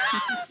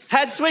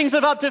had swings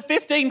of up to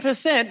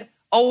 15%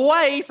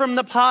 away from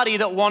the party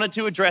that wanted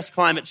to address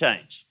climate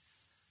change.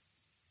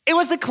 It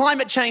was the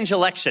climate change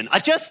election.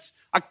 I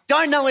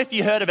don't know if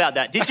you heard about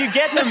that. Did you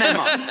get the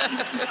memo?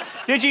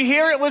 Did you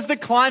hear it was the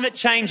climate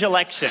change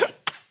election?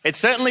 It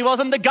certainly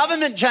wasn't the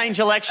government change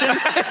election,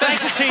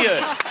 thanks to you.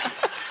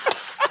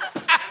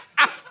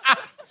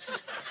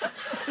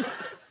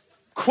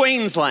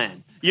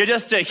 Queensland, you're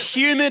just a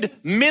humid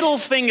middle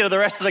finger to the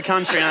rest of the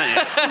country, aren't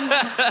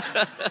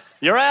you?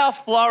 You're our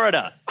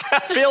Florida,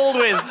 filled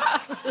with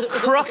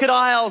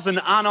crocodiles and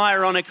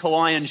unironic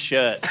Hawaiian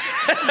shirts.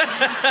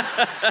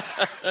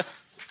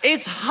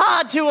 It's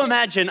hard to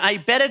imagine a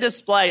better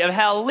display of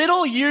how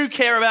little you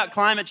care about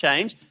climate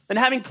change than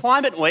having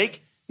Climate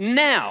Week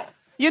now.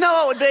 You know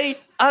what would be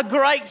a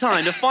great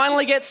time to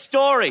finally get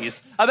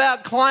stories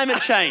about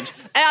climate change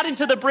out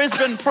into the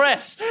Brisbane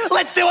press.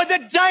 Let's do it the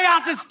day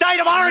after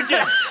State of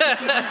Origin.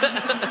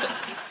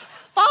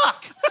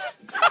 Fuck.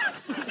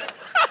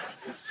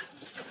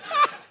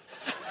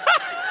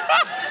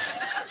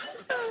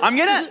 I'm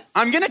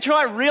gonna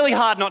try really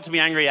hard not to be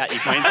angry at you,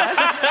 Queensland.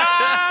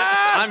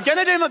 I'm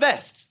gonna do my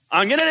best.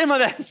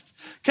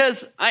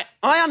 Because I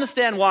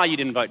understand why you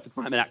didn't vote for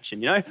climate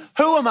action, you know?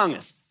 Who among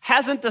us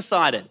hasn't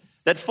decided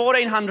that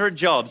 1,400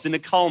 jobs in a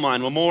coal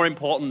mine were more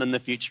important than the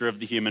future of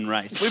the human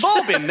race? We've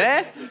all been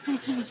there.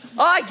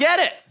 I get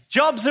it.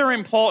 Jobs are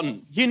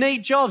important. You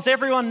need jobs.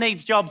 Everyone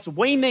needs jobs.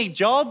 We need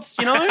jobs,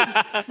 you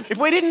know? If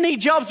we didn't need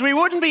jobs, we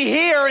wouldn't be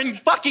here in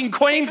fucking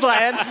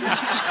Queensland.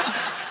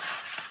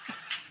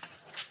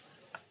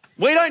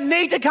 We don't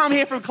need to come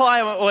here for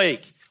Climate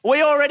Week.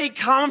 We already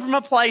come from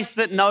a place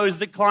that knows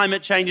that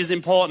climate change is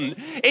important.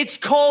 It's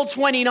called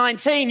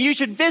 2019. You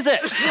should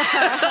visit.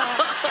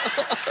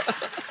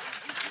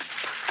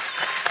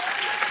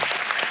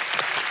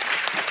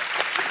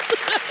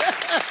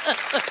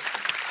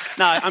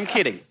 No, I'm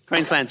kidding.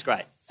 Queensland's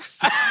great.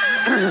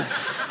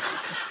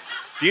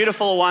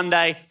 Beautiful one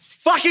day,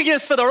 fucking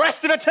us for the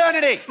rest of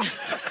eternity.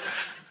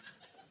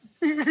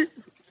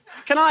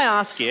 Can I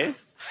ask you,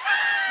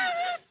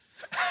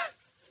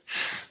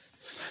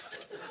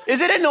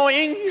 is it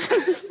annoying?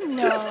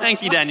 No.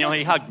 Thank you, Daniel.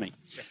 He hugged me.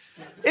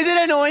 Is it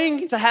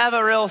annoying to have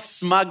a real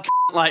smug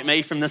like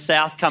me from the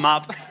south come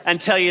up and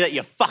tell you that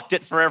you fucked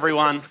it for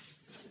everyone?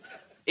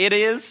 It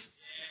is.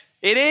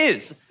 It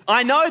is.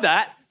 I know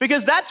that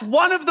because that's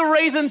one of the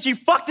reasons you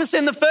fucked us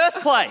in the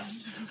first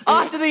place.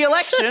 After the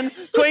election,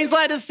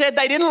 Queenslanders said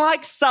they didn't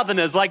like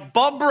Southerners like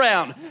Bob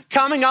Brown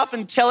coming up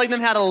and telling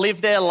them how to live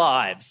their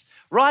lives.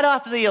 Right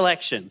after the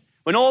election,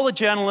 when all the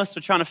journalists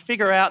were trying to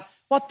figure out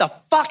what the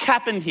fuck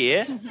happened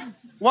here,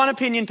 one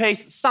opinion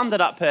piece summed it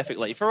up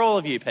perfectly for all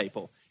of you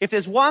people. If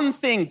there's one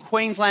thing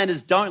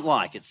Queenslanders don't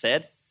like, it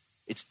said,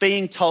 it's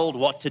being told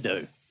what to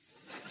do.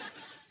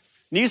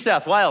 New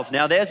South Wales,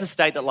 now there's a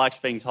state that likes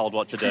being told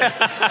what to do. They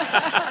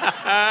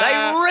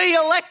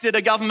re-elected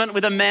a government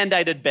with a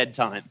mandated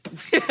bedtime.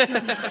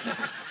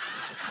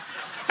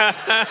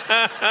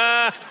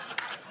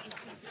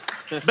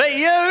 But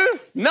you,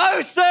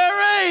 no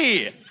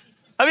siree!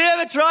 Have you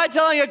ever tried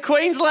telling a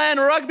Queensland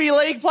rugby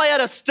league player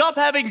to stop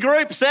having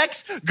group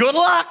sex? Good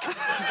luck!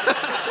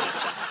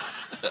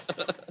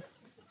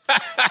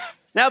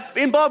 Now,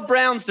 in Bob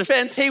Brown's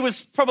defence, he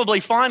was probably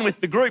fine with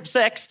the group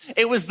sex.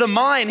 It was the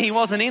mine he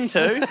wasn't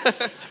into.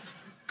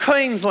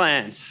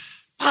 Queensland.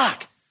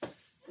 Fuck.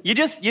 You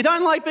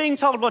don't like being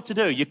told what to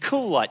do. You're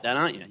cool like that,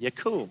 aren't you? You're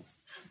cool.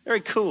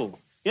 Very cool.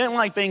 You don't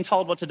like being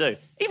told what to do.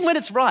 Even when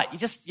it's right,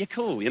 you're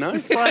cool, you know?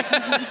 It's like,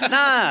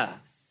 nah.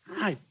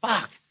 No,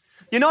 fuck.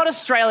 You're not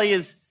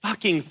Australia's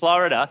fucking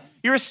Florida.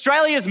 You're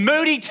Australia's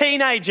moody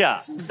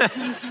teenager,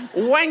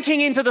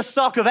 wanking into the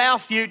sock of our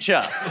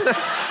future.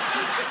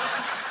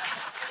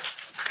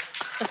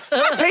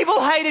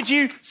 People hated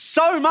you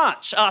so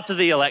much after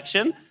the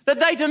election that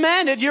they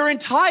demanded your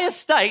entire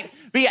state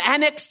be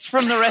annexed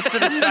from the rest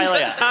of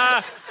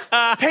Australia.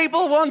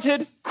 People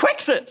wanted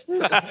Quexit.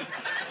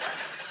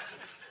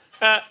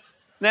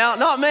 Now,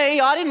 not me.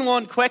 I didn't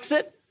want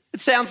Quexit. It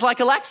sounds like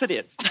a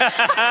laxative.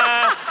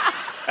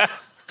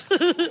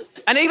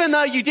 And even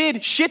though you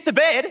did shit the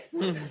bed,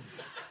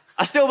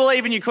 I still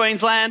believe in you,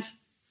 Queensland.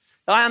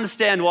 I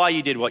understand why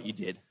you did what you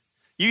did.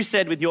 You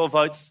said with your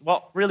votes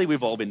what really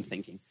we've all been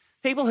thinking.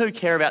 People who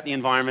care about the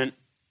environment,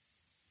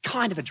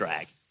 kind of a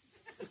drag.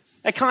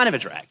 They're kind of a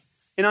drag.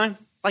 You know?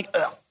 Like,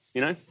 ugh. You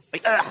know?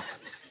 Like, ugh.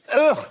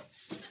 Ugh.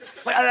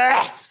 Like,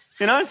 ugh.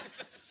 You know?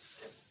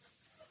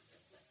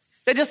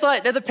 They're just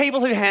like, they're the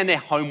people who hand their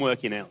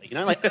homework in early. You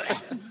know? Like, ugh.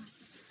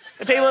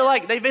 The people who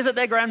like, they visit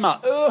their grandma.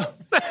 Ugh.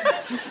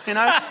 You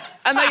know?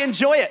 And they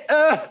enjoy it.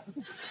 Ugh.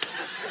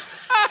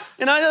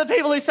 You know, they're the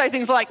people who say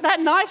things like,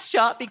 that knife's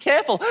sharp, be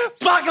careful.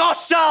 Fuck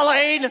off,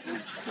 Charlene!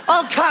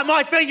 I'll cut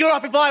my finger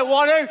off if I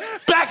want to.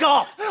 Back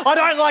off! I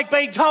don't like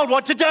being told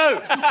what to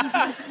do.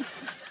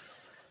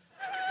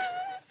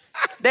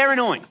 They're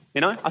annoying,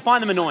 you know? I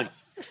find them annoying.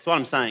 That's what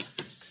I'm saying.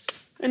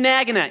 They're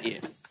nagging at you.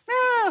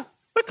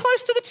 We're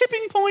close to the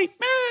tipping point.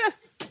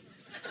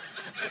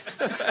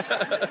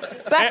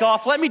 Back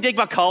off, let me dig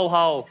my coal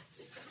hole.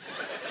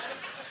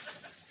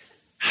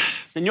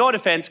 In your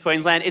defence,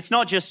 Queensland, it's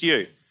not just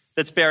you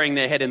that's burying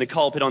their head in the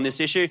coal pit on this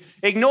issue.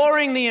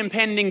 Ignoring the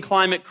impending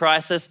climate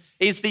crisis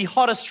is the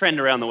hottest trend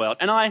around the world,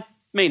 and I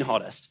mean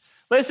hottest.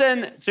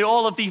 Listen to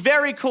all of the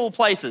very cool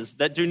places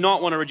that do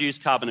not want to reduce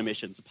carbon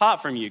emissions,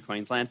 apart from you,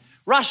 Queensland.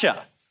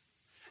 Russia,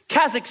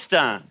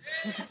 Kazakhstan,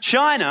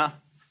 China,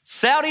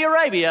 Saudi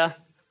Arabia,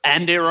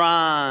 and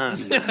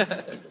Iran.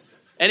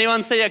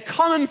 Anyone see a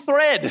common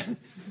thread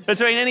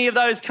between any of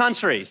those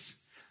countries?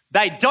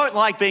 They don't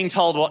like being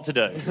told what to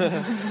do.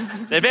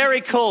 They're very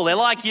cool. They're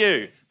like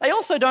you. They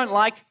also don't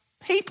like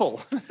people,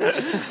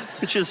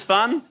 which is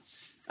fun.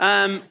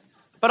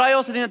 But I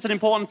also think that's an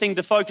important thing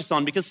to focus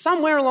on because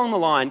somewhere along the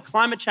line,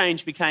 climate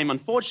change became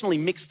unfortunately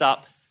mixed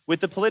up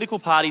with the political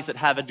parties that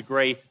have a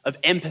degree of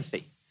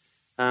empathy.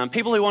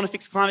 People who want to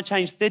fix climate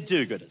change, they're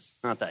do-gooders,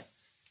 aren't they?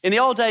 In the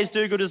old days,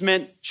 do-gooders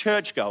meant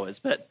churchgoers,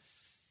 but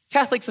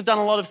Catholics have done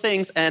a lot of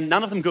things and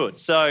none of them good.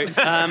 So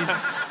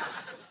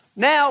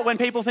now when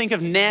people think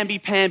of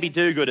namby-pamby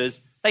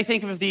do-gooders, they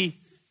think of the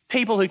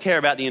people who care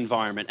about the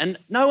environment. And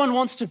no one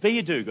wants to be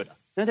a do-gooder.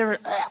 You know, they're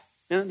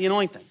the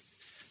annoying thing.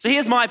 So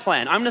here's my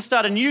plan. I'm going to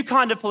start a new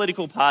kind of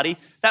political party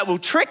that will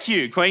trick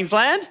you,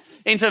 Queensland,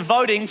 into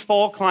voting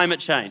for climate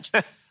change.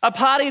 A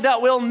party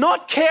that will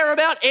not care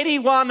about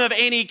anyone of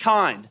any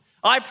kind.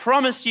 I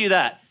promise you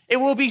that. It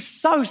will be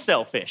so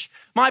selfish.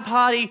 My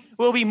party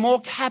will be more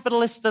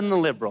capitalist than the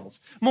Liberals,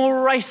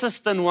 more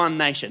racist than One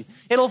Nation.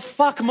 It'll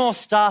fuck more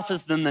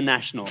staffers than the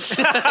Nationals.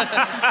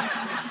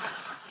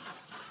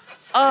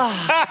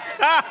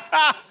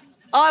 I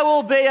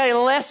will be a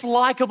less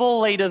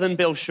likeable leader than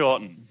Bill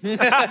Shorten.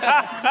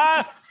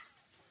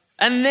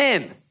 And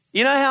then,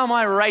 you know how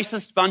my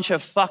racist bunch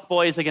of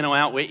fuckboys are going to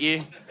outwit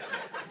you?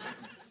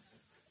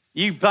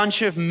 You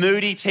bunch of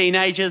moody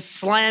teenagers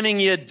slamming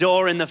your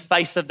door in the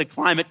face of the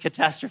climate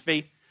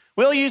catastrophe.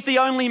 We'll use the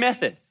only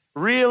method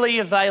really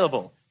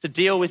available to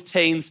deal with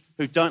teens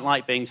who don't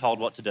like being told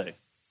what to do.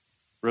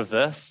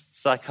 Reverse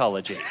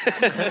psychology.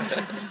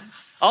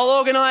 I'll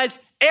organise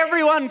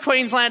everyone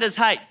Queenslanders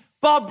hate.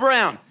 Bob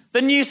Brown,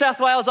 the New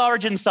South Wales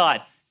Origin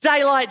side,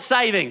 daylight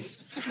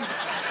savings.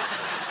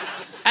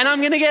 And I'm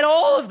going to get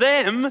all of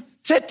them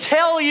to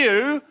tell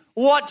you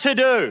what to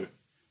do.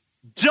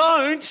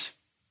 Don't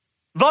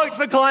vote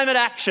for climate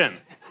action.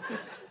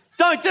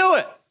 Don't do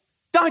it.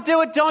 Don't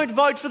do it. Don't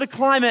vote for the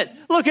climate.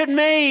 Look at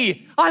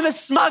me. I'm a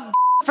smug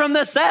from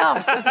the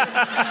south.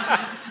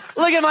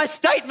 Look at my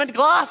statement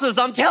glasses.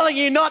 I'm telling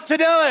you not to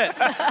do it.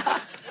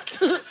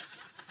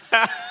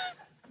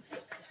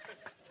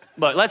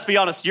 Look, let's be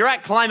honest. You're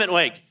at Climate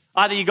Week.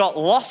 Either you got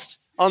lost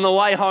on the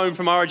way home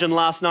from Origin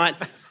last night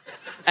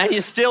and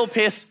you're still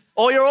pissed,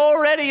 or you're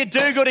already a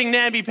do-gooding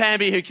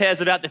namby-pamby who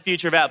cares about the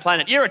future of our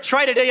planet. You're a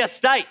traitor to your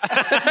state.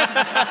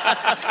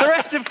 The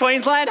rest of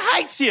Queensland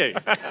hates you.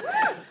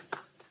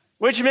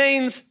 Which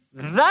means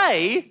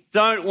they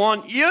don't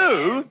want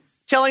you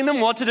telling them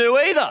what to do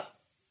either.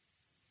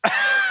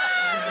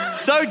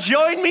 So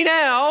join me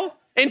now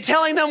in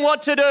telling them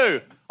what to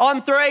do.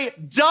 On 3,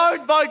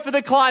 don't vote for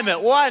the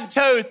climate. 1,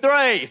 2,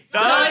 3.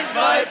 Don't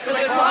vote for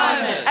the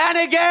climate. And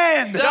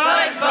again.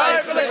 Don't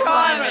vote for the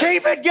climate.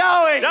 Keep it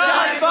going.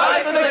 Don't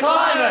vote for the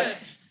climate.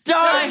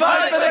 Don't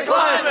vote for the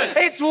climate.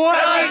 It's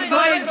working,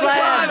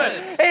 Queensland.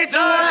 It's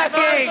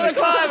working.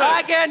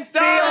 I can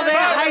feel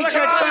their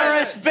hatred for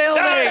us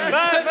building.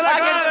 I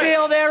can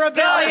feel their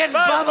rebellion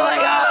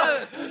bubbling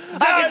up.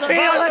 I can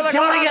feel them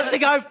telling us to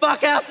go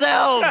fuck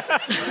ourselves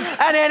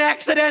and then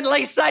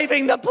accidentally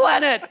saving the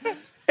planet.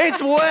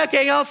 It's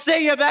working. I'll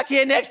see you back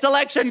here next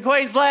election,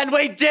 Queensland.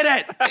 We did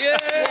it.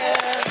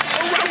 Yeah.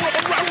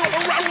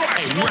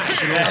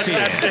 Rational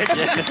Fear.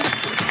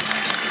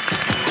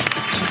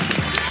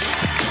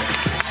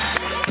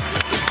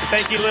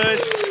 Thank you,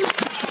 Lewis.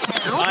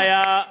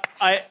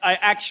 I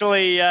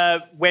actually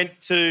went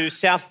to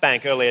South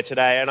Bank earlier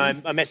today, and I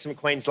met some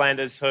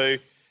Queenslanders who,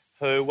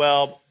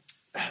 well,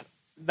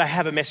 they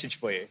have a message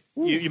for you.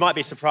 You might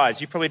be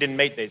surprised. You probably didn't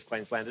meet these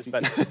Queenslanders,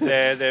 but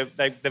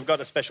they've got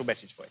a special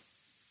message for you.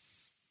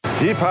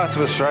 Dear parts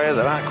of Australia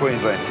that aren't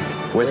Queensland,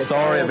 we're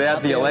sorry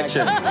about the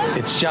election.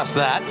 It's just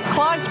that.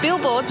 Clyde's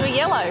billboards were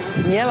yellow.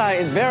 Yellow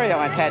is very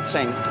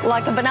eye-catching.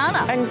 Like a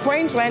banana. And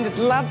Queenslanders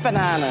love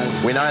bananas.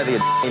 We know the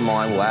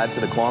mine will add to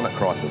the climate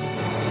crisis.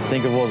 Just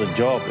think of all the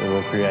jobs it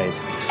will create.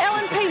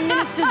 LNP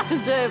ministers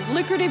deserve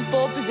lucrative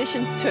board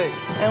positions too.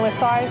 And we're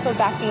sorry for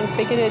backing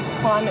bigoted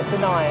climate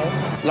deniers.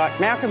 Like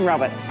Malcolm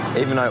Roberts.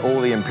 Even though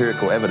all the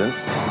empirical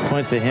evidence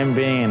points to him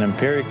being an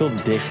empirical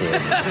dickhead.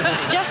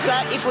 It's just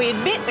that if we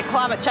admit that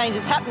climate change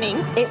is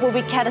happening, it will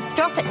be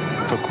catastrophic.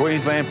 For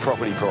Queensland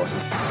property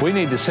prices. We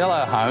need to sell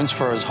our homes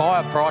for as high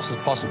a price as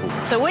possible.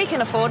 So we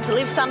can afford to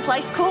live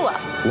someplace cooler.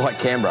 Like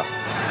Canberra.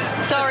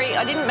 Sorry,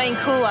 I didn't mean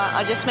cooler,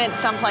 I just meant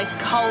someplace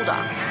colder.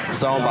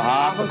 So on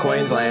behalf of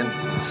Queensland,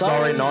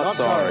 sorry, not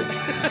sorry.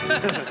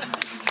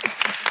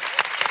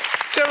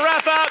 To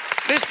wrap up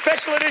this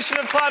special edition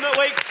of Climate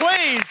Week,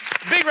 please,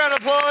 big round of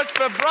applause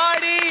for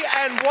Bridie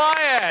and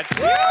Wyatt.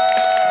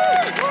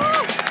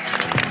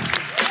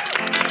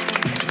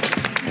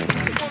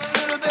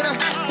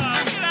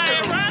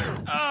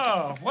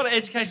 Oh, what an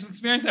educational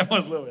experience that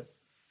was, Lewis.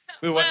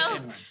 We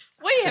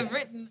have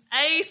written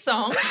a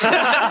song.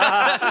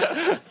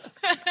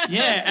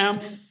 Yeah,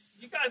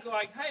 you guys were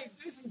like, hey,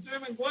 do some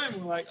doom and gloom.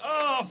 We're like,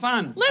 oh,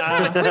 fun. Let's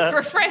have a quick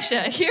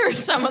refresher. Here are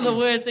some of the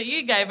words that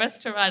you gave us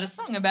to write a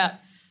song about.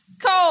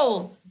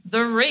 Coal,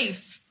 the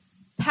reef,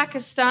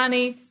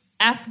 Pakistani,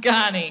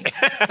 Afghani,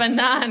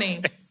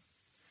 banani.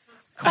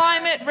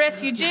 Climate,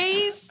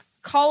 refugees,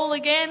 coal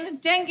again,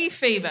 dengue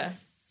fever.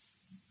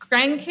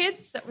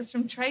 Grandkids, that was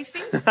from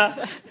Tracy.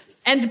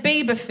 And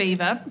Bieber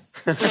fever.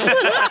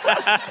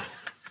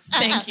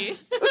 Thank you.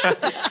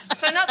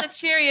 So not the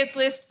cheeriest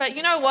list, but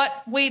you know what?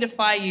 We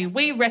defy you.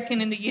 We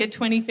reckon in the year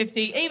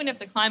 2050, even if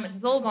the climate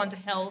has all gone to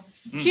hell,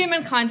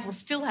 humankind will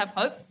still have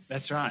hope.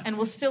 That's right. And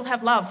will still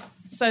have love.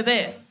 So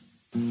there.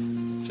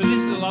 So this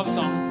is a love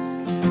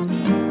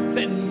song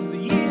set in the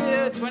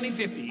year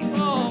 2050.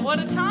 Oh, what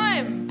a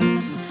time.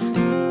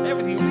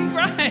 Everything will be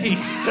great.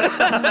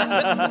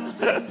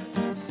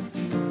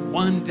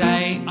 One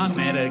day I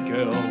met a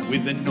girl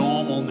with a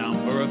normal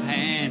number of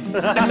hands.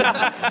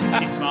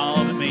 She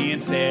smiled at me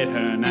and said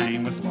her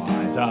name was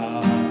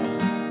Liza.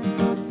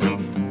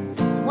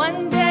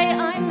 One day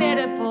I met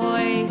a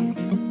boy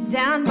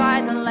down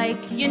by the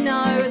lake. You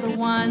know the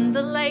one,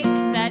 the lake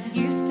that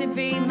used to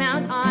be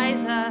Mount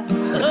Isa.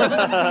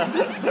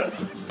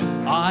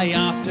 I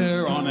asked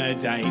her on a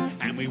date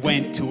and we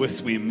went to a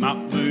swim-up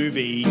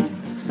movie.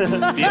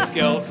 This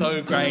girl's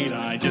so great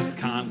I just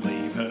can't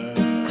leave her.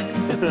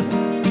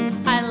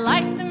 I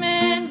like the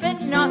man,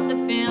 but not the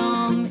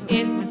film.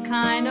 It was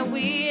kind of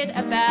weird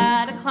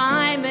about a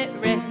climate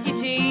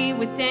refugee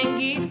with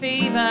dengue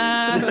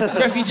fever.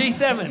 Refugee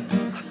 7.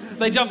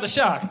 They jumped the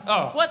shark.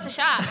 Oh, What's a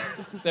shark?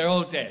 they're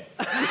all dead.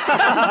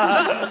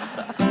 I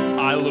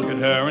look at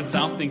her and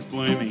something's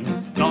blooming,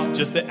 not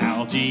just the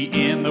algae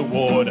in the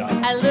water.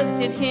 I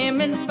looked at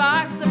him and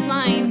sparks are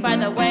flying. By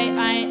the way,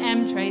 I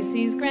am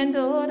Tracy's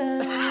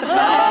granddaughter.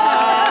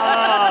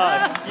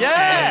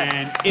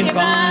 Yeah! And if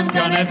I'm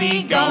gonna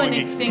be going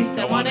extinct,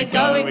 I wanna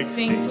go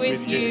extinct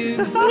with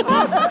you.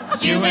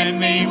 You and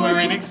me were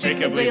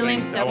inextricably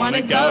linked. I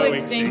wanna go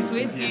extinct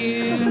with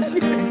you.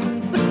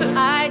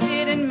 I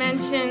didn't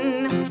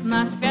mention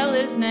my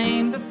fella's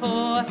name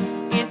before.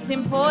 It's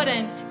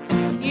important.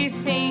 You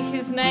see,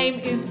 his name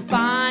is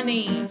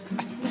Barney.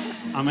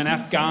 I'm an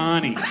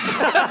Afghani.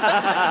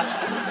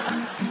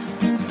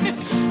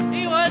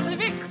 He was a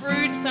bit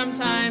crude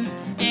sometimes.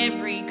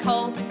 Every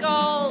coal's a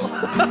goal.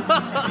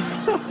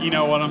 You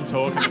know what I'm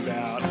talking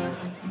about.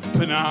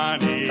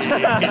 Panani. If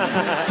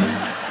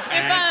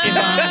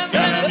I'm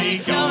gonna be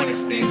going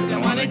extinct, I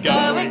wanna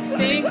go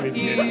extinct with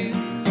you.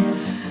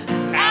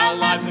 Our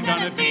lives are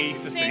gonna be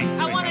succinct.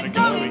 I wanna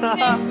go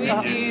extinct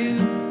with you.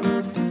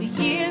 The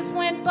years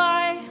went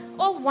by,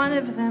 all one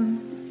of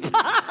them.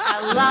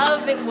 Our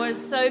love, it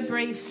was so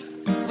brief.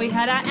 We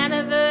had our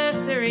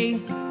anniversary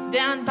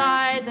down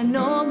by the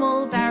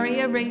normal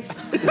barrier reef.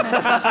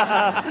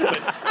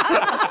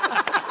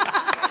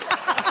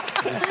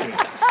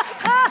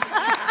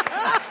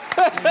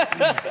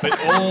 But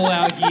all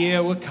our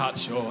year were cut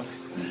short.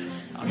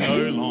 I'm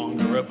no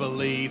longer a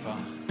believer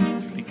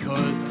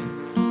because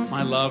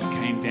my love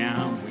came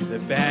down with a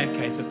bad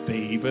case of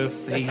Bieber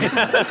fever.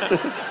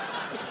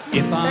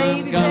 If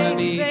I'm gonna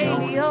be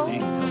going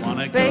extinct, I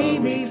wanna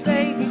go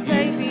extinct.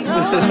 Baby,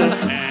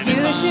 oh,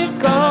 you should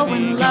go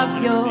and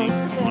love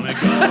yourself.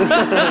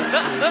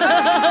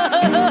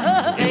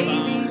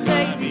 Baby,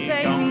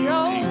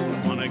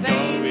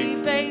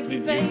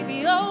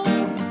 baby, oh.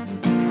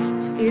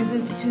 Is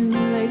it too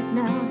late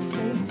now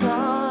to say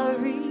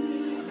sorry?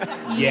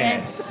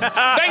 Yes.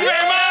 Thank you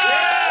very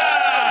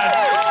much!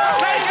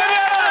 Ladies and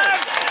gentlemen,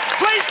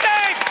 please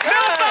thank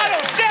Bill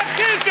Fuddle, Steph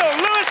Tisdale,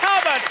 Lewis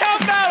Hubbard, Tom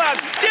Ballard,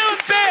 Dylan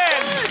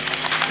Benz,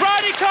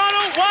 Bridie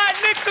Connell, Wyatt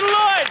Nixon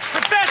Lloyd,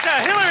 Professor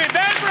Hilary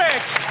Van Brick,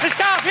 the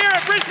staff here at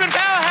Brisbane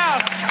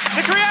Powerhouse,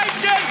 the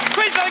Creation,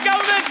 Queensland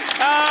Government,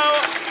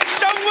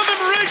 Songwoman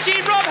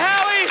Marucci, Rob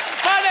Howie,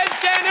 my name's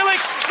Dan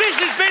Illick. This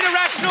has been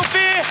Irrational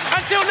Fear.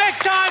 Until next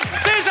time,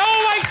 there's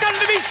always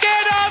something to be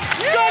scared of.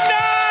 Good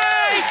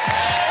night!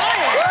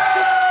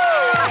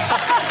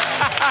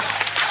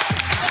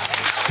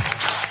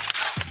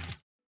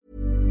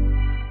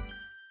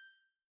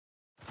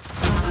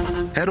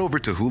 Head over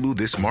to Hulu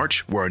this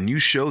March, where our new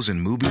shows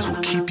and movies will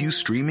keep you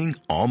streaming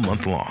all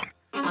month long.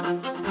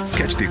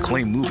 Catch the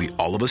acclaimed movie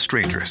All of Us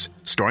Strangers,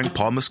 starring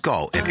Paul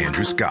Mescal and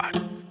Andrew Scott.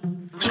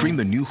 Stream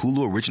the new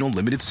Hulu original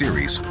limited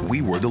series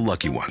We Were the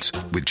Lucky Ones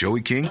with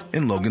Joey King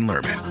and Logan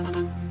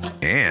Lerman.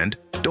 And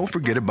don't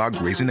forget about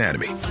Grey's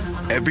Anatomy.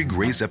 Every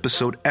Grey's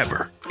episode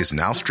ever is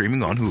now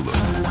streaming on Hulu.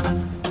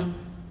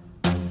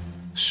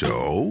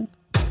 So,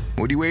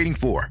 what are you waiting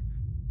for?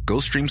 Go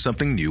stream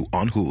something new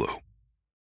on Hulu.